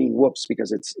I mean whoops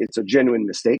because it's a genuine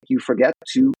mistake. You forget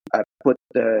to put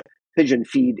the pigeon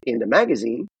feed in the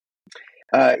magazine,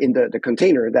 in the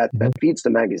container that feeds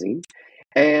the magazine.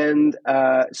 And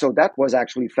so that was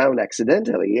actually found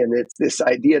accidentally. And it's this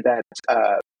idea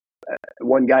that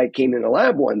one guy came in the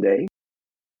lab one day,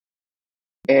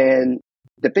 and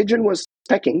the pigeon was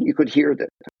pecking. You could hear that.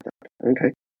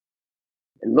 Okay.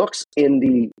 And looks in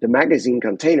the magazine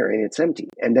container, and it's empty.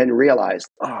 And then realized,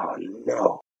 oh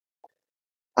no,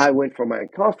 I went for my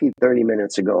coffee 30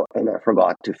 minutes ago and I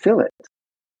forgot to fill it.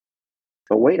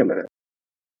 But wait a minute.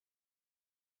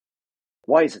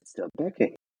 Why is it still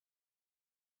pecking?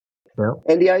 Yeah.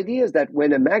 And the idea is that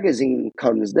when a magazine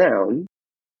comes down,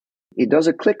 it does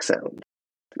a click sound.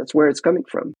 That's where it's coming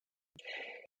from.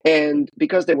 And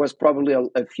because there was probably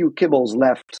a few kibbles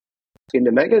left in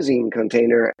the magazine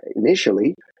container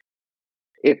initially,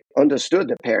 it understood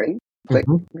the pairing, click,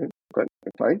 good,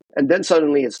 fine. And then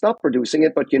suddenly it stopped producing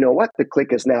it. But you know what? The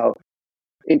click is now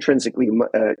intrinsically,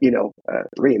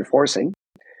 reinforcing.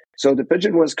 So the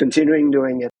pigeon was continuing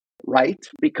doing it right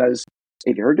because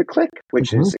it heard the click,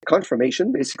 which is a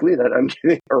confirmation, basically, that I'm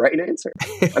giving the right answer.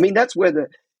 I mean, that's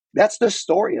the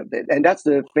story of it, and that's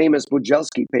the famous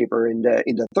Bujelski paper in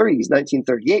the 30s,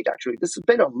 1938. Actually, this has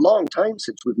been a long time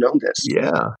since we've known this.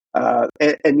 Yeah.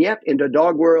 And yet, in the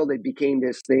dog world, it became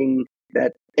this thing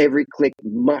that every click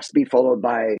must be followed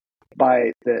by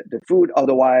the food.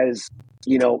 Otherwise,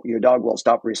 your dog will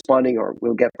stop responding or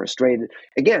will get frustrated.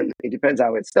 Again, it depends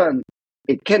how it's done.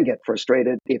 It can get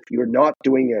frustrated if you're not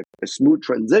doing a smooth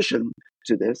transition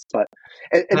to this. But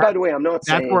and by the way, I'm not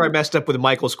saying that's where I messed up with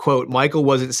Michael's quote. Michael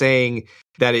wasn't saying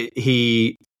that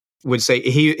he would say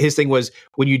his thing was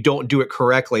when you don't do it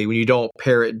correctly, when you don't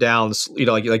pare it down,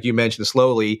 like you mentioned,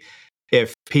 slowly.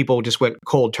 If people just went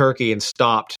cold turkey and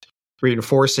stopped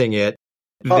reinforcing it,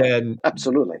 then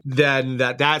absolutely, then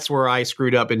that's where I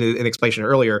screwed up in explanation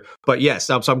earlier. But yes,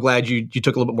 so I'm glad you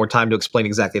took a little bit more time to explain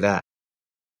exactly that.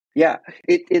 Yeah,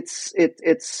 it's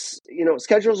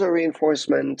schedules of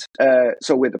reinforcement.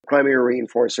 So with the primary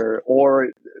reinforcer or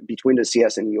between the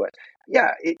CS and the US.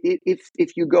 Yeah,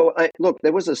 if you go look,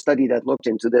 there was a study that looked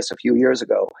into this a few years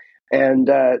ago, and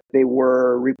they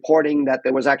were reporting that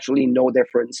there was actually no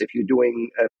difference if you're doing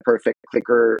a perfect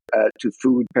clicker to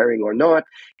food pairing or not,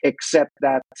 except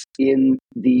that in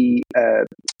the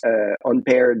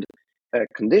unpaired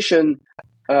condition.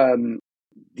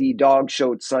 The dog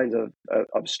showed signs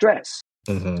of stress.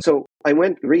 So I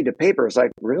went to read the paper. It's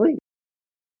like, really?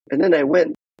 And then I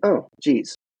went, oh,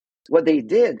 geez. What they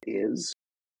did is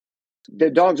the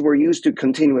dogs were used to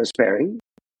continuous pairing.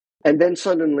 And then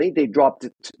suddenly they dropped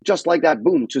it just like that,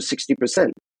 boom, to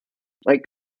 60%. Like,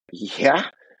 yeah,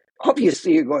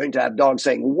 obviously you're going to have dogs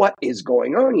saying, what is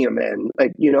going on here, man?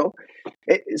 Like,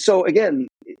 so again,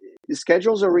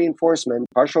 schedules of reinforcement,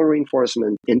 partial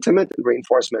reinforcement, intermittent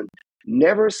reinforcement,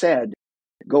 never said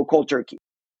go cold turkey.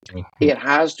 It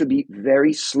has to be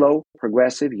very slow,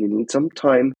 progressive. You need some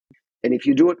time. And if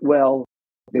you do it well,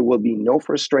 there will be no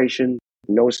frustration,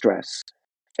 no stress.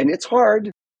 And it's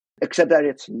hard, except that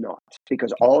it's not.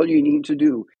 Because all you need to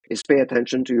do is pay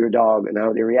attention to your dog and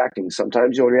how they're reacting.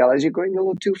 Sometimes you'll realize you're going a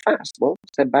little too fast. Well,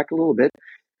 step back a little bit,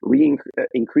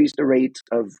 increase the rate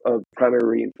of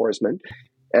primary reinforcement,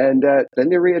 and then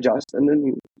they readjust, and then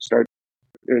you start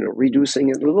reducing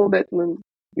it a little bit, and then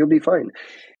you'll be fine.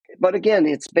 But again,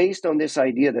 it's based on this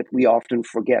idea that we often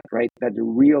forget, right? That the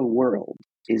real world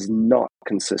is not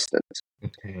consistent.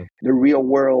 The real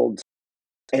world,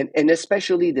 and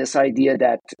especially this idea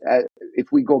that if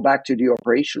we go back to the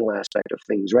operational aspect of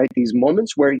things, right? These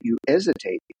moments where you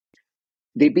hesitate,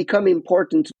 they become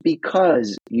important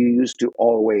because you used to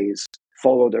always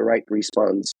follow the right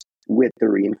response with the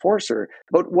reinforcer.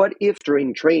 But what if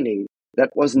during training that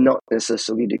was not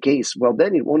necessarily the case? Well,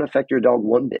 then it won't affect your dog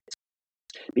one bit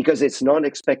because it's not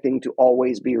expecting to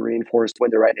always be reinforced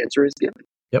when the right answer is given.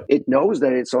 Yep. It knows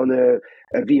that it's on a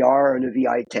VR and a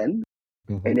VI-10,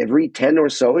 And every 10 or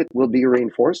so, it will be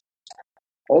reinforced.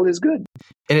 All is good.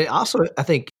 And it also, I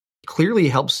think, clearly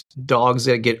helps dogs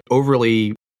that get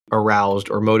overly aroused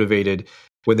or motivated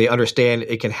when they understand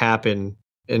it can happen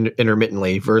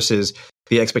intermittently versus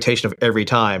the expectation of every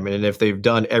time. And if they've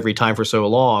done every time for so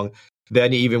long,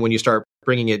 then even when you start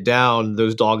bringing it down,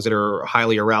 those dogs that are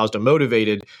highly aroused and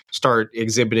motivated start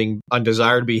exhibiting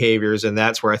undesired behaviors. And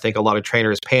that's where I think a lot of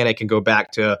trainers panic and go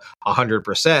back to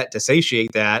 100% to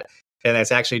satiate that. And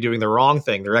that's actually doing the wrong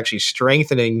thing. They're actually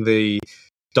strengthening the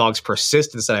dog's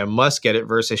persistence that I must get it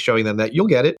versus showing them that you'll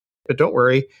get it, but don't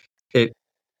worry.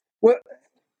 Well,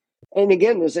 and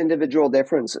again, there's individual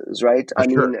differences, right? I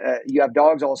mean, you have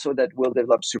dogs also that will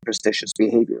develop superstitious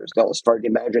behaviors. They'll start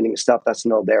imagining stuff that's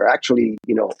not there. Actually,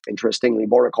 interestingly,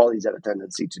 border collies have a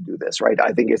tendency to do this, right?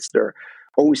 I think it's their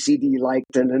OCD-like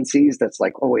tendencies that's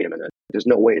like, oh, wait a minute, there's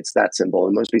no way it's that simple.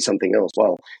 It must be something else.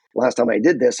 Well, last time I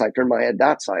did this, I turned my head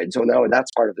that side. So now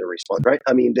that's part of their response, right?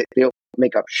 I mean, they'll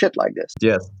make up shit like this.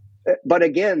 Yes. But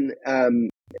again,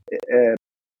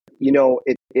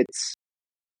 it's,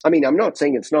 I mean, I'm not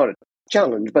saying it's not a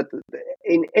challenge, but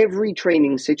in every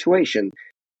training situation,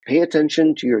 pay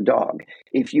attention to your dog.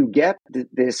 If you get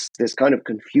this kind of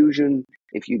confusion,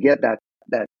 if you get that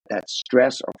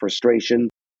stress or frustration,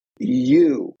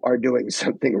 you are doing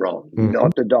something wrong,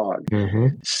 not the dog.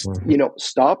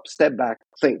 Stop, step back,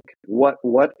 think.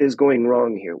 What is going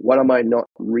wrong here? What am I not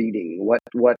reading?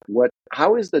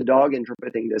 How is the dog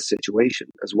interpreting this situation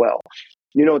as well?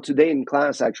 Today in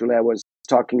class, actually, I was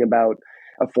talking about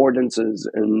affordances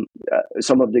and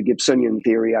some of the Gibsonian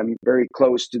theory. I'm very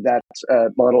close to that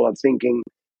model of thinking,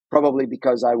 probably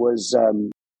because I was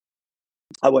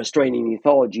training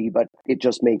ethology, but it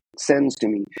just made sense to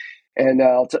me. And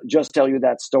I'll just tell you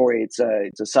that story. It's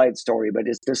a side story, but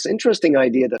it's this interesting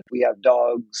idea that we have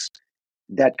dogs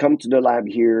that come to the lab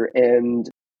here and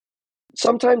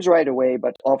sometimes right away,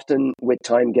 but often with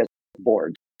time get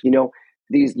bored.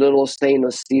 These little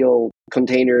stainless steel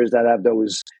containers that have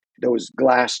those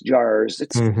glass jars.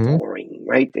 It's boring,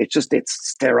 right? It's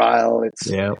sterile. It's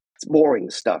boring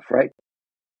stuff, right?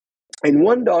 And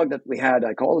one dog that we had,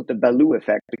 I call it the Baloo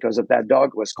effect because of that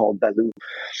dog was called Baloo.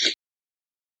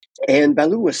 And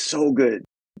Baloo was so good,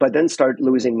 but then started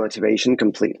losing motivation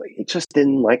completely. He just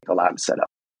didn't like the lab setup.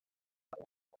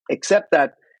 Except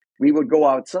that we would go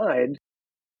outside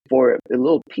for a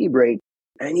little pee break,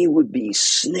 and he would be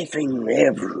sniffing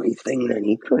everything that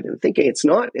he could. And thinking it's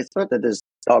not that this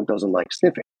dog doesn't like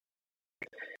sniffing.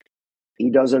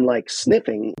 He doesn't like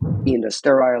sniffing in the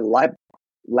sterile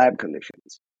lab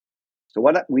conditions. So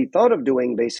what we thought of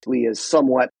doing basically is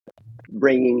somewhat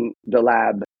bringing the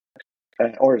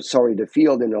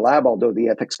field in the lab, although the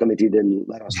ethics committee didn't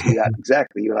let us do that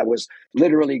exactly. I was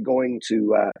literally going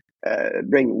to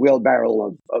bring a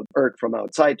wheelbarrow of earth from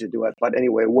outside to do it. But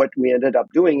anyway, what we ended up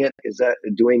doing is a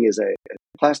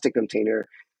plastic container.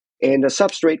 And the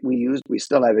substrate we used, we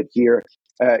still have it here,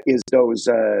 is those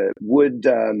wood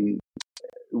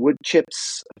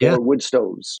chips or wood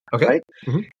stoves, right?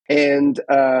 And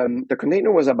the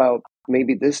container was about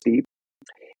maybe this deep.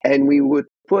 And we would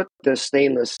put the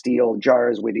stainless steel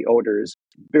jars with the odors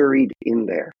buried in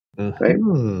there, right?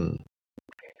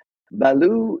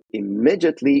 Baloo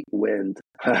immediately went,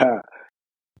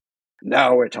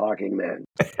 now we're talking, man.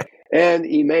 And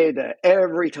he made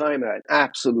every time an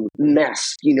absolute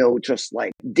mess, just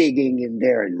like digging in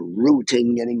there and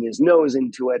rooting, getting his nose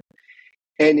into it.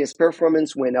 And his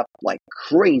performance went up like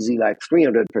crazy, like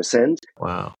 300%.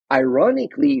 Wow.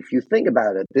 Ironically, if you think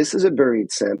about it, this is a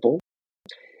buried sample.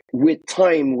 With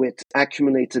time, with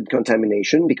accumulated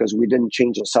contamination, because we didn't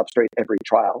change the substrate every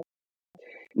trial,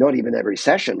 not even every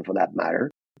session for that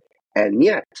matter. And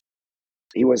yet,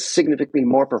 he was significantly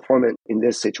more performant in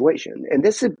this situation. And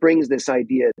it brings this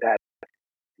idea that,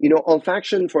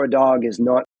 olfaction for a dog is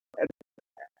not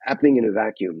happening in a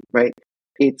vacuum, right?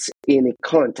 It's in a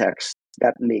context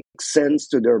that makes sense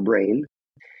to their brain.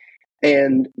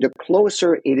 And the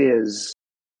closer it is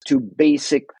to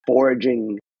basic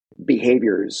foraging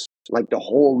behaviors, like the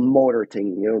whole motor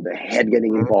thing, the head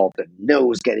getting involved, the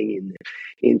nose getting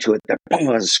into it, the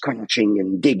paws crunching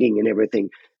and digging and everything,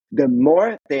 the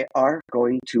more they are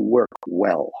going to work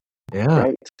well,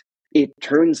 right? It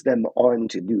turns them on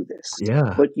to do this.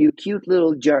 But you cute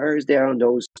little jars down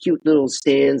those cute little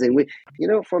stands, and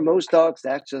for most dogs,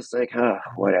 that's just like,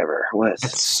 whatever.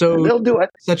 And they'll do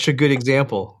it. Such a good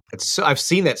example. I've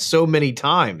seen that so many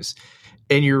times,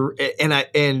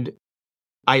 and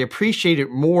I appreciate it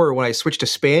more when I switched to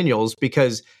Spaniels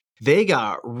because they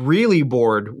got really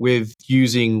bored with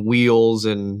using wheels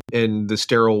and the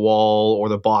sterile wall or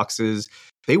the boxes.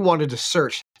 They wanted to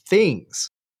search things.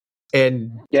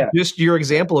 And just your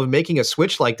example of making a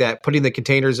switch like that, putting the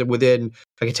containers within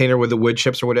a container with the wood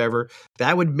chips or whatever,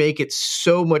 that would make it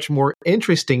so much more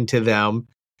interesting to them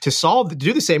to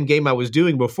do the same game I was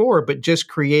doing before, but just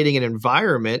creating an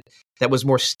environment that was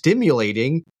more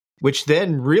stimulating, which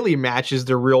then really matches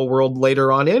the real world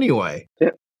later on anyway. Yeah.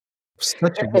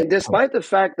 And despite the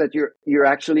fact that you're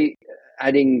actually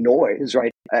adding noise,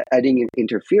 right, adding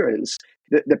interference,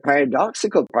 the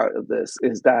paradoxical part of this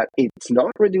is that it's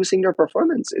not reducing their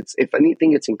performance. It's, if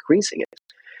anything, it's increasing it.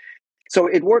 So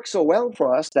it works so well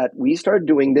for us that we started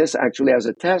doing this actually as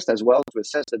a test as well to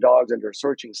assess the dogs and their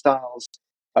searching styles.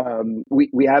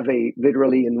 We have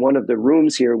literally in one of the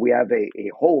rooms here, we have a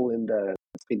hole in the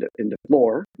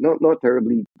floor, not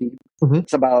terribly deep. Mm-hmm.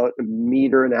 It's about 1.5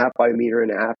 meters by 1.5 meters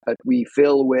that we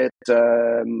fill with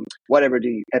whatever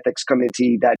the ethics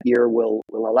committee that year will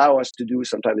allow us to do.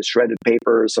 Sometimes it's shredded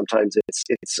paper, sometimes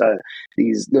it's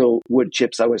these little wood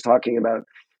chips I was talking about.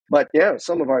 But yeah,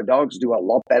 some of our dogs do a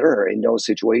lot better in those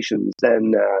situations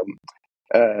than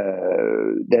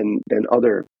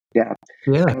other. Yeah.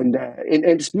 And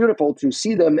it's beautiful to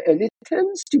see them, and it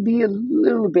tends to be a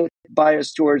little bit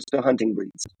biased towards the hunting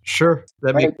breeds. Sure,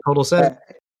 that makes total sense.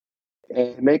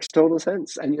 It makes total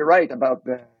sense, and you're right about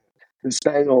the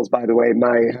spaniels. By the way,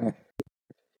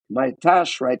 my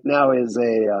Tash right now is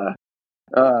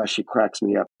she cracks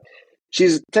me up.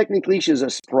 She's a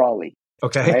sprawly.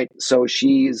 Okay. Right. So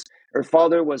her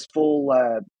father was full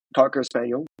Cocker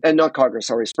Spaniel, and not Cocker,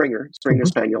 sorry, Springer mm-hmm.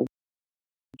 Spaniel.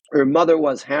 Her mother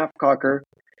was half Cocker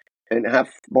and half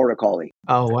Border Collie.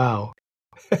 Oh, wow.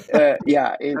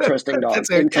 Yeah, interesting dog.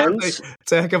 Intense.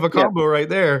 It's a heck of a combo right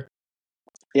there.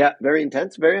 Yeah, very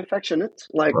intense, very affectionate,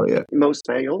 like most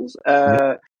Spaniels.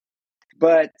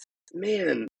 But,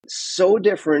 man, so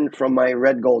different from my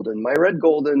Red Golden. My Red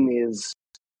Golden is,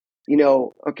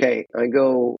 okay, I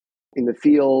go in the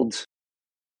field,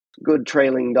 good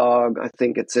trailing dog. I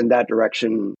think it's in that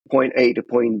direction, point A to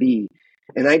point B.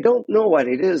 And I don't know what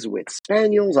it is with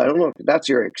Spaniels. I don't know if that's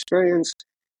your experience,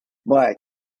 but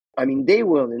I mean, they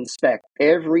will inspect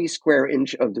every square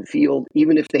inch of the field,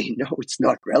 even if they know it's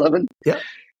not relevant. Yeah.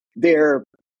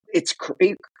 It's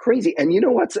crazy. And you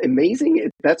know what's amazing?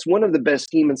 That's one of the best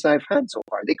demons I've had so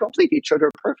far. They complete each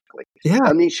other perfectly. Yeah.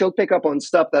 I mean, she'll pick up on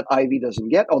stuff that Ivy doesn't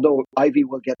get, although Ivy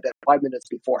will get that 5 minutes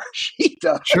before she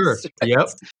does. Sure.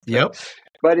 Yep.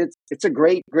 But it's a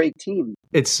great, great team.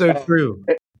 It's so true.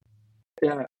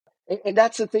 Yeah. And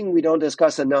that's the thing we don't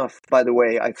discuss enough, by the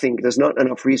way. I think there's not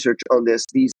enough research on this.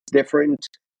 These different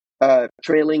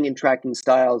trailing and tracking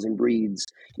styles and breeds.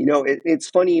 It's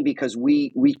funny because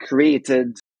we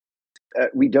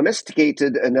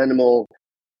domesticated an animal.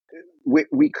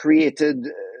 We created,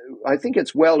 I think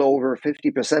it's well over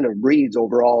 50% of breeds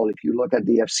overall, if you look at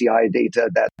the FCI data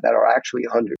that are actually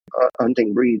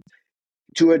hunting breeds,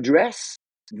 to address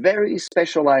very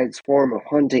specialized form of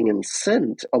hunting and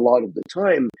scent a lot of the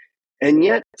time. And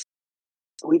yet,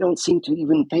 we don't seem to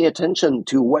even pay attention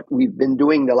to what we've been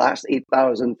doing the last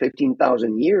 8,000,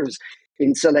 15,000 years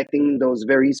in selecting those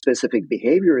very specific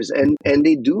behaviors. And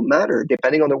they do matter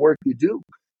depending on the work you do.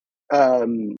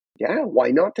 Why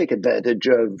not take advantage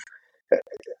of,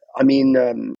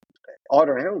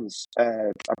 otter hounds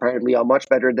apparently are much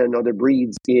better than other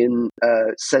breeds in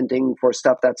scenting for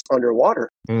stuff that's underwater,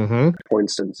 for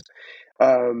instance.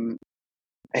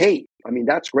 Hey,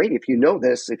 that's great if you know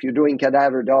this. If you're doing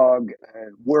cadaver dog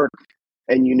work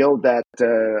and you know that,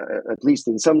 at least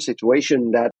in some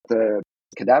situation, that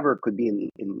cadaver could be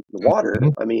in the water,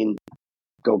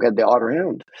 go get the otter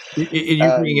hound.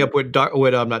 You're bringing up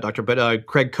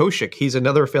Craig Koshik. He's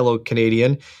another fellow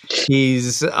Canadian.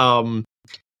 He's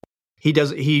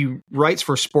he writes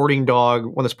for Sporting Dog,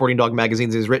 one of the Sporting Dog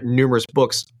magazines. He's written numerous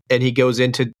books, and he goes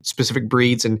into specific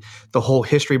breeds and the whole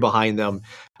history behind them.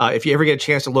 If you ever get a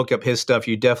chance to look up his stuff,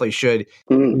 you definitely should.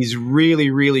 He's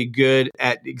really, really good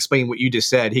at explaining what you just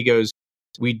said. He goes,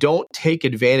 we don't take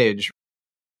advantage,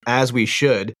 as we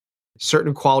should,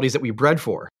 certain qualities that we bred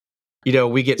for.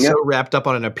 We get so wrapped up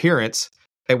on an appearance,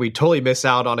 and we totally miss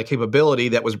out on a capability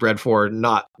that was bred for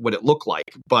not what it looked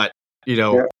like, but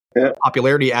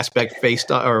popularity aspect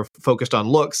focused on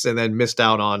looks, and then missed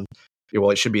out on,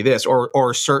 it should be this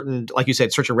or certain, like you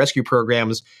said, search and rescue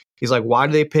programs. He's like, why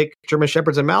do they pick German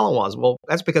Shepherds and Malinois? Well,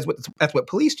 that's because that's what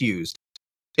police used,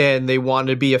 and they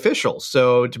wanted to be official.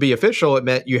 So to be official, it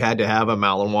meant you had to have a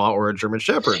Malinois or a German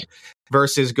Shepherd,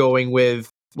 versus going with,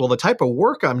 well, the type of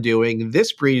work I'm doing,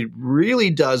 this breed really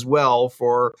does well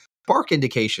for bark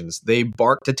indications. They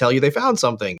bark to tell you they found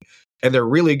something. And they're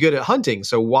really good at hunting.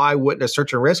 So why wouldn't a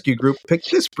search and rescue group pick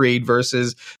this breed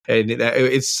versus? And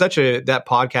it's such that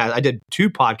podcast. I did 2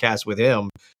 podcasts with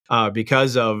him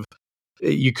because of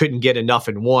you couldn't get enough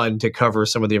in one to cover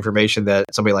some of the information that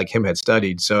somebody like him had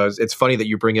studied. So it's funny that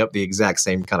you bring up the exact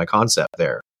same kind of concept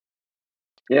there.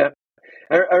 Yeah.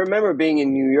 I remember being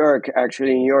in New York,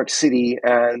 actually in New York City,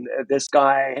 and this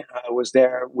guy was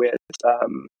there with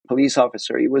police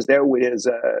officer. He was there with his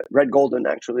red golden,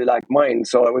 actually, like mine.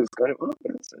 So I was kind of, oh,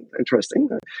 that's interesting.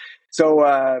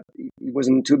 So he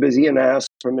wasn't too busy, and I asked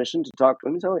permission to talk to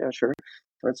him. He said, oh, yeah, sure.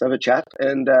 Let's have a chat.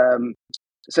 And I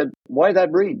said, why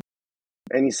that breed?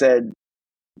 And he said,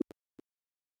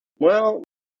 well,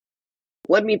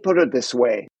 let me put it this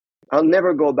way. I'll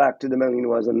never go back to the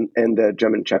Malinois and the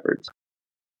German Shepherds.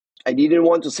 And he didn't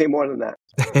want to say more than that.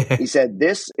 He said,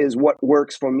 this is what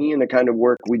works for me and the kind of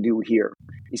work we do here.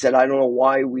 He said, I don't know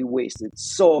why we wasted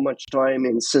so much time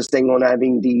insisting on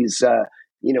having these,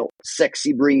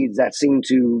 sexy breeds that seem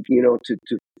to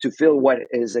fill what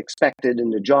is expected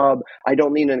in the job. I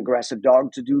don't need an aggressive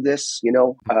dog to do this,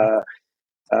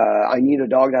 I need a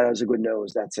dog that has a good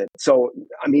nose. That's it. So,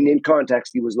 I mean, in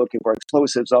context, he was looking for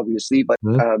explosives, obviously, but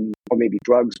or maybe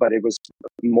drugs, but it was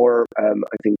more, I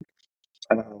think,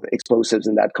 explosives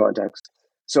in that context.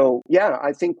 So, yeah,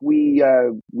 I think we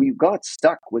got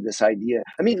stuck with this idea.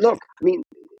 I mean, look,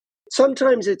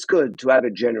 sometimes it's good to have a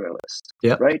generalist,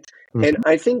 right? Mm-hmm. And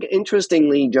I think,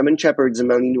 interestingly, German Shepherds and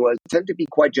Malinois tend to be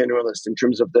quite generalist in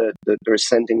terms of their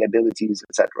scenting abilities,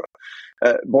 etc.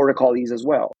 Border Collies as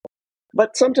well.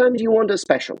 But sometimes you want a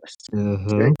specialist.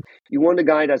 Mm-hmm. Right? You want a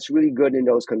guy that's really good in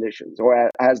those conditions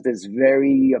or has this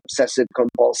very obsessive,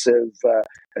 compulsive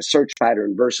search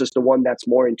pattern versus the one that's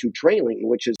more into trailing,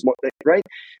 which is more, right?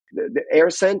 The air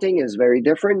scenting is very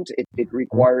different. It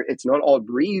requires, it's not all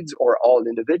breeds or all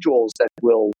individuals that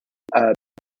will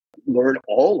learn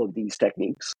all of these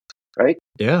techniques, right?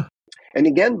 Yeah. And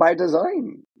again, by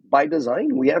design,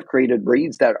 we have created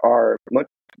breeds that are much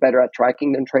better at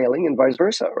tracking than trailing and vice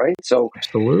versa, right? So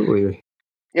absolutely.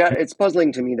 Yeah, it's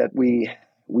puzzling to me that we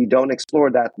don't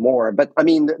explore that more. But I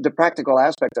mean, the practical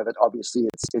aspect of it, obviously,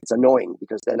 it's annoying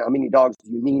because then how many dogs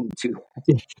do you need to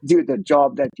do the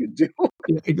job that you do?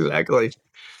 Exactly.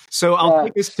 So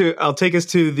I'll take us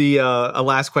to the a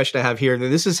last question I have here.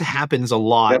 This happens a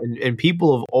lot, and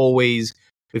people have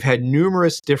we've had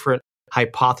numerous different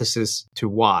hypotheses to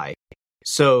why.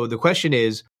 So the question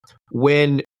is,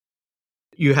 when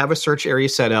you have a search area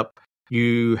set up,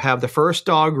 you have the first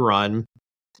dog run.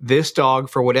 This dog,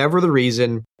 for whatever the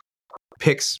reason,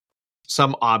 picks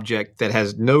some object that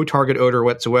has no target odor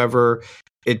whatsoever.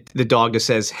 The dog just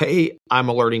says, hey, I'm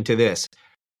alerting to this.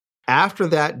 After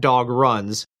that dog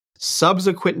runs,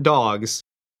 subsequent dogs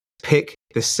pick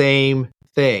the same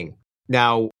thing.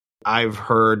 Now, I've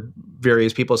heard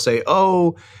various people say,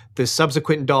 oh, the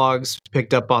subsequent dogs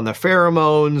picked up on the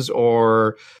pheromones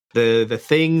or the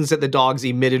things that the dogs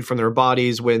emitted from their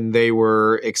bodies when they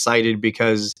were excited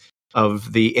because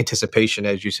of the anticipation,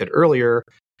 as you said earlier,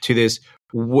 to this.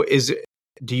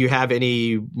 Do you have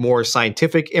any more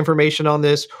scientific information on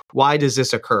this? Why does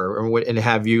this occur? And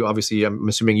have you, obviously, I'm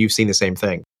assuming you've seen the same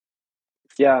thing.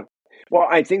 Yeah. Well,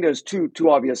 I think there's two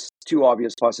obvious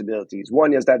possibilities.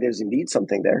 One is that there's indeed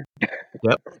something there.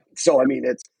 Yep. So, I mean,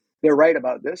 they're right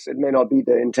about this. It may not be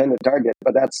the intended target,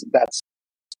 but that's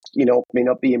may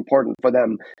not be important for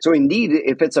them. So indeed,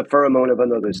 if it's a pheromone of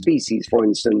another species, for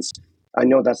instance, I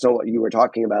know that's not what you were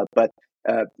talking about, but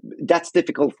that's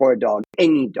difficult for a dog,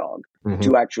 any dog,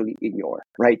 to actually ignore,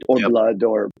 right? Or blood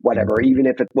or whatever, even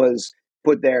if it was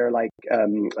put there like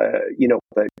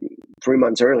 3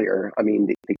 months earlier. I mean,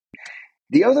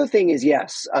 the other thing is,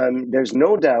 yes, there's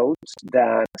no doubt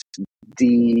that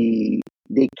they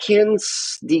can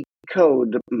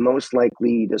decode most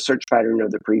likely the search pattern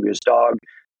of the previous dog.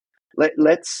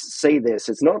 Let's say this,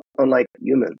 it's not unlike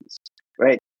humans,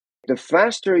 right? The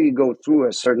faster you go through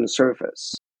a certain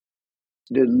surface,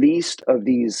 the least of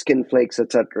these skin flakes,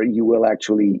 etc., you will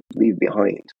actually leave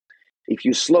behind. If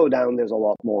you slow down, there's a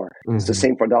lot more. It's the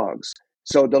same for dogs.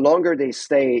 So the longer they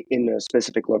stay in a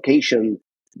specific location,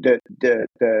 the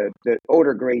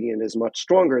odor gradient is much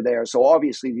stronger there. So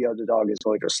obviously the other dog is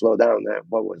going to slow down.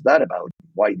 What was that about?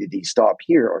 Why did he stop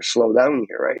here or slow down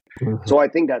here, right? So I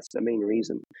think that's the main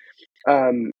reason.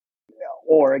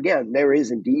 Or again, there is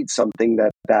indeed something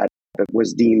that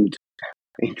was deemed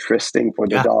interesting for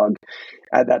the dog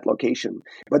at that location.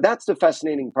 But that's the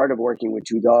fascinating part of working with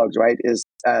two dogs, right? Is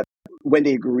when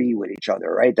they agree with each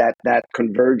other, right? That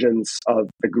convergence of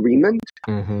agreement.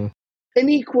 And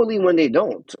equally when they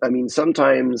don't. I mean,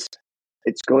 sometimes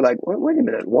it's go like, well, wait a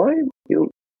minute, why?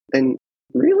 And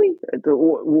really?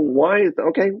 Why?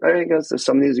 Okay, I guess there's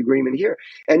some disagreement here.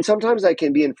 And sometimes that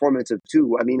can be informative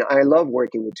too. I mean, I love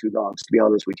working with two dogs, to be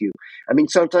honest with you. I mean,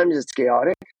 sometimes it's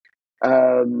chaotic.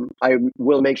 I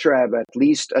will make sure I have at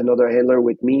least another handler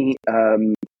with me.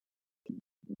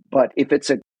 But if it's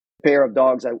a pair of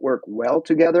dogs that work well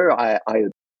together, I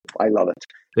love it.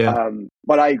 Yeah.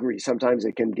 But I agree. Sometimes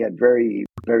it can get very,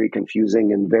 very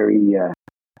confusing and very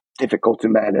difficult to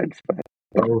manage. But,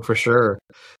 yeah. Oh, for sure.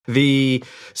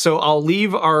 So I'll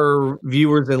leave our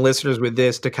viewers and listeners with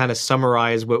this to kind of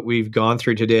summarize what we've gone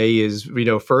through today is,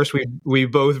 first we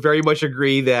both very much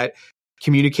agree that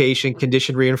communication,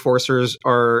 conditioned reinforcers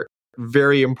are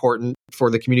very important for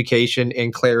the communication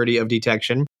and clarity of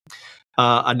detection.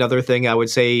 Another thing I would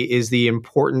say is the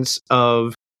importance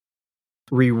of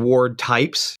reward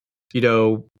types. You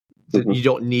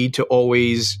don't need to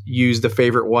always use the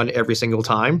favorite one every single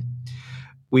time.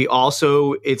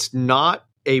 It's not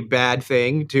a bad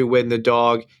thing to when the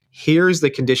dog hears the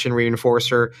condition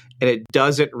reinforcer and it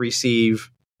doesn't receive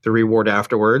the reward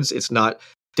afterwards. It's not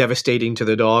devastating to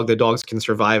the dog. The dogs can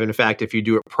survive. In fact, if you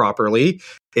do it properly,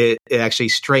 it actually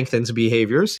strengthens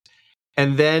behaviors.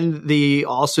 And then the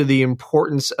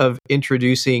importance of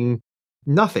introducing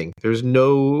nothing. There's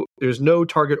no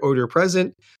target odor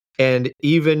present. And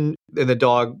even in the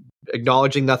dog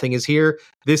acknowledging nothing is here,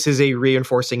 this is a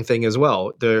reinforcing thing as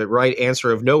well. The right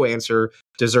answer of no answer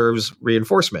deserves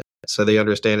reinforcement. So they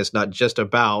understand it's not just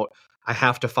about, I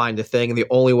have to find a thing. And the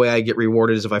only way I get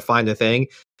rewarded is if I find a thing.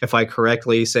 If I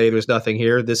correctly say there's nothing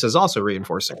here, this is also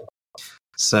reinforcing.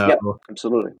 So, yeah,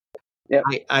 absolutely. Yeah.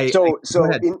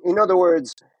 In other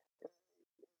words,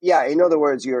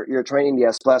 you're training the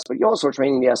S plus, but you're also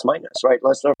training the S minus, right?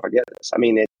 Let's not forget this. I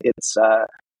mean, if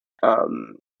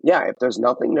there's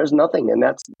nothing, there's nothing, and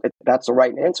that's the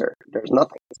right answer. There's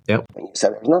nothing. Yep. And you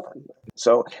said there's nothing.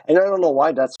 So, and I don't know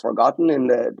why that's forgotten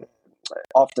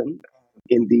often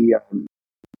in the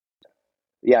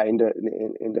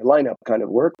lineup kind of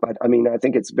work. But I mean, I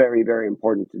think it's very, very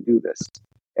important to do this,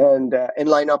 and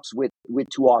lineups with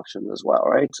two options as well,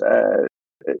 right?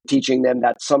 Teaching them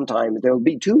that sometimes there will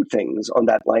be two things on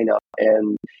that lineup,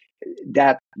 and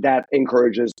that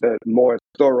encourages the more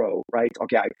thorough, right?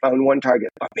 Okay, I found one target,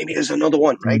 but maybe there's another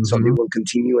one, right? Mm-hmm. So they will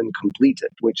continue and complete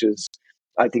it, which is,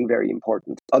 I think, very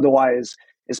important. Otherwise,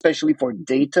 especially for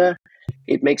data,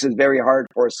 it makes it very hard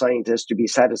for a scientist to be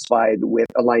satisfied with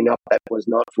a lineup that was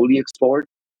not fully explored.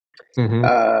 Mm-hmm.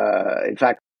 In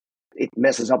fact, it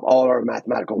messes up all our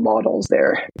mathematical models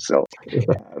there. So,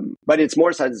 but it's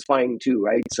more satisfying too,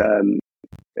 right?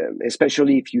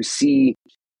 Especially if you see,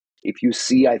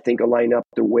 I think, a lineup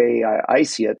the way I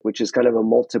see it, which is kind of a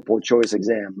multiple choice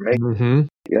exam, right? Mm-hmm.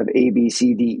 You have A, B,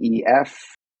 C, D, E, F,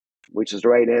 which is the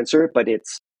right answer, but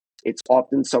it's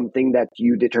often something that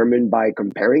you determine by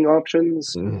comparing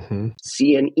options. Mm-hmm.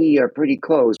 C and E are pretty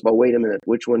close, but wait a minute,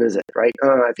 which one is it, right?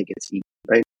 I think it's E,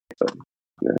 right? So,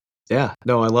 yeah,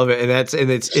 no, I love it, and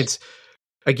it's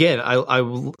again,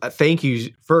 I thank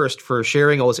you first for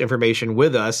sharing all this information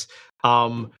with us.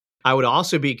 I would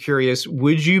also be curious,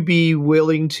 would you be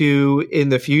willing to, in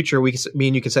the future,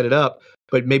 you can set it up,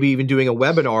 but maybe even doing a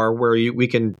webinar where we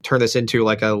can turn this into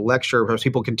like a lecture where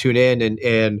people can tune in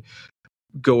and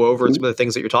go over some of the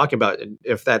things that you're talking about. And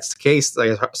if that's the case,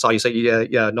 I saw you say,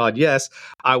 yeah, nod yes,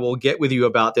 I will get with you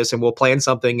about this and we'll plan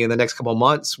something in the next couple of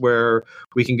months where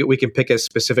we can pick a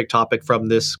specific topic from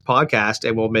this podcast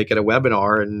and we'll make it a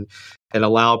webinar and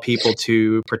allow people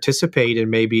to participate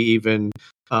and maybe even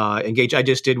engage. I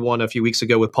just did one a few weeks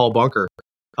ago with Paul Bunker.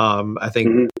 I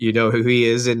think you know who he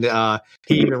is, and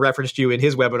he even referenced you in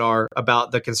his webinar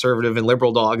about the conservative and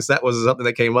liberal dogs. That was something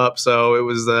that came up. So it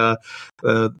was the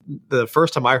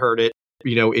first time I heard it.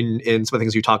 In some of the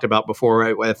things you talked about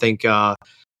before. I think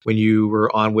when you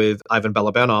were on with Ivan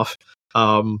Balabanov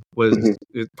was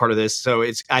part of this. So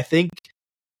I think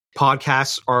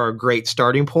podcasts are a great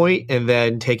starting point, and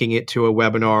then taking it to a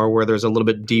webinar where there's a little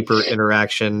bit deeper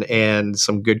interaction and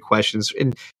some good questions,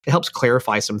 and it helps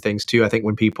clarify some things too. I think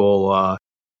when people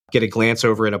get a glance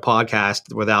over in a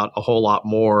podcast without a whole lot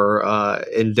more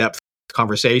in-depth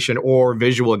conversation or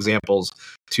visual examples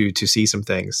to see some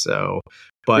things. So,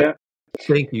 but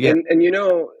thank you. Yeah. And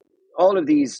all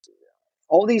these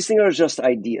things are just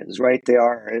ideas, right? They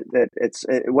are that it's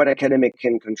what academic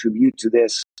can contribute to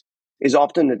this is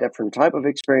often a different type of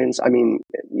experience. I mean,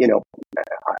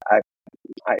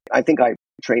 I think I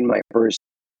trained my first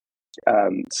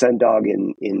Sen dog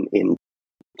in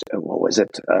what was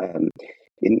it?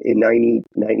 In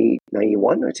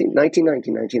 1991, I think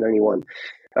 1991,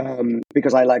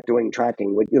 because I like doing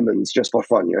tracking with humans just for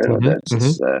fun.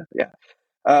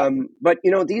 But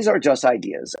these are just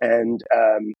ideas, and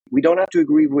we don't have to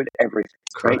agree with everything,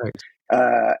 right?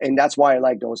 And that's why I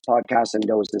like those podcasts and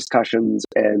those discussions.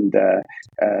 And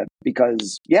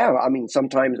because, yeah, I mean,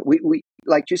 sometimes we,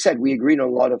 like you said, we agreed on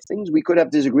a lot of things. We could have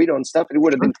disagreed on stuff. It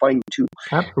would have been fine too.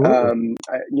 Absolutely.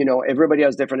 Everybody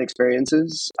has different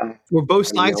experiences. Well, both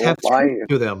sides have truth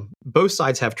to them. Both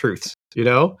sides have truths,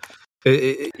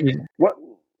 What?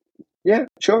 Yeah,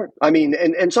 sure. I mean,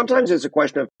 and sometimes it's a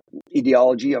question of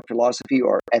ideology, of philosophy,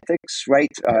 or ethics, right?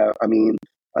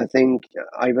 I think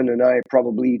Ivan and I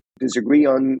probably disagree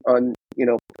on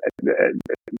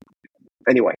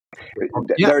anyway.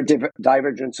 There are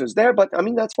divergences there, but I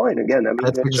mean that's fine. Again, I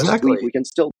mean, we can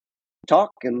still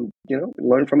talk and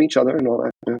learn from each other and all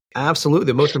that. Yeah. Absolutely,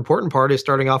 the most important part is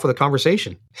starting off with a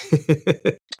conversation.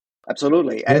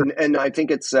 Absolutely, and I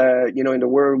think it's in the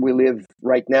world we live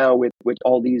right now with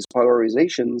all these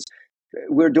polarizations,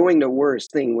 we're doing the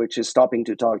worst thing, which is stopping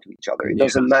to talk to each other. It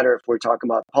doesn't matter if we're talking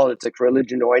about politics,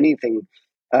 religion, or anything.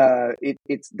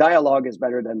 It's dialogue is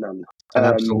better than none.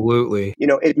 Absolutely.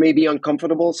 It may be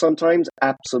uncomfortable sometimes.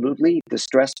 Absolutely.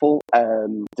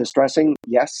 Distressing,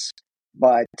 yes.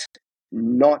 But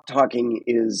not talking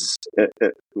is,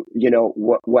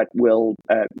 what will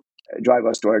drive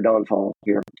us to our downfall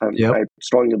here. I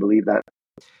strongly believe that.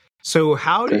 So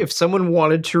if someone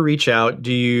wanted to reach out,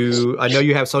 I know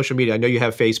you have social media, I know you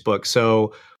have Facebook.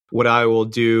 So what I will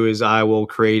do is I will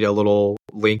create a little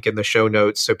link in the show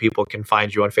notes so people can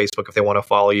find you on Facebook if they want to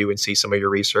follow you and see some of your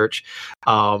research.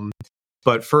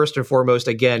 But first and foremost,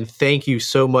 again, thank you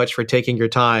so much for taking your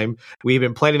time. We've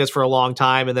been planning this for a long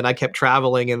time, and then I kept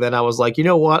traveling, and then I was like, you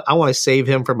know what? I want to save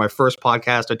him for my first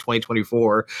podcast of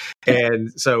 2024.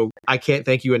 And so I can't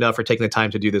thank you enough for taking the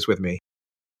time to do this with me.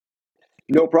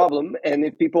 No problem. And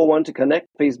if people want to connect,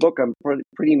 Facebook, I'm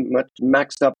pretty much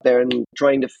maxed up there and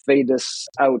trying to fade this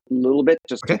out a little bit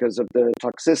just because of the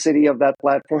toxicity of that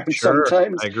platform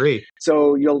sometimes. I agree.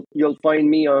 So you'll find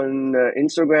me on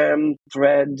Instagram,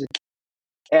 Thread,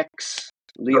 X,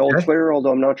 the old Twitter,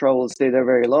 although I'm not sure I will stay there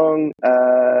very long.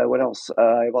 What else?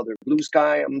 I have other Blue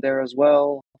Sky. I'm there as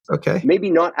well. Okay. Maybe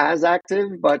not as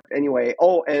active, but anyway.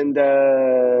 Oh, and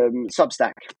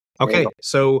Substack. Okay,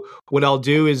 so what I'll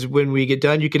do is when we get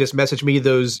done, you can just message me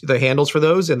the handles for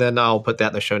those, and then I'll put that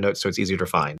in the show notes so it's easier to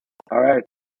find. All right.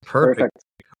 Perfect.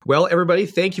 Well, everybody,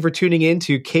 thank you for tuning in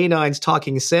to K9's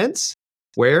Talking Sense,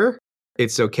 where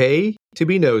it's okay to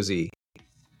be nosy.